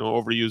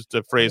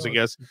overused phrase, I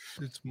guess.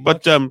 It's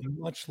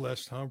much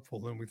less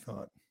harmful than we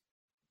thought.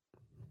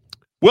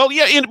 Well,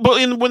 yeah,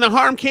 when the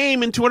harm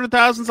came in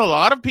 200,000, a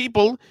lot of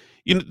people,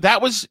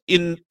 that was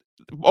in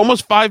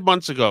almost 5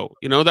 months ago.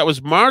 That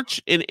was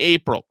March and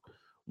April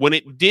when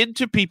it did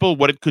to people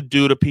what it could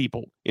do to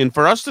people. And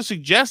for us to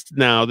suggest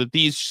now that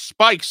these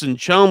spikes in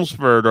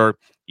Chelmsford or,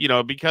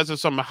 because of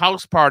some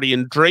house party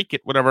in Drake,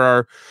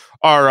 whatever,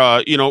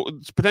 are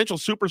potential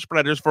super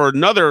spreaders for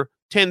another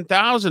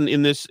 10,000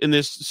 in this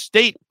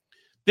state.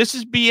 This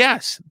is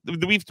BS.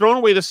 We've thrown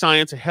away the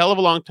science a hell of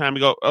a long time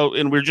ago,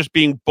 and we're just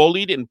being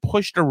bullied and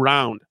pushed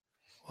around.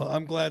 Well,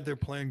 I'm glad they're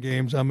playing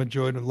games. I'm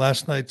enjoying it.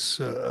 Last night's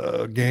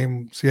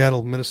game,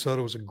 Seattle,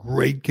 Minnesota, was a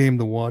great game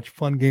to watch,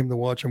 fun game to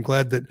watch. I'm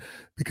glad that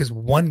because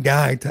one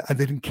guy, they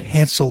didn't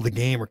cancel the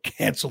game or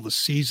cancel the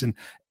season.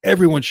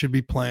 Everyone should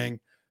be playing.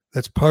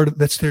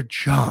 That's their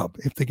job.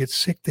 If they get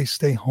sick, they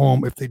stay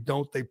home. If they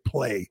don't, they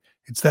play.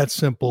 It's that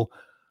simple.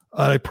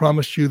 I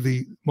promised you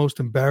the most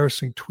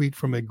embarrassing tweet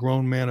from a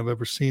grown man I've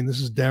ever seen. This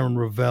is Darren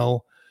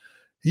Rovell.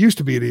 He used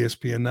to be at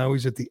ESPN. Now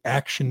he's at the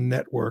Action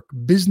Network,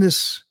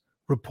 business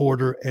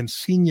reporter and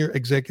senior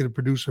executive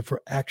producer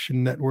for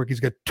Action Network.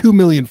 He's got 2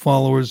 million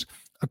followers.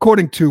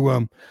 According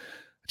to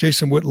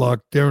Jason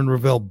Whitlock, Darren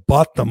Rovell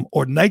bought them,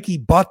 or Nike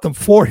bought them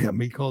for him.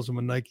 He calls him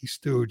a Nike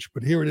stooge.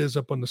 But here it is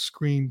up on the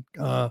screen.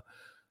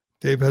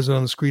 Dave has it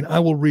on the screen. I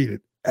will read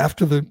it.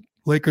 After the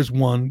Lakers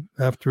won,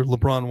 after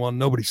LeBron won,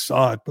 nobody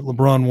saw it, but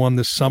LeBron won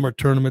this summer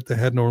tournament they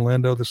had in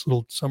Orlando, this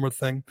little summer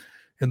thing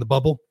in the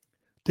bubble.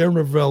 Darren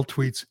Rovell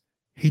tweets,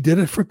 he did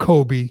it for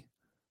Kobe,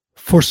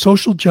 for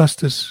social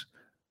justice,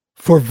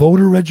 for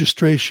voter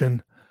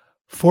registration,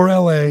 for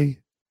LA,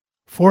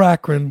 for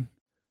Akron,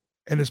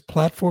 and his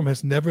platform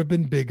has never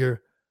been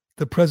bigger.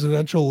 The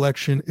presidential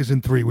election is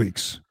in 3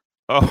 weeks.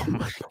 Oh,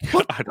 my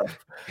God.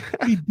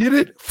 He did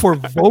it for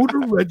voter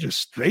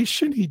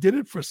registration. He did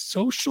it for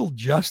social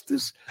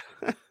justice.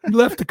 He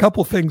left a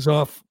couple things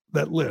off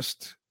that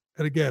list.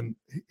 And again,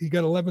 he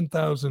got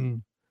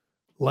 11,000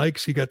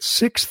 likes. He got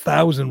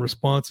 6,000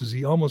 responses.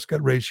 He almost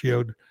got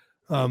ratioed.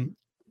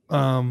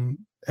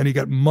 And he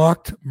got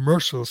mocked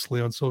mercilessly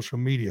on social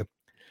media.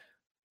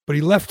 But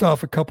he left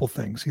off a couple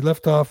things. He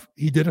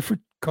did it for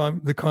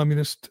the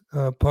Communist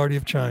Party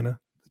of China,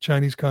 the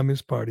Chinese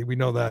Communist Party. We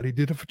know that. He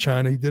did it for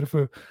China. He did it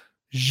for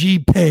Xi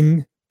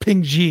Ping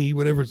Xi,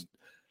 whatever.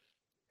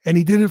 And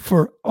he did it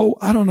for,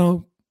 I don't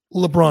know,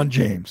 LeBron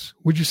James.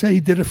 Would you say he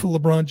did it for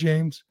LeBron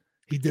James?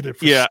 He did it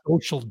for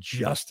social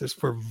justice,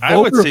 for voter, I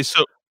would say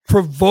so.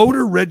 For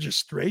voter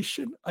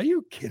registration. Are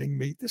you kidding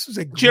me? This is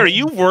Jerry,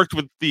 you've worked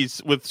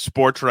with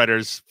sports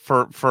writers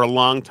for a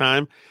long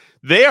time.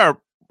 There are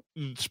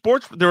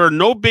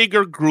no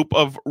bigger group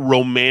of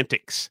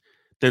romantics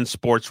than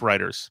sports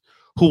writers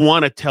who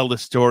want to tell the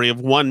story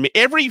of one.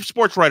 Every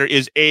sports writer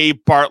is a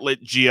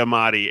Bartlett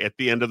Giamatti at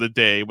the end of the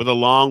day with a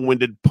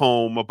long-winded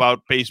poem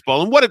about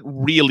baseball and what it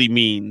really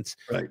means.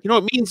 Right. You know,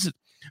 it means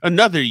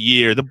another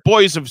year. The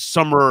boys of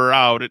summer are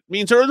out. It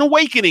means an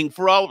awakening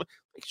for all of it.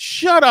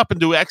 Shut up and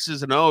do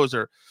X's and O's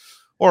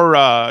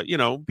or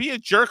be a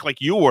jerk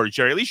like you were,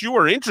 Jerry. At least you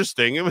were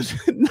interesting. It was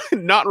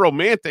not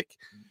romantic.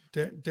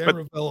 Darren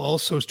Rovell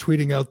also is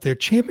tweeting out their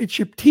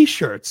championship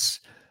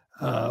T-shirts,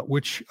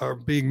 which are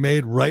being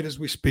made right as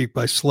we speak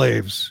by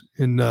slaves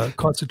in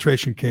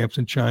concentration camps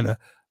in China.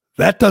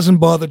 That doesn't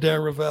bother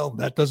Darren Rovell.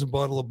 That doesn't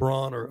bother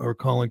LeBron or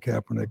Colin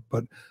Kaepernick.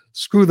 But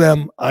screw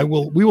them.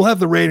 We will have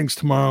the ratings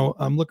tomorrow.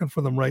 I'm looking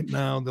for them right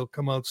now. They'll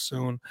come out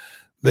soon.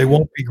 They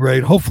won't be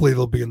great. Hopefully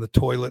they'll be in the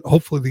toilet.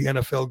 Hopefully the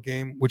NFL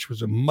game, which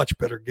was a much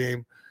better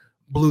game,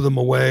 blew them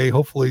away.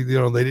 Hopefully,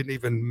 they didn't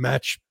even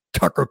match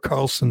Tucker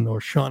Carlson or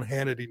Sean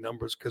Hannity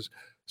numbers because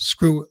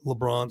screw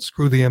LeBron,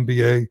 screw the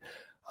NBA.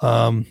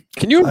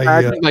 Can you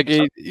imagine?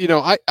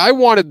 I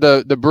wanted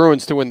the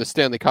Bruins to win the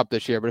Stanley Cup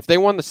this year, but if they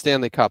won the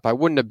Stanley Cup, I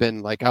wouldn't have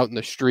been like out in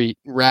the street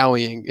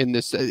rallying in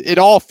this. It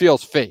all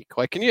feels fake.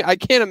 Like, I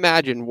can't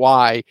imagine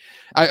why.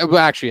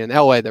 Actually, in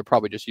LA, they're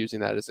probably just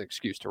using that as an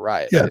excuse to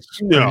riot. Yes,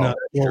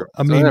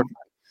 the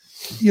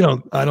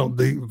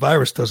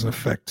virus doesn't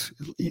affect.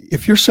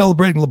 If you're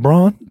celebrating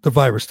LeBron, the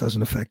virus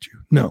doesn't affect you.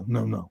 No.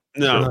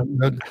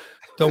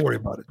 Don't worry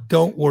about it.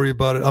 Don't worry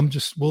about it.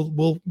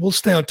 We'll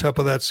stay on top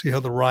of that, see how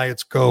the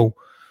riots go,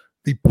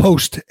 the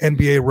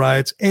post-NBA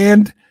riots,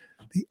 and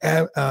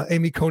the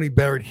Amy Coney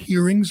Barrett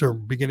hearings are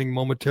beginning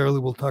momentarily.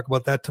 We'll talk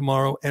about that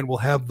tomorrow, and we'll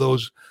have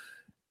those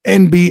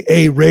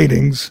NBA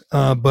ratings.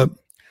 But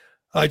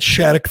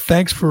Shattuck,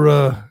 thanks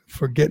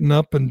for getting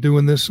up and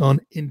doing this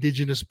on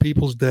Indigenous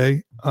Peoples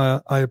Day.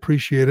 I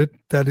appreciate it.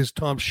 That is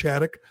Tom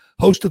Shattuck,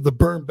 host of the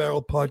Burn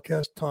Barrel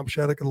podcast. Tom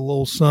Shattuck of the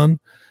Lowell Sun,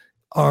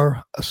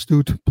 our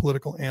astute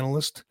political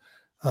analyst.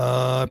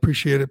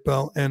 Appreciate it,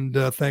 Bell. And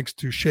thanks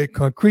to Shea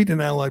Concrete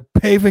and Allied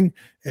Paving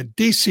and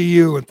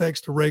DCU. And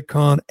thanks to Ray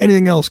Kahn.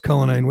 Anything else,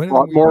 Colin?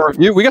 More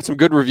review. We got some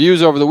good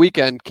reviews over the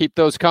weekend. Keep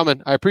those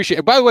coming. I appreciate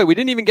it. By the way, we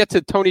didn't even get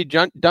to Tony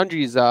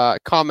Dungy's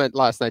comment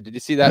last night. Did you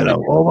see that?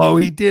 No, although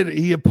he did.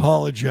 He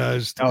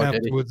apologized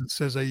afterwards and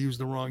says I used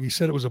the wrong. He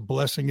said it was a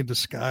blessing in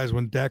disguise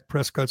when Dak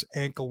Prescott's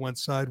ankle went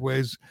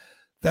sideways.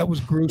 That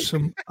was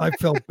gruesome. I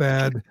felt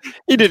bad.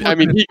 He did. I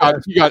mean, he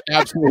got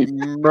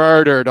absolutely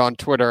murdered on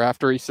Twitter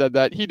after he said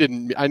that. He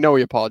didn't. I know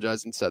he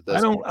apologized and said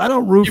this. I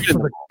don't root for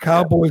the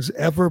Cowboys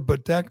ever,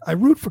 but I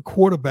root for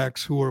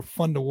quarterbacks who are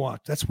fun to watch.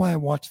 That's why I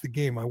watch the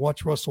game. I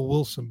watch Russell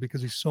Wilson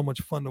because he's so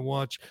much fun to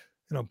watch.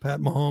 Pat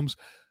Mahomes,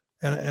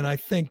 and I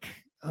think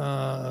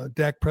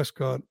Dak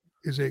Prescott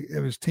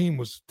his team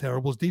was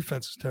terrible. His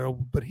defense is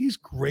terrible, but he's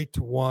great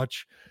to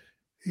watch.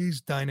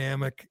 He's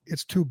dynamic.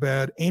 It's too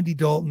bad. Andy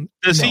Dalton.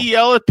 Does he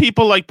yell at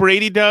people like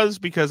Brady does?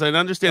 Because I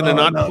understand they're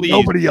not pleased.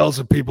 Nobody yells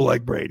at people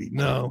like Brady.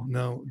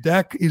 No.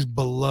 Dak is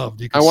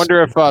beloved. I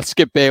wonder if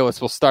Skip Bayless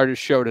will start his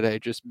show today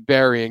just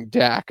burying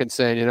Dak and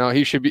saying,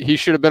 he should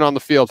have been on the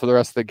field for the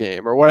rest of the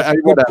game or what.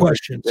 Good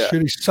question. Yeah.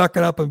 Should he suck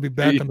it up and be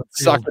back on the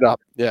field? Suck it up.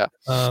 Yeah.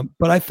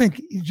 But I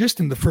think just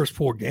in the first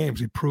 4 games,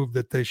 he proved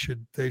that they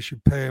should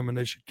pay him and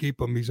they should keep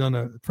him. He's on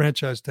a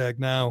franchise tag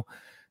now.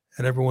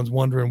 And everyone's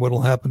wondering what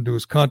will happen to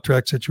his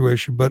contract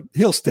situation, but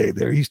he'll stay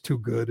there. He's too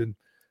good and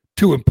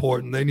too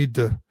important. They need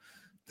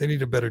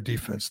a better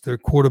defense. Their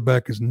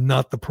quarterback is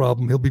not the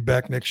problem. He'll be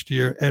back next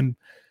year. And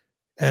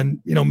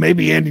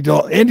maybe Andy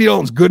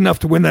Dalton's good enough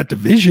to win that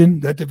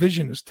division. That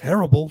division is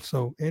terrible.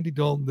 So Andy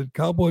Dalton, the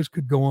Cowboys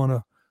could go on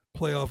a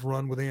playoff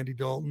run with Andy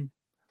Dalton,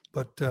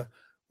 but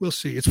we'll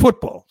see. It's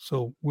football,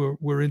 so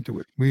we're into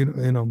it.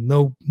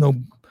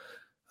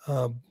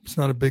 It's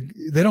not a big.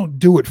 They don't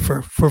do it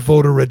for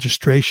voter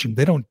registration.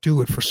 They don't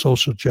do it for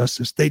social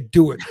justice. They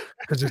do it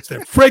because it's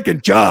their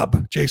freaking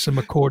job. Jason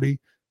McCourty,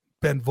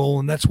 Ben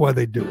Volen. That's why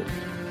they do it.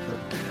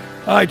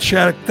 All right,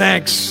 Shattuck.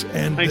 Thanks.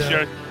 Thanks,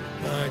 Jerry.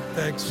 All right,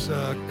 thanks,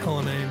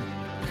 Colin.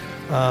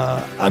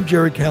 I'm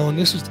Jerry Callahan.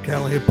 This is the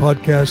Callahan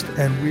Podcast,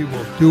 and we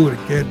will do it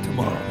again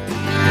tomorrow.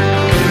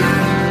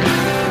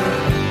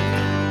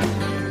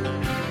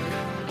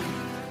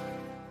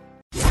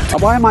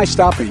 Why am I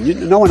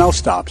stopping? No one else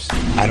stops.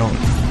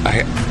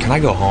 Can I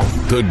go home?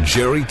 The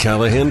Jerry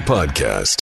Callahan Podcast.